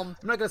I'm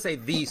not going to say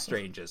the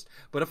strangest,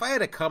 but if I had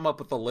to come up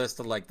with a list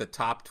of like the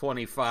top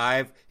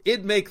 25,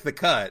 it'd make the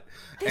cut.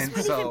 This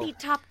would even be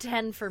top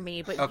 10 for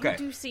me, but you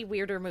do see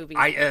weirder movies.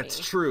 It's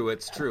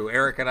true.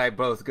 Eric and I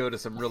both go to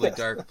some really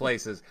dark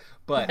places,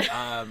 but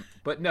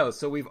no.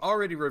 So we've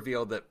already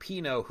revealed that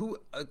Pino, who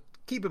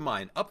keep in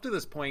mind, up to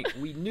this point,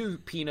 we knew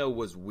Pino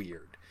was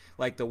weird,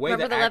 like the way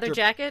the leather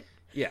jacket.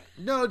 Yeah,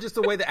 no, just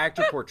the way the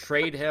actor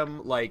portrayed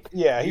him, like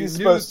he was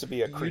supposed to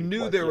be a creep. You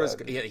knew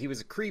he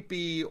was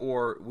creepy,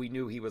 or we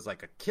knew he was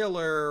like a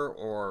killer,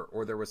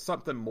 or there was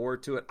something more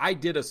to it. I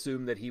did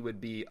assume that he would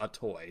be a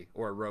toy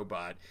or a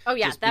robot. Oh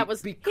yeah, his name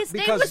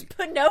was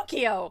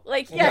Pinocchio.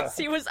 Like, yes,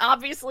 he was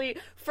obviously,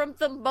 from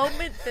the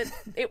moment that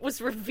it was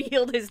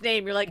revealed his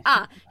name, you're like,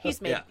 he's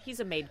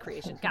a made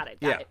creation. Got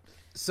it.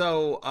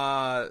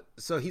 So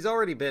he's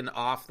already been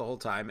off the whole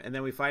time, and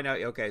then we find out,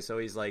 okay, so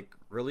he's like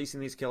releasing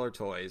these killer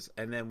toys,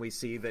 and then we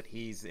see that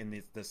he's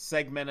in the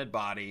segmented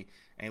body,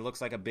 and he looks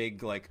like a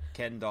big like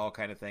Ken doll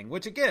kind of thing,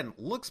 which again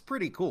looks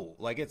pretty cool.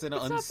 Like it's an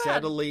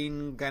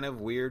unsettling kind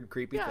of weird,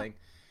 creepy thing.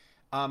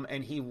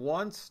 And he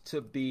wants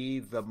to be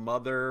the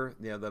mother,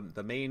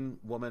 the main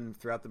woman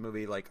throughout the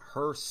movie, like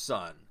her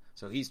son.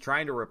 So he's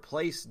trying to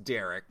replace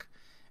Derek,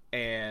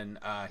 and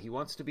he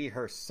wants to be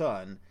her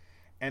son.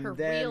 And her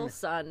then, real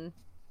son.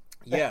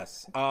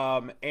 Yes.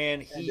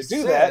 And he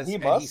says, that, he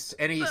must.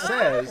 And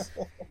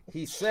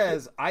he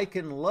says, I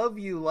can love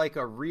you like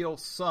a real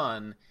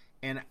son.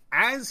 And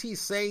as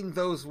he's saying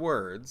those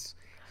words,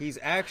 he's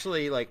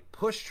actually like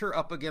pushed her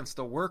up against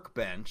a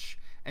workbench.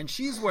 And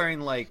she's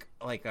wearing like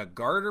a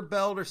garter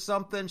belt or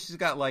something. She's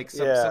got like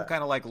some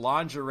kind of like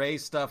lingerie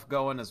stuff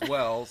going as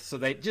well. So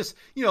they just,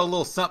 a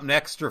little something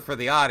extra for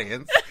the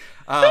audience.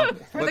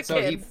 But so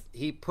kids.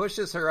 he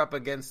pushes her up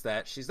against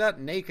that. She's not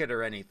naked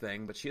or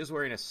anything, but she is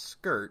wearing a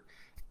skirt.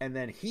 And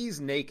then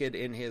he's naked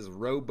in his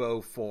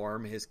robo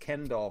form, his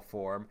Ken doll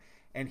form.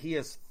 And he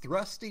is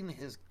thrusting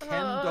his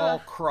Ken doll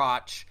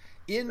crotch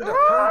into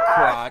her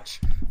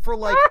crotch for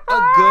like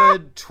a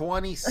good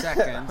 20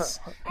 seconds.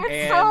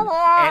 It's so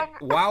long.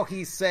 And while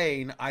he's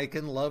saying, I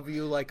can love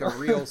you like a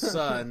real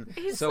son.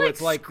 He's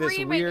It's like this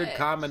weird it.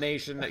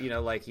 combination that,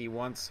 like he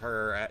wants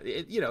her,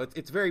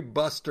 it's very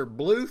Buster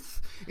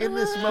Bluth in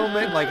this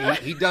moment. Like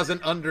he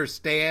doesn't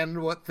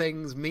understand what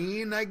things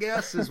mean, I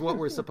guess, is what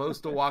we're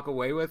supposed to walk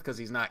away with, because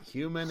he's not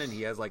human and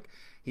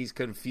he's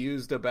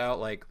confused about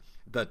like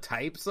the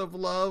types of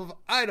love.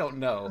 I don't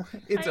know.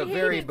 It's a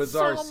very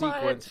bizarre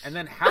sequence. And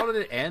then how did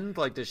it end?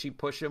 Like, does she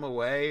push him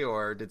away,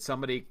 or did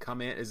somebody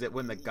come in? Is it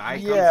when the guy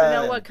comes in?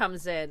 Noah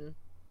comes in.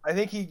 I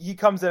think he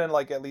comes in and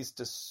like at least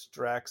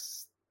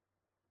distracts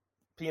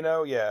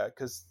Pino. Yeah,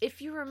 because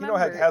if you remember, Pino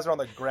has her on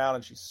the ground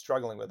and she's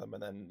struggling with him,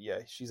 and then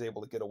she's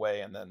able to get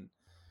away, and then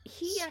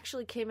he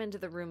actually came into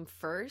the room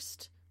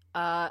first,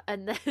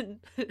 and then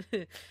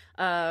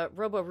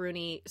Robo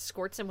Rooney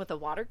squirts him with a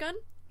water gun.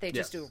 They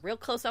just do a real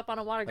close up on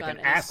a water gun, like an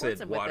and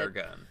acid water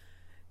gun.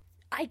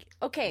 I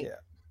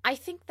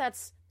think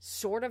that's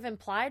sort of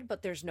implied,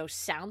 but there's no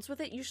sounds with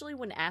it. Usually,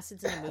 when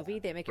acid's in a movie,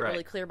 they make it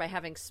really clear by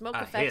having smoke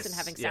effects and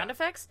having sound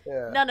effects.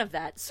 Yeah. None of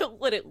that. So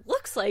what it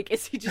looks like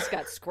is he just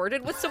got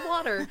squirted with some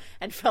water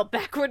and fell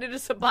backward into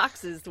some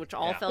boxes, which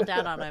all fell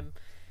down on him,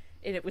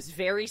 and it was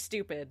very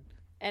stupid.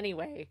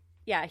 Anyway,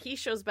 he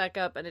shows back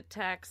up and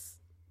attacks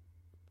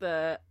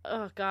the.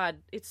 Oh God,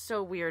 it's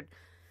so weird.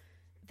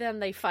 Then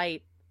they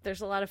fight.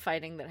 There's a lot of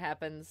fighting that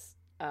happens.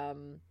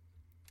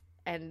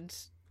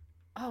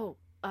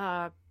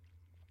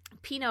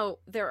 Pino,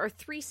 there are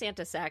 3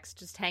 Santa sacks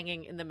just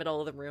hanging in the middle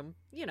of the room,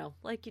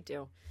 like you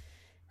do.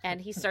 And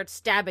he starts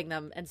stabbing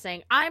them and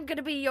saying, I'm going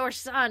to be your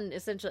son,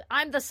 essentially.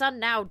 I'm the son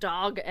now,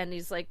 dog. And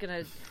he's like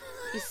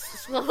he's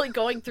slowly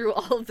going through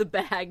all of the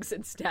bags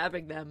and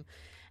stabbing them.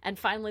 And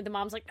finally the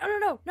mom's like,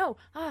 no,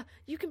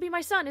 you can be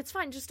my son. It's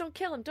fine. Just don't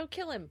kill him.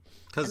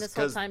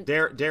 Because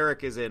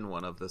Derek is in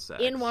one of the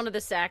sacks. In one of the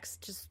sacks,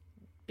 just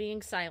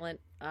being silent.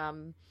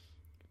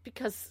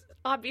 Because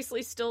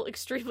obviously still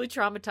extremely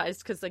traumatized,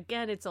 because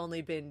again, it's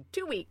only been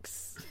 2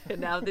 weeks and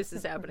now this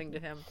is happening to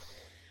him.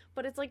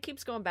 But it's like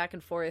keeps going back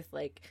and forth.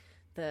 Like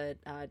the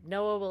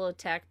Noah will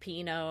attack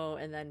Pino,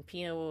 and then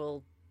Pino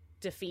will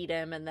defeat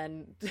him, and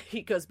then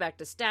he goes back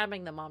to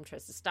stabbing. The mom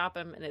tries to stop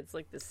him, and it's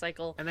like this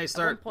cycle. And they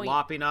start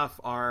lopping off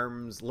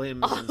arms,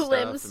 limbs, and stuff.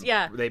 Limbs,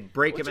 and they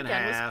break him in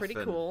half. half. Was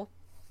pretty cool.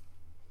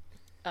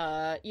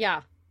 And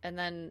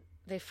then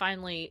they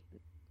finally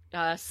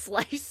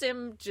slice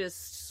him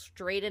just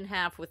straight in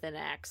half with an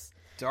axe.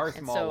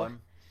 Darth Maul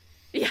him.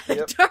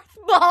 Darth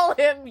Maul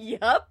him.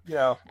 Yep.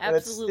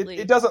 Absolutely.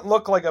 It doesn't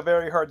look like a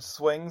very hard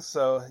swing,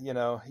 so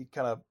he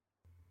kind of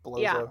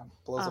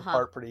blows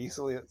apart pretty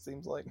easily, it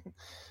seems like.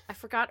 I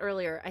forgot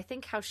earlier. I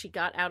think how she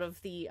got out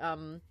of the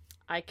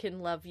I can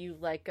love you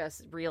like a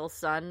real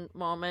son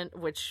moment,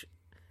 which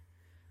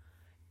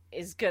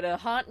is gonna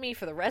haunt me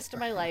for the rest of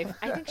my life.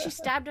 I think she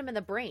stabbed him in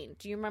the brain.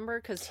 Do you remember?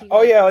 Because he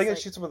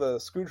shoots him with a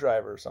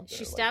screwdriver or something.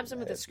 She stabs him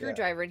with a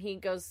screwdriver, and he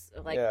goes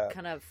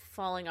kind of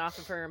falling off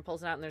of her and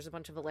pulls it out, and there's a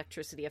bunch of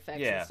electricity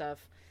effects and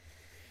stuff.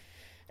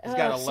 He's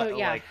got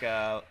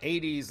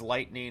 80s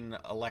lightning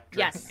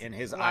electric in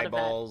his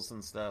eyeballs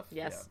and stuff.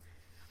 Yes.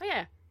 Yeah. Oh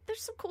yeah,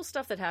 there's some cool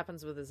stuff that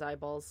happens with his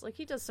eyeballs. Like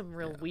he does some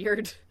real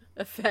weird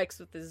effects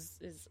with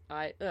his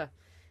eye.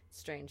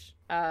 Strange.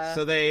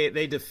 So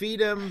they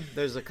defeat him.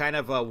 There's a kind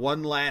of a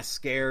one last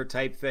scare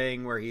type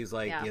thing where he's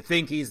like, you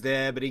think he's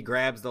dead, but he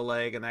grabs the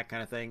leg and that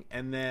kind of thing.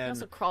 And then he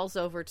also crawls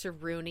over to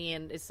Rooney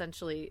and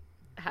essentially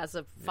has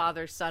a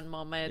father-son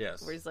moment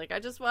where he's like, I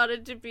just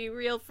wanted to be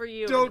real for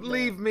you. Don't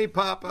leave me,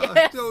 Papa.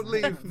 Yes. Don't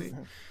leave me.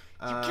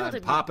 You killed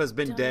him, Papa's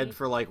been dead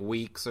for like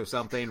weeks or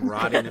something,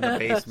 rotting in the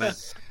basement.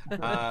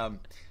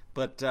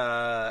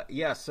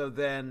 So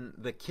then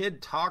the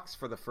kid talks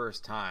for the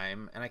first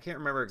time, and I can't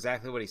remember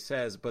exactly what he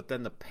says, but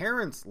then the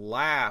parents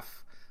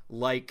laugh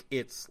like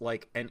it's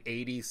like an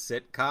 80s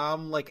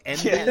sitcom like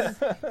ending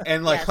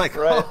and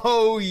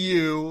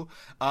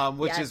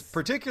which is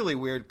particularly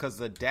weird because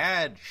the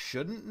dad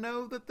shouldn't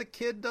know that the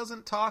kid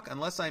doesn't talk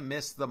unless I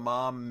miss the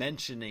mom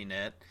mentioning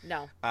it.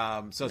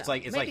 It's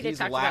like maybe he's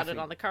talked laughing about it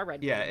on the car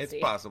ride. It's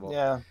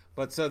possible.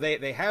 But so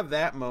they have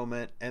that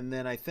moment, and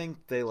then I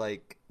think they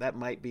that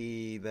might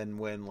be then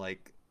when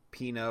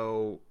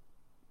Pino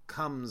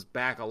comes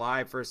back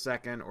alive for a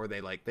second, or they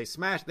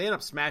end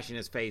up smashing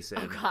his face in.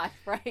 Oh God,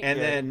 right.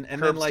 And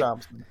then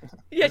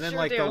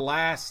like the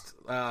last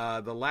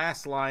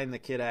line the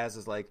kid has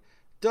is like,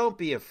 "Don't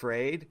be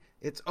afraid.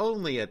 It's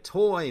only a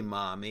toy,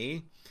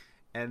 Mommy."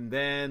 And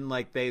then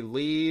like they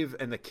leave,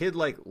 and the kid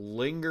like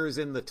lingers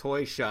in the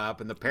toy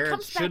shop, and the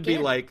parents should be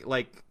like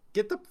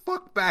get the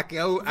fuck back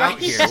out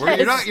here.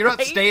 Yes, you're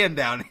not staying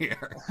down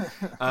here.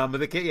 But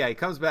the kid, he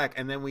comes back,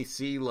 and then we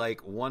see like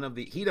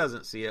he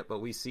doesn't see it, but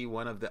we see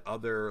one of the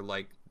other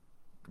like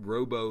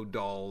Robo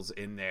dolls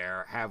in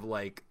there have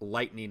like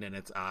lightning in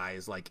its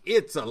eyes, like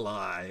it's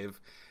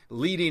alive,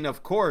 leading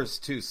of course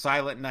to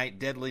Silent Night,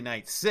 Deadly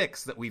Night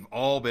 6 that we've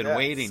all been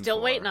waiting for.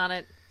 Still waiting on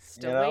it.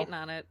 Waiting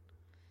on it.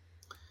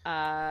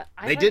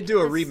 They did do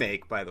a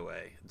remake, by the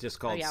way, just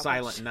called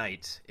Silent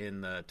Night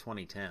in the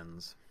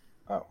 2010s.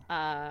 Oh.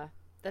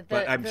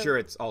 But I'm sure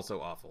it's also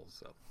awful.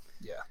 So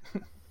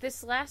yeah.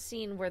 This last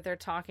scene where they're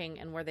talking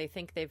and where they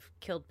think they've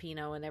killed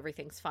Pino and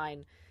everything's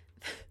fine,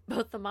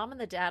 both the mom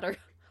and the dad are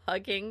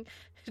hugging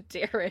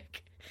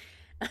Derek,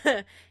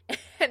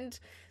 and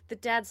the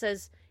dad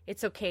says,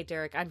 "It's okay,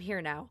 Derek. I'm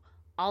here now.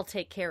 I'll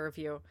take care of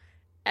you."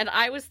 And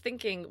I was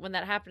thinking when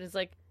that happened, is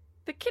like,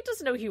 the kid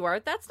doesn't know who you are.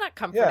 That's not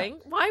comforting.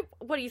 Yeah. Why?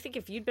 What do you think?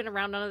 If you'd been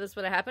around, none of this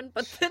would have happened.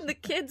 But then the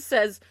kid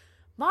says,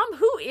 "Mom,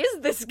 who is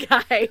this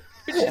guy?"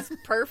 Which is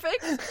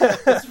perfect.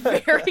 It's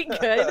very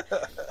good.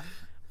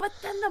 But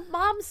then the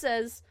mom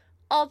says,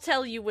 "I'll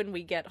tell you when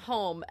we get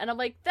home." And I'm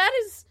like, that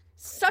is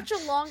such a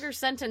longer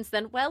sentence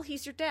than, "Well,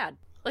 he's your dad."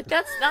 Like,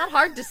 that's not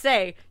hard to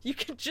say. You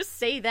can just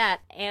say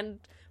that.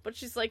 But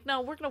she's like,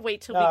 "No, we're going to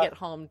wait till we get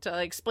home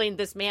to explain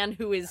this man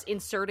who is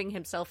inserting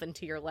himself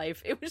into your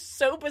life." It was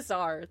so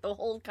bizarre, the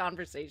whole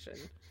conversation.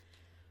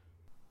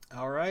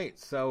 All right,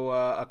 so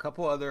a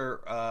couple other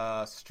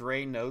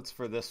stray notes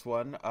for this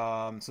one.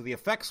 So the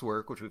effects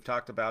work, which we've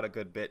talked about a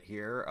good bit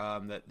here,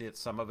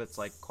 some of it's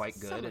like quite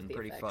good and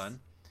pretty fun.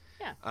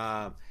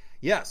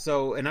 Yeah.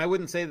 So, and I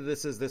wouldn't say that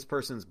this is this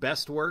person's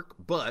best work,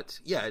 but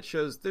yeah, it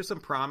shows there's some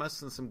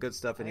promise and some good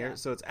stuff in here.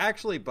 So it's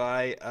actually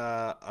by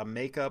a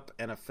makeup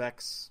and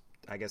effects,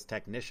 I guess,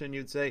 technician,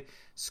 you'd say,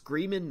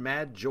 Screamin'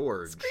 Mad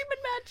George.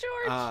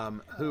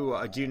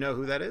 Who, do you know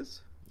who that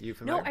is? You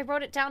familiar? No, I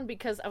wrote it down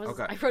because I wrote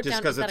just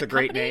down, because it's a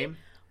great name,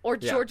 or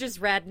George's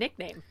rad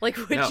nickname. Like,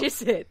 which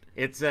is it?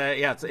 It's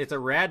a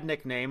rad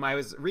nickname. I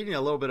was reading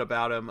a little bit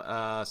about him.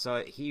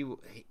 So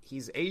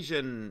he's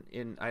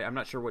Asian I'm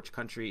not sure which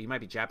country. He might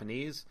be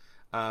Japanese.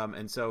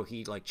 And so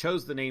he like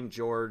chose the name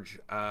George.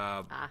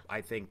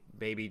 I think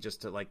maybe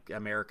just to like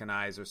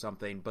Americanize or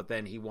something. But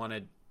then he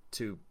wanted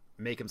to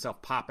make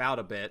himself pop out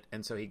a bit,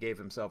 and so he gave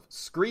himself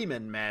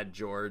Screamin' Mad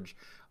George,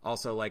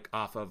 also like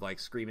off of like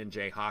Screamin'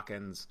 Jay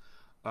Hawkins.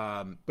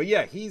 But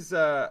yeah, he's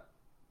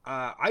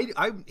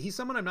he's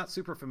someone I'm not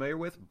super familiar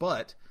with,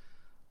 but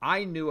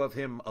I knew of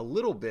him a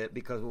little bit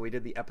because when we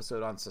did the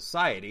episode on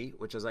Society,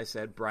 which, as I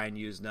said, Brian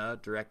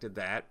Yuzna directed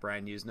that.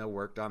 Brian Yuzna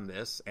worked on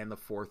this and the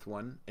fourth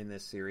one in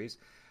this series.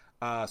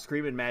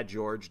 Screamin' Mad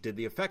George did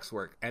the effects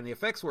work, and the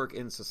effects work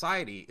in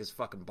Society is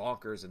fucking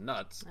bonkers and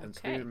nuts. Okay. And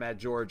Screamin' Mad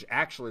George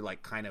actually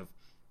like kind of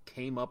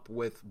came up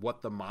with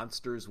what the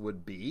monsters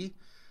would be.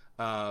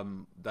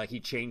 Like he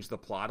changed the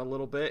plot a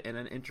little bit in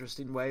an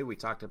interesting way. We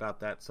talked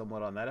about that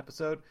somewhat on that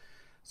episode.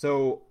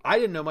 So I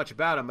didn't know much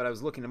about him, but I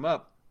was looking him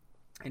up,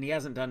 and he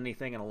hasn't done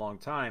anything in a long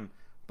time.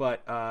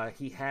 But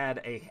he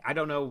had I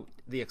don't know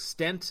the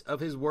extent of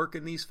his work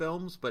in these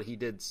films, but he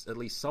did at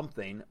least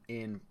something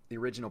in the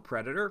original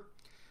Predator,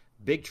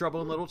 Big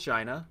Trouble in Little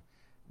China,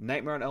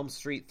 Nightmare on Elm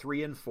Street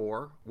 3 and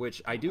 4,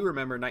 which I do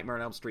remember Nightmare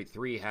on Elm Street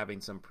 3 having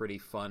some pretty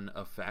fun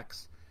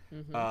effects.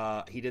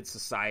 Mm-hmm. He did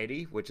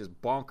Society, which is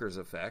bonkers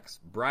effects.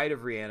 Bride of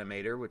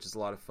Reanimator, which is a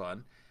lot of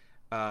fun.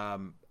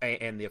 And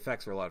the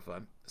effects are a lot of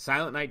fun.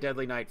 Silent Night,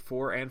 Deadly Night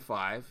 4 and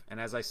 5. And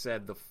as I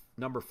said, the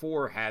number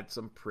 4 had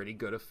some pretty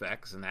good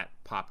effects, and that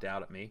popped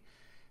out at me.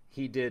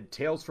 He did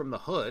Tales from the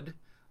Hood,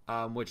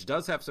 which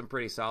does have some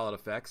pretty solid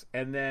effects.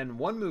 And then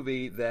one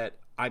movie that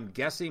I'm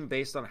guessing,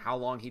 based on how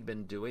long he'd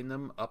been doing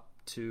them, up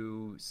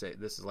to, say,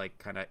 this is like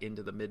kind of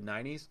into the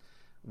mid-90s.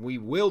 We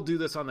will do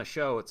this on the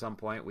show at some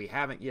point. We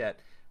haven't yet.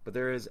 But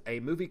there is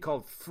a movie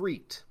called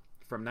Freaked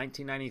from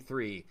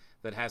 1993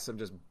 that has some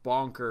just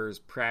bonkers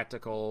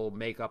practical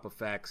makeup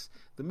effects.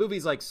 The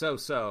movie's like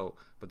so-so,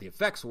 but the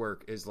effects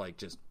work is like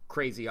just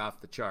crazy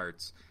off the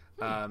charts.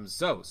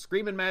 So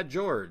Screamin' Mad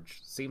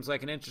George seems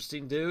like an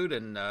interesting dude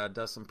and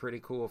does some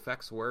pretty cool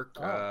effects work.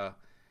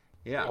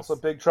 Yeah. Also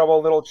Big Trouble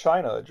in Little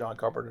China, John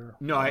Carpenter.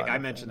 No, I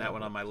mentioned that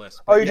one on my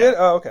list. Oh, you did?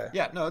 Oh, okay.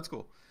 Yeah, no, it's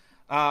cool.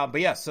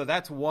 But yeah, so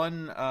that's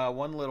one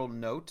little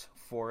note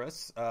for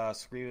us.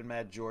 Screamin'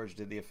 Mad George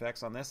did the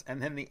effects on this.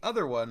 And then the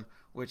other one,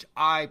 which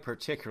I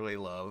particularly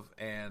love,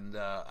 and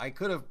I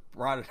could have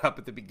brought it up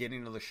at the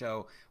beginning of the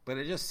show, but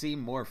it just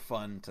seemed more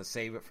fun to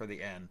save it for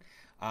the end.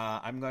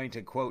 I'm going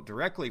to quote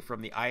directly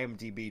from the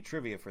IMDb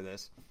trivia for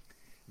this.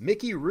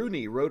 Mickey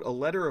Rooney wrote a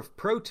letter of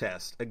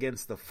protest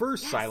against the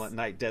first Silent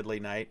Night, Deadly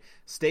Night,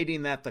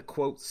 stating that the,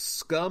 quote,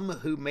 scum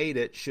who made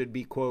it should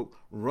be, quote,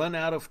 run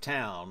out of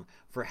town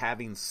for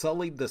having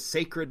sullied the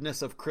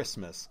sacredness of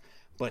Christmas.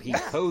 But he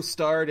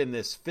co-starred in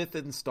this 5th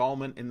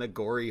installment in the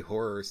gory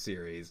horror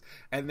series.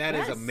 And that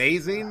is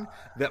amazing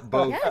that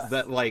both,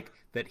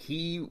 that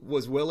he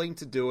was willing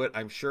to do it,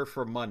 I'm sure,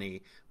 for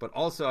money, but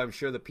also I'm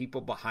sure the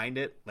people behind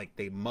it, like,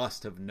 they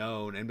must have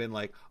known and been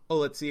like, oh,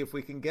 let's see if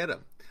we can get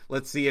him.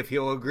 Let's see if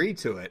he'll agree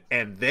to it.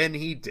 And then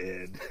he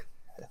did.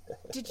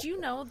 Did you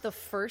know the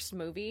first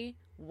movie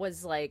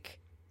was like,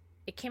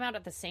 it came out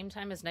at the same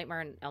time as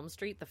Nightmare on Elm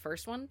Street, the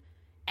first one?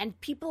 And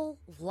people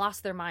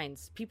lost their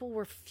minds. People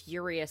were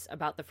furious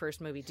about the first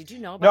movie. Did you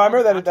know about No, I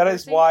remember that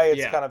is why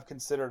it's kind of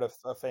considered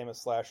a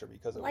famous slasher,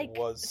 because it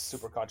was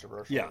super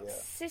controversial. Yeah.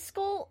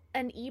 Siskel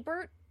and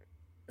Ebert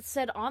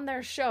said on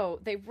their show,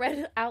 they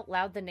read out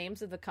loud the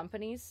names of the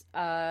companies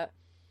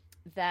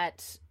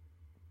that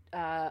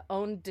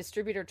owned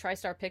distributor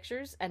TriStar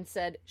Pictures and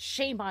said,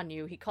 shame on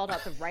you. He called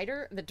out the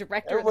writer, the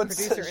director, and the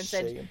producer and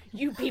said,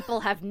 you people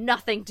have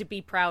nothing to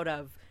be proud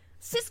of.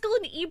 Siskel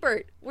and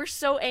Ebert were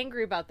so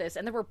angry about this,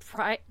 and there were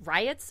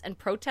riots and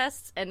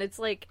protests, and it's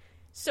like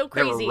so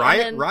crazy.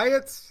 There were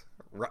riots?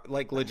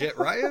 Like legit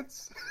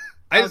riots?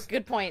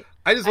 Good point.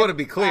 I just want to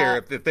be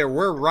clear. If there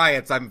were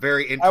riots, I'm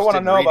very interested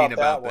in reading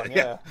about that.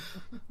 Yeah.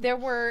 There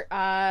were...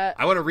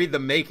 I want to read the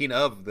making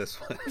of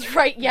this one.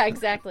 Right, yeah,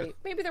 exactly.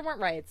 Maybe there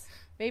weren't riots.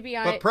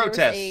 But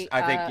protests,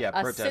 I think,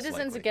 protests.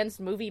 Citizens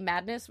Against Movie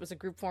Madness was a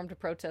group formed to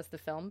protest the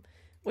film,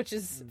 which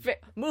is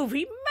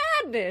movie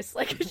madness.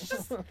 Like, it's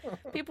just,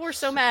 people were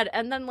so mad.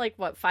 And then, like,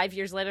 5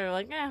 years later, they're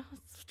like,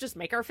 let's just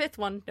make our 5th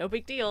one. No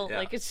big deal. Yeah.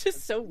 Like, it's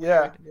just so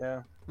weird.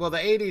 Yeah. Well, the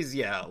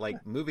 80s,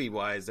 like,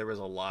 movie-wise, there was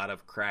a lot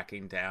of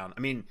cracking down. I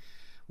mean,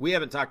 we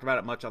haven't talked about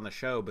it much on the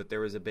show, but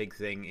there was a big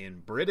thing in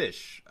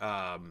British,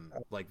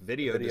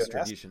 video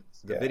distribution,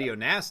 video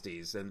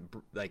nasties. And,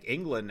 like,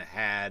 England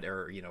had,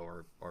 or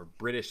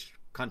British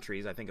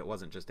countries, I think it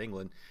wasn't just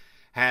England,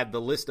 had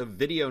the list of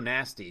video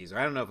nasties, or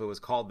I don't know if it was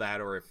called that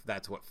or if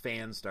that's what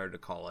fans started to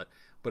call it,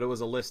 but it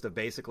was a list of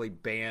basically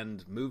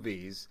banned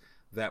movies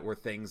that were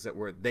things that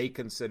were they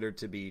considered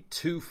to be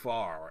too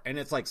far. And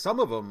it's like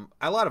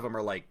a lot of them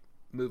are like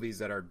movies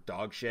that are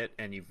dog shit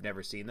and you've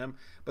never seen them,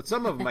 but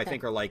some of them I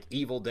think are like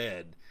Evil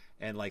Dead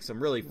and like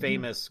some really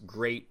famous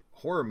great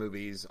horror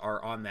movies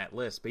are on that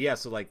list. But yeah,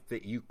 so like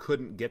you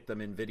couldn't get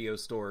them in video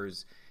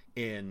stores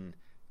in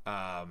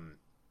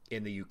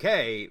the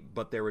UK,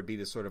 but there would be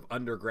this sort of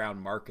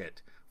underground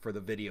market for the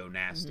video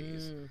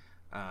nasties.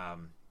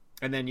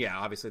 And then,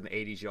 obviously in the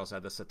 80s, you also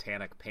had the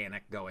satanic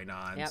panic going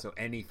on. Yep. So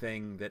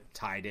anything that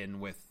tied in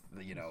with,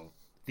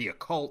 the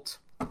occult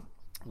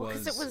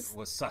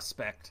was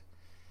suspect.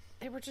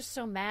 They were just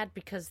so mad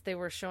because they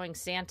were showing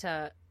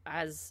Santa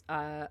as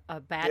a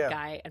bad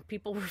guy, and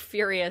people were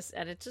furious,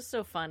 and it's just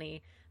so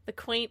funny. The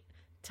quaint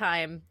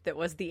time that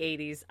was the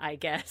 80s, I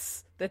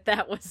guess,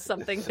 that was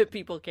something that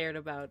people cared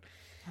about.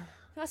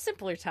 A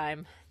simpler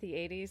time, the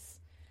 80s.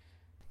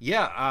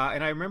 Yeah,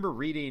 and I remember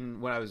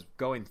reading when I was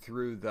going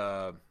through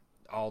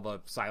all the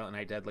Silent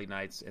Night, Deadly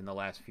Nights in the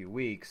last few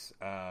weeks,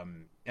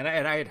 and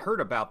I had heard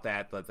about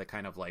that, the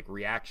kind of like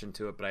reaction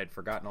to it, but I had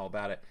forgotten all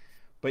about it.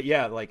 But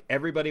yeah, like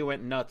everybody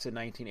went nuts in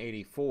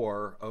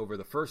 1984 over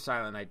the first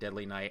Silent Night,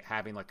 Deadly Night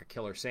having like a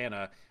killer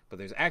Santa, but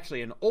there's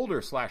actually an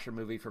older slasher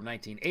movie from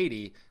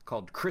 1980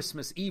 called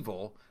Christmas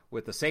Evil,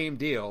 with the same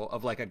deal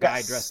of like a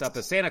guy dressed up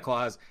as Santa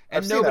Claus,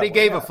 and nobody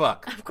gave a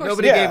fuck.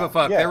 Nobody gave a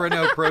fuck. There were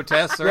no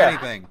protests or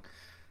anything.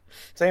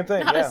 Same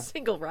thing. Not a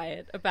single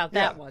riot about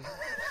that one.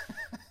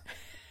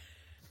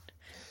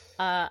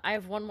 I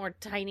have one more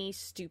tiny,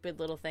 stupid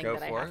little thing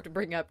that I have to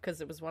bring up because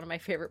it was one of my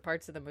favorite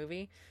parts of the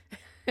movie.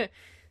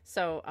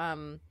 So,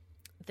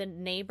 the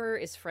neighbor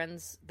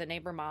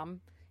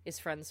mom is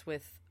friends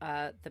with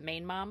the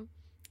main mom.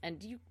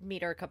 And you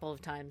meet her a couple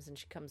of times, and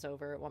she comes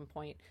over at one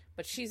point.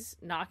 But she's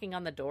knocking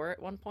on the door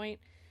at one point,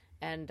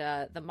 and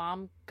the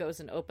mom goes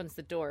and opens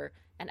the door.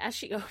 And as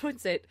she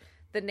opens it,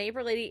 the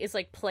neighbor lady is,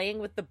 like, playing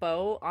with the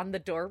bow on the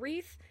door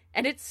wreath.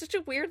 And it's such a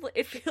weird...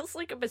 It feels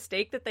like a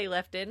mistake that they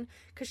left in,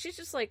 because she's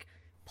just, like,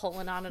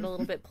 pulling on it a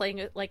little bit, playing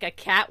it like a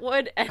cat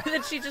would. And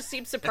then she just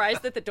seems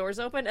surprised that the door's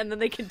open, and then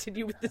they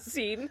continue with the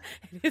scene.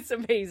 And it's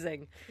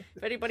amazing.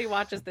 If anybody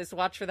watches this,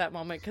 watch for that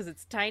moment, because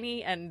it's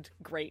tiny and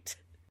great.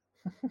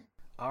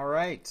 All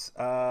right,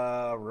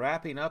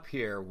 wrapping up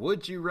here.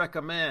 Would you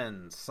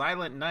recommend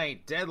Silent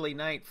Night, Deadly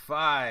Night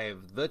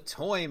 5, The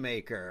Toy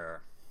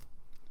Maker?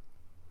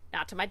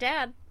 Not to my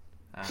dad,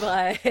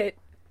 but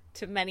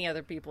to many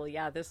other people.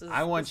 Yeah, this is...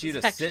 I want you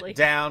to sit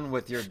down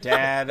with your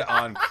dad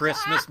on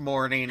Christmas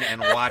morning and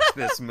watch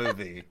this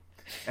movie.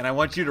 And I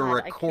want you to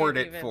record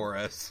it for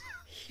us.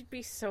 He'd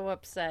be so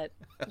upset.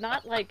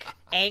 Not, like,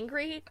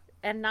 angry,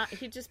 and not...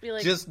 He'd just be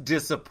like... Just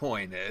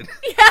disappointed.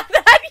 Yeah,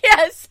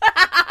 yes!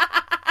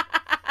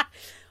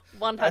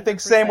 100%, I think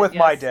same with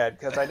my dad,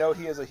 because I know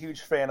he is a huge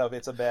fan of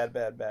It's a Bad,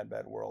 Bad, Bad,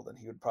 Bad World, and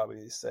he would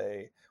probably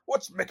say,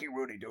 "What's Mickey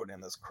Rooney doing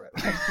in this crap?"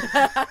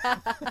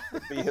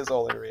 Would be his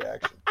only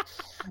reaction.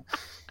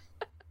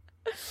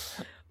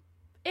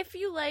 If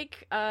you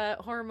like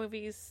horror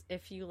movies,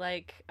 if you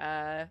like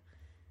I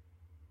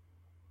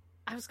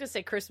was going to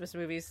say Christmas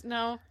movies.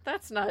 No,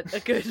 that's not a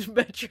good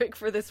metric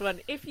for this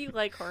one. If you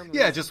like horror movies.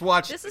 Yeah, just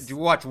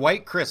watch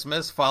White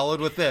Christmas followed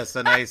with this.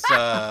 A nice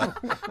a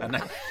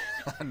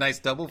nice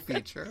double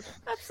feature.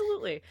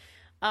 Absolutely.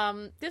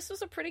 This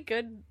was a pretty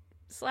good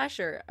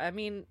slasher. I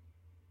mean,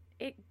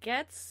 it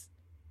gets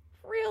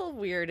real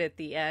weird at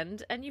the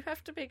end, and you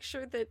have to make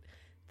sure that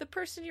the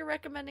person you're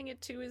recommending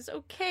it to is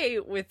okay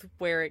with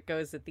where it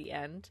goes at the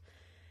end.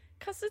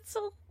 'Cause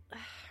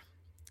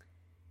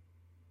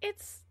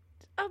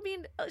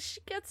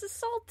she gets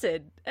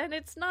assaulted, and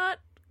it's not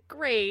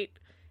great.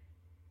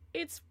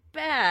 It's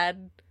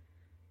bad,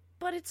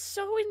 but it's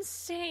so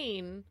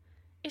insane.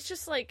 It's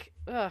just like,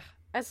 ugh.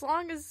 As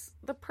long as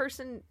the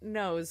person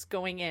knows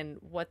going in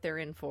what they're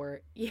in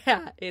for,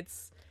 yeah,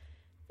 this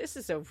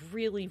is a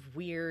really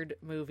weird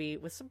movie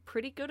with some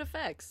pretty good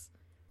effects.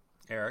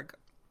 Eric?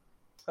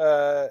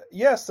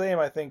 Yeah, same.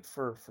 I think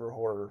for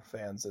horror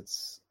fans,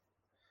 it's,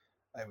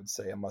 I would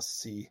say, a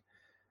must-see.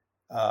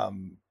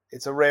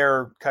 It's a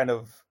rare kind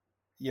of,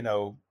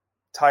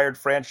 tired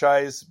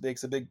franchise,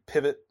 makes a big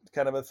pivot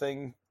kind of a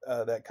thing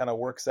that kind of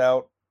works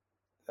out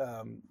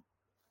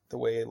the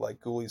way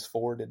like Ghoulies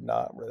 4 did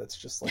not, where that's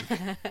just like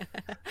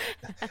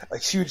a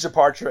huge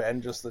departure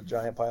and just a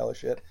giant pile of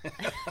shit.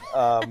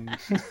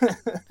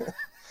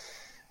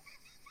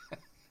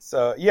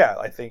 So yeah,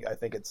 I think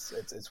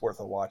it's worth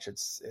a watch.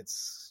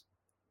 It's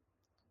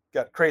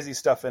got crazy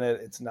stuff in it.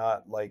 It's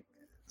not like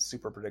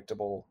super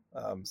predictable,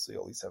 so you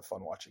at least have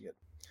fun watching it.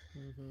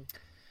 Mm-hmm.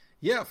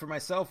 Yeah, for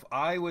myself,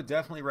 I would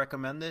definitely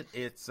recommend it.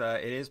 It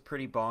is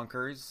pretty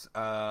bonkers.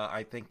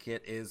 I think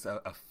it is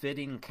a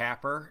fitting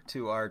capper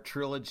to our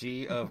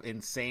trilogy of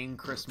insane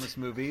Christmas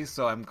movies,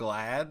 so I'm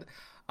glad.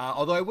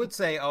 Although I would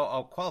say,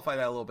 I'll qualify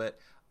that a little bit.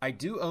 I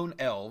do own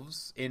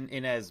Elves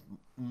in as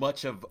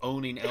much of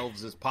owning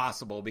Elves as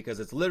possible, because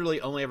it's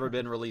literally only ever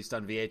been released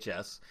on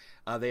VHS.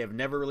 They have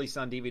never released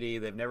on DVD.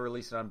 They've never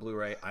released it on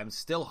Blu-ray. I'm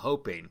still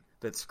hoping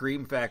that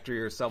Scream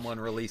Factory or someone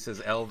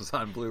releases Elves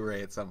on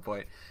Blu-ray at some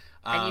point.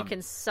 And you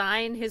can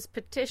sign his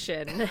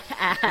petition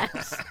at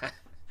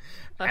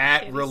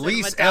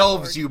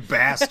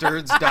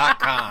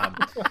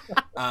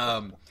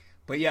releaseelvesyoubastards.com.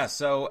 But yeah,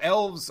 so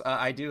Elves,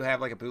 I do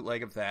have like a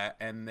bootleg of that.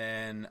 And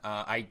then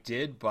I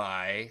did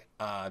buy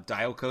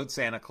Dial Code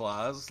Santa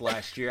Claus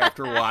last year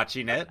after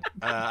watching it.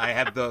 I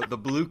had the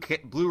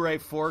Blu-ray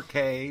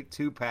 4K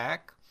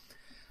 2-pack.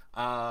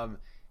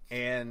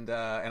 And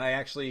I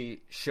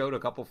actually showed a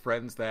couple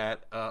friends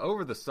that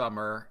over the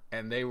summer,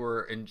 and they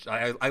were.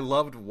 I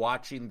loved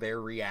watching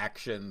their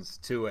reactions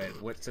to it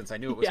since I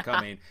knew it was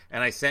coming.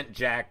 And I sent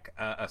Jack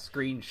a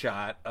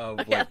screenshot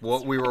of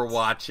what we were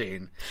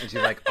watching, and she's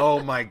like,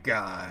 "Oh my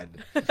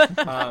god!"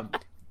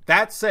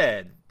 That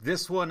said,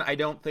 this one I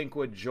don't think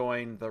would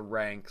join the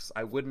ranks.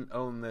 I wouldn't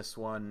own this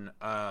one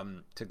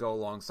to go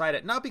alongside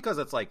it. Not because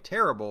it's like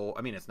terrible.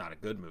 I mean, it's not a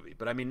good movie,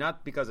 but I mean,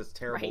 not because it's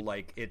terrible. Right.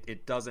 Like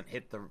it doesn't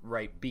hit the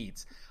right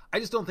beats. I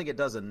just don't think it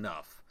does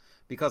enough,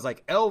 because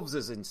like Elves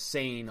is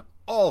insane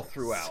all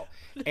throughout,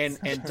 and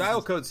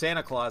Dial Code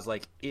Santa Claus,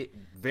 like, it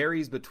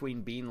varies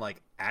between being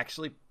like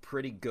actually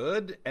pretty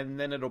good, and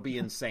then it'll be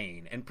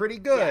insane, and pretty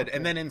good,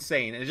 and then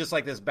insane, and it's just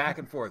like this back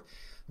and forth.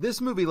 This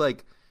movie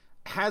like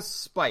has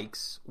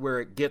spikes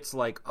where it gets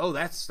like, oh,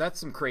 that's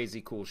some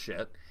crazy cool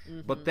shit.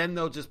 Mm-hmm. But then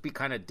there'll just be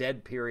kind of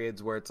dead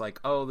periods where it's like,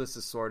 oh, this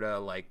is sort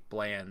of like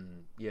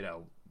bland,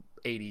 80s,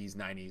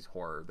 90s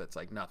horror that's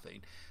like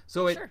nothing.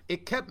 So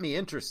it kept me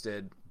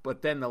interested,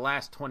 but then the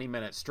last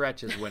 20-minute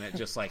stretch is when it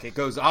just like, it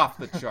goes off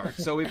the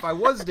charts. So if I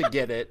was to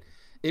get it,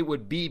 it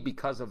would be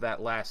because of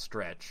that last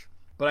stretch.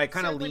 But I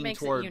kind of lean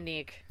toward... it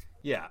unique.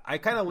 Yeah, I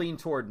kind of lean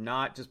toward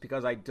not, just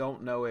because I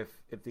don't know if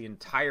the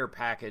entire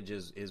package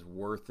is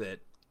worth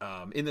it.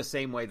 In the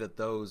same way that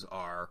those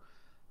are,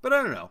 but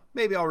I don't know.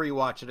 Maybe I'll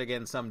rewatch it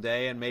again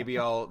someday, and maybe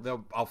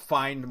I'll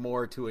find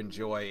more to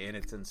enjoy in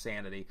its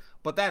insanity.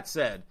 But that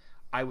said,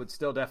 I would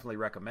still definitely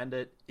recommend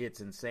it. It's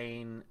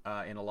insane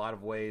in a lot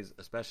of ways,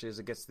 especially as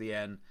it gets to the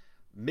end.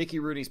 Mickey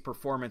Rooney's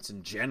performance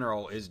in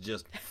general is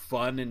just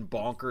fun and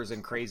bonkers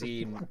and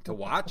crazy to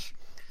watch.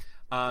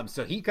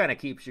 So he kind of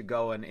keeps you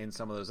going in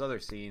some of those other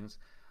scenes.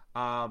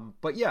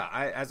 But yeah,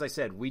 as I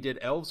said, we did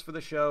Elves for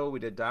the show. We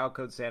did Dial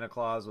Code Santa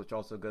Claus, which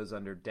also goes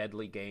under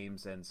Deadly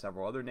Games and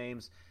several other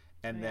names.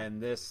 And then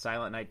this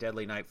Silent Night,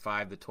 Deadly Night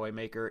 5, The Toy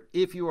Maker.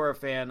 If you are a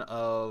fan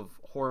of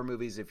horror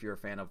movies, if you're a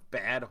fan of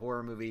bad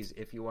horror movies,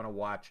 if you want to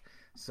watch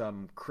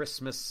some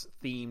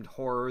Christmas-themed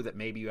horror that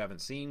maybe you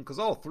haven't seen, because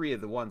all three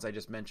of the ones I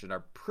just mentioned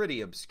are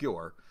pretty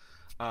obscure.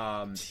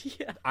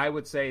 I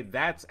would say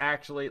that's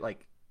actually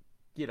like,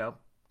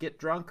 get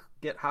drunk,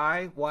 get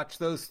high, watch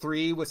those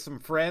three with some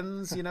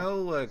friends,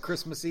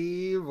 Christmas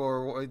Eve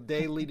or a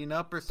day leading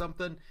up or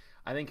something.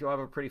 I think you'll have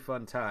a pretty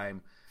fun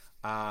time.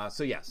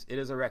 So yes, it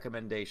is a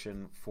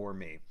recommendation for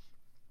me.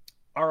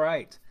 All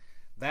right.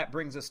 That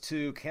brings us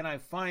to, can I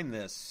find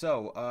this?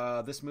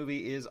 So this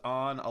movie is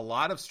on a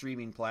lot of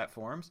streaming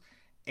platforms,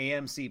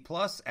 AMC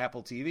Plus,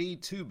 Apple TV,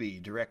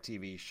 Tubi,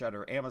 DirecTV,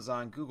 Shudder,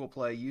 Amazon, Google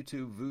Play,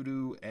 YouTube,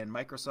 Vudu, and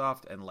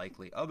Microsoft, and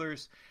likely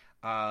others.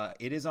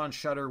 It is on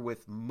Shudder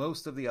with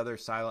most of the other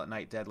Silent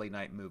Night, Deadly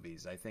Night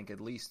movies. I think at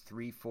least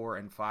 3, 4,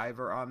 and 5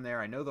 are on there.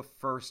 I know the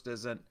first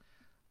isn't.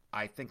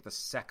 I think the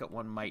second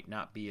one might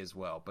not be as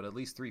well, but at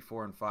least 3,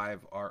 4, and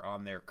 5 are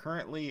on there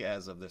currently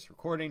as of this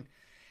recording.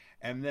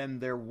 And then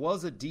there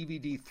was a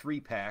DVD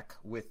 3-pack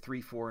with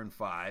 3, 4, and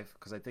 5,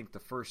 because I think the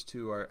first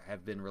 2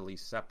 have been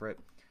released separate.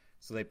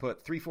 So they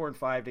put 3, 4, and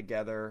 5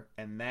 together,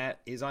 and that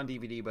is on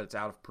DVD, but it's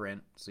out of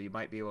print, so you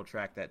might be able to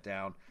track that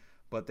down.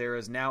 But there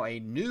is now a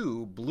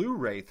new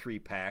Blu-ray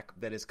 3-pack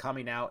that is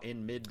coming out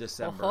in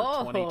mid-December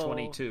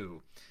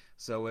 2022.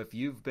 So if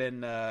you've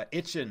been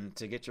itching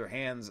to get your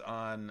hands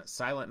on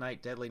Silent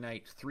Night, Deadly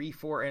Night 3,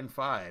 4, and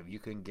 5, you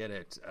can get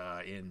it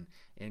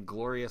in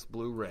glorious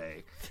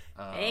Blu-ray.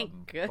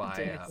 Thank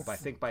goodness. I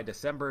think by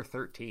December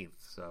 13th.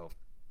 So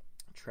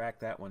track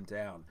that one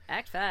down.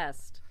 Act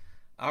fast.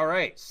 All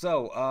right,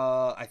 so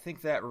I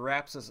think that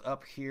wraps us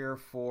up here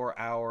for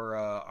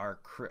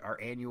our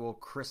annual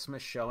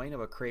Christmas showing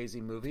of A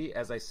Crazy Movie.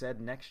 As I said,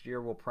 next year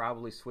we'll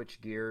probably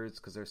switch gears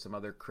because there's some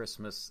other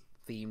Christmas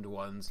themed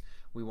ones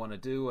we want to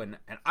do, and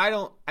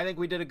I think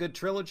we did a good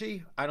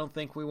trilogy. I don't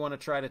think we want to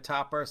try to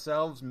top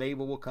ourselves. Maybe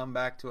we'll come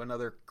back to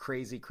another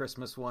crazy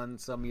Christmas one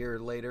some year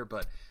later,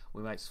 but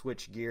we might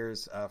switch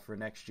gears for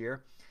next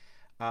year.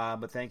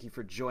 But thank you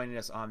for joining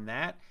us on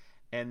that.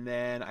 And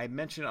then I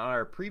mentioned on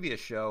our previous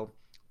show,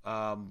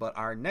 but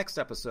our next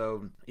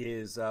episode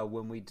is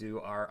when we do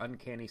our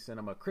Uncanny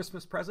Cinema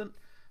Christmas present.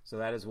 So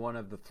that is one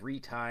of the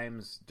 3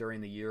 times during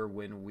the year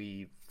when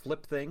we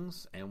flip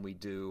things and we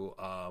do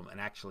an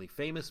actually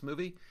famous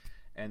movie.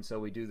 And so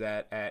we do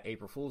that at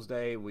April Fool's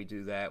Day, we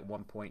do that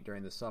one point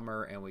during the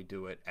summer, and we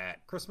do it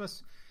at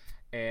Christmas.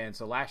 And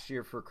so last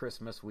year for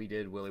Christmas we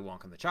did Willy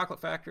Wonka and the Chocolate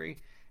Factory,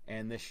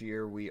 and this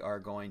year we are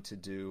going to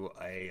do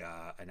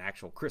an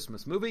actual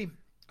Christmas movie.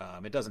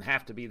 It doesn't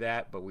have to be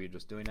that, but we're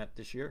just doing that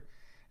this year.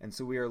 And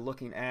so we are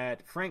looking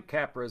at Frank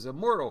Capra's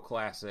immortal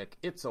classic,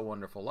 It's a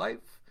Wonderful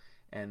Life.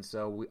 And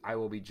so I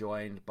will be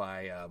joined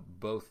by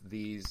both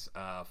these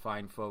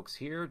fine folks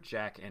here,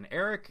 Jack and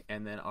Eric,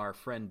 and then our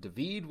friend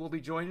David will be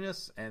joining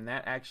us, and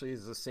that actually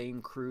is the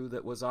same crew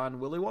that was on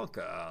Willy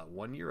Wonka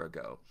 1 year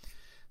ago.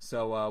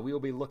 So we will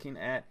be looking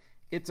at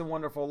It's a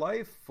Wonderful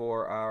Life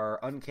for our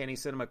Uncanny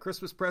Cinema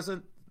Christmas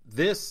present.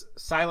 This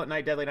Silent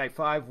Night, Deadly Night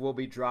 5 will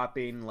be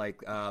dropping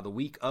like the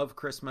week of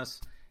Christmas,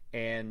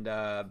 and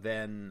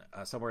then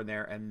somewhere in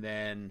there, and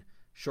then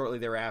shortly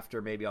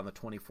thereafter, maybe on the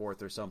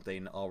 24th or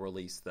something, I'll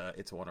release the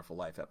It's a Wonderful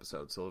Life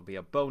episode. So it'll be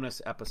a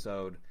bonus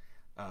episode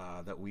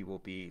that we will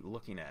be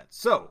looking at.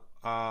 So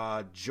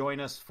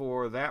join us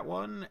for that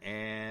one,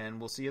 and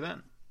we'll see you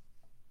then.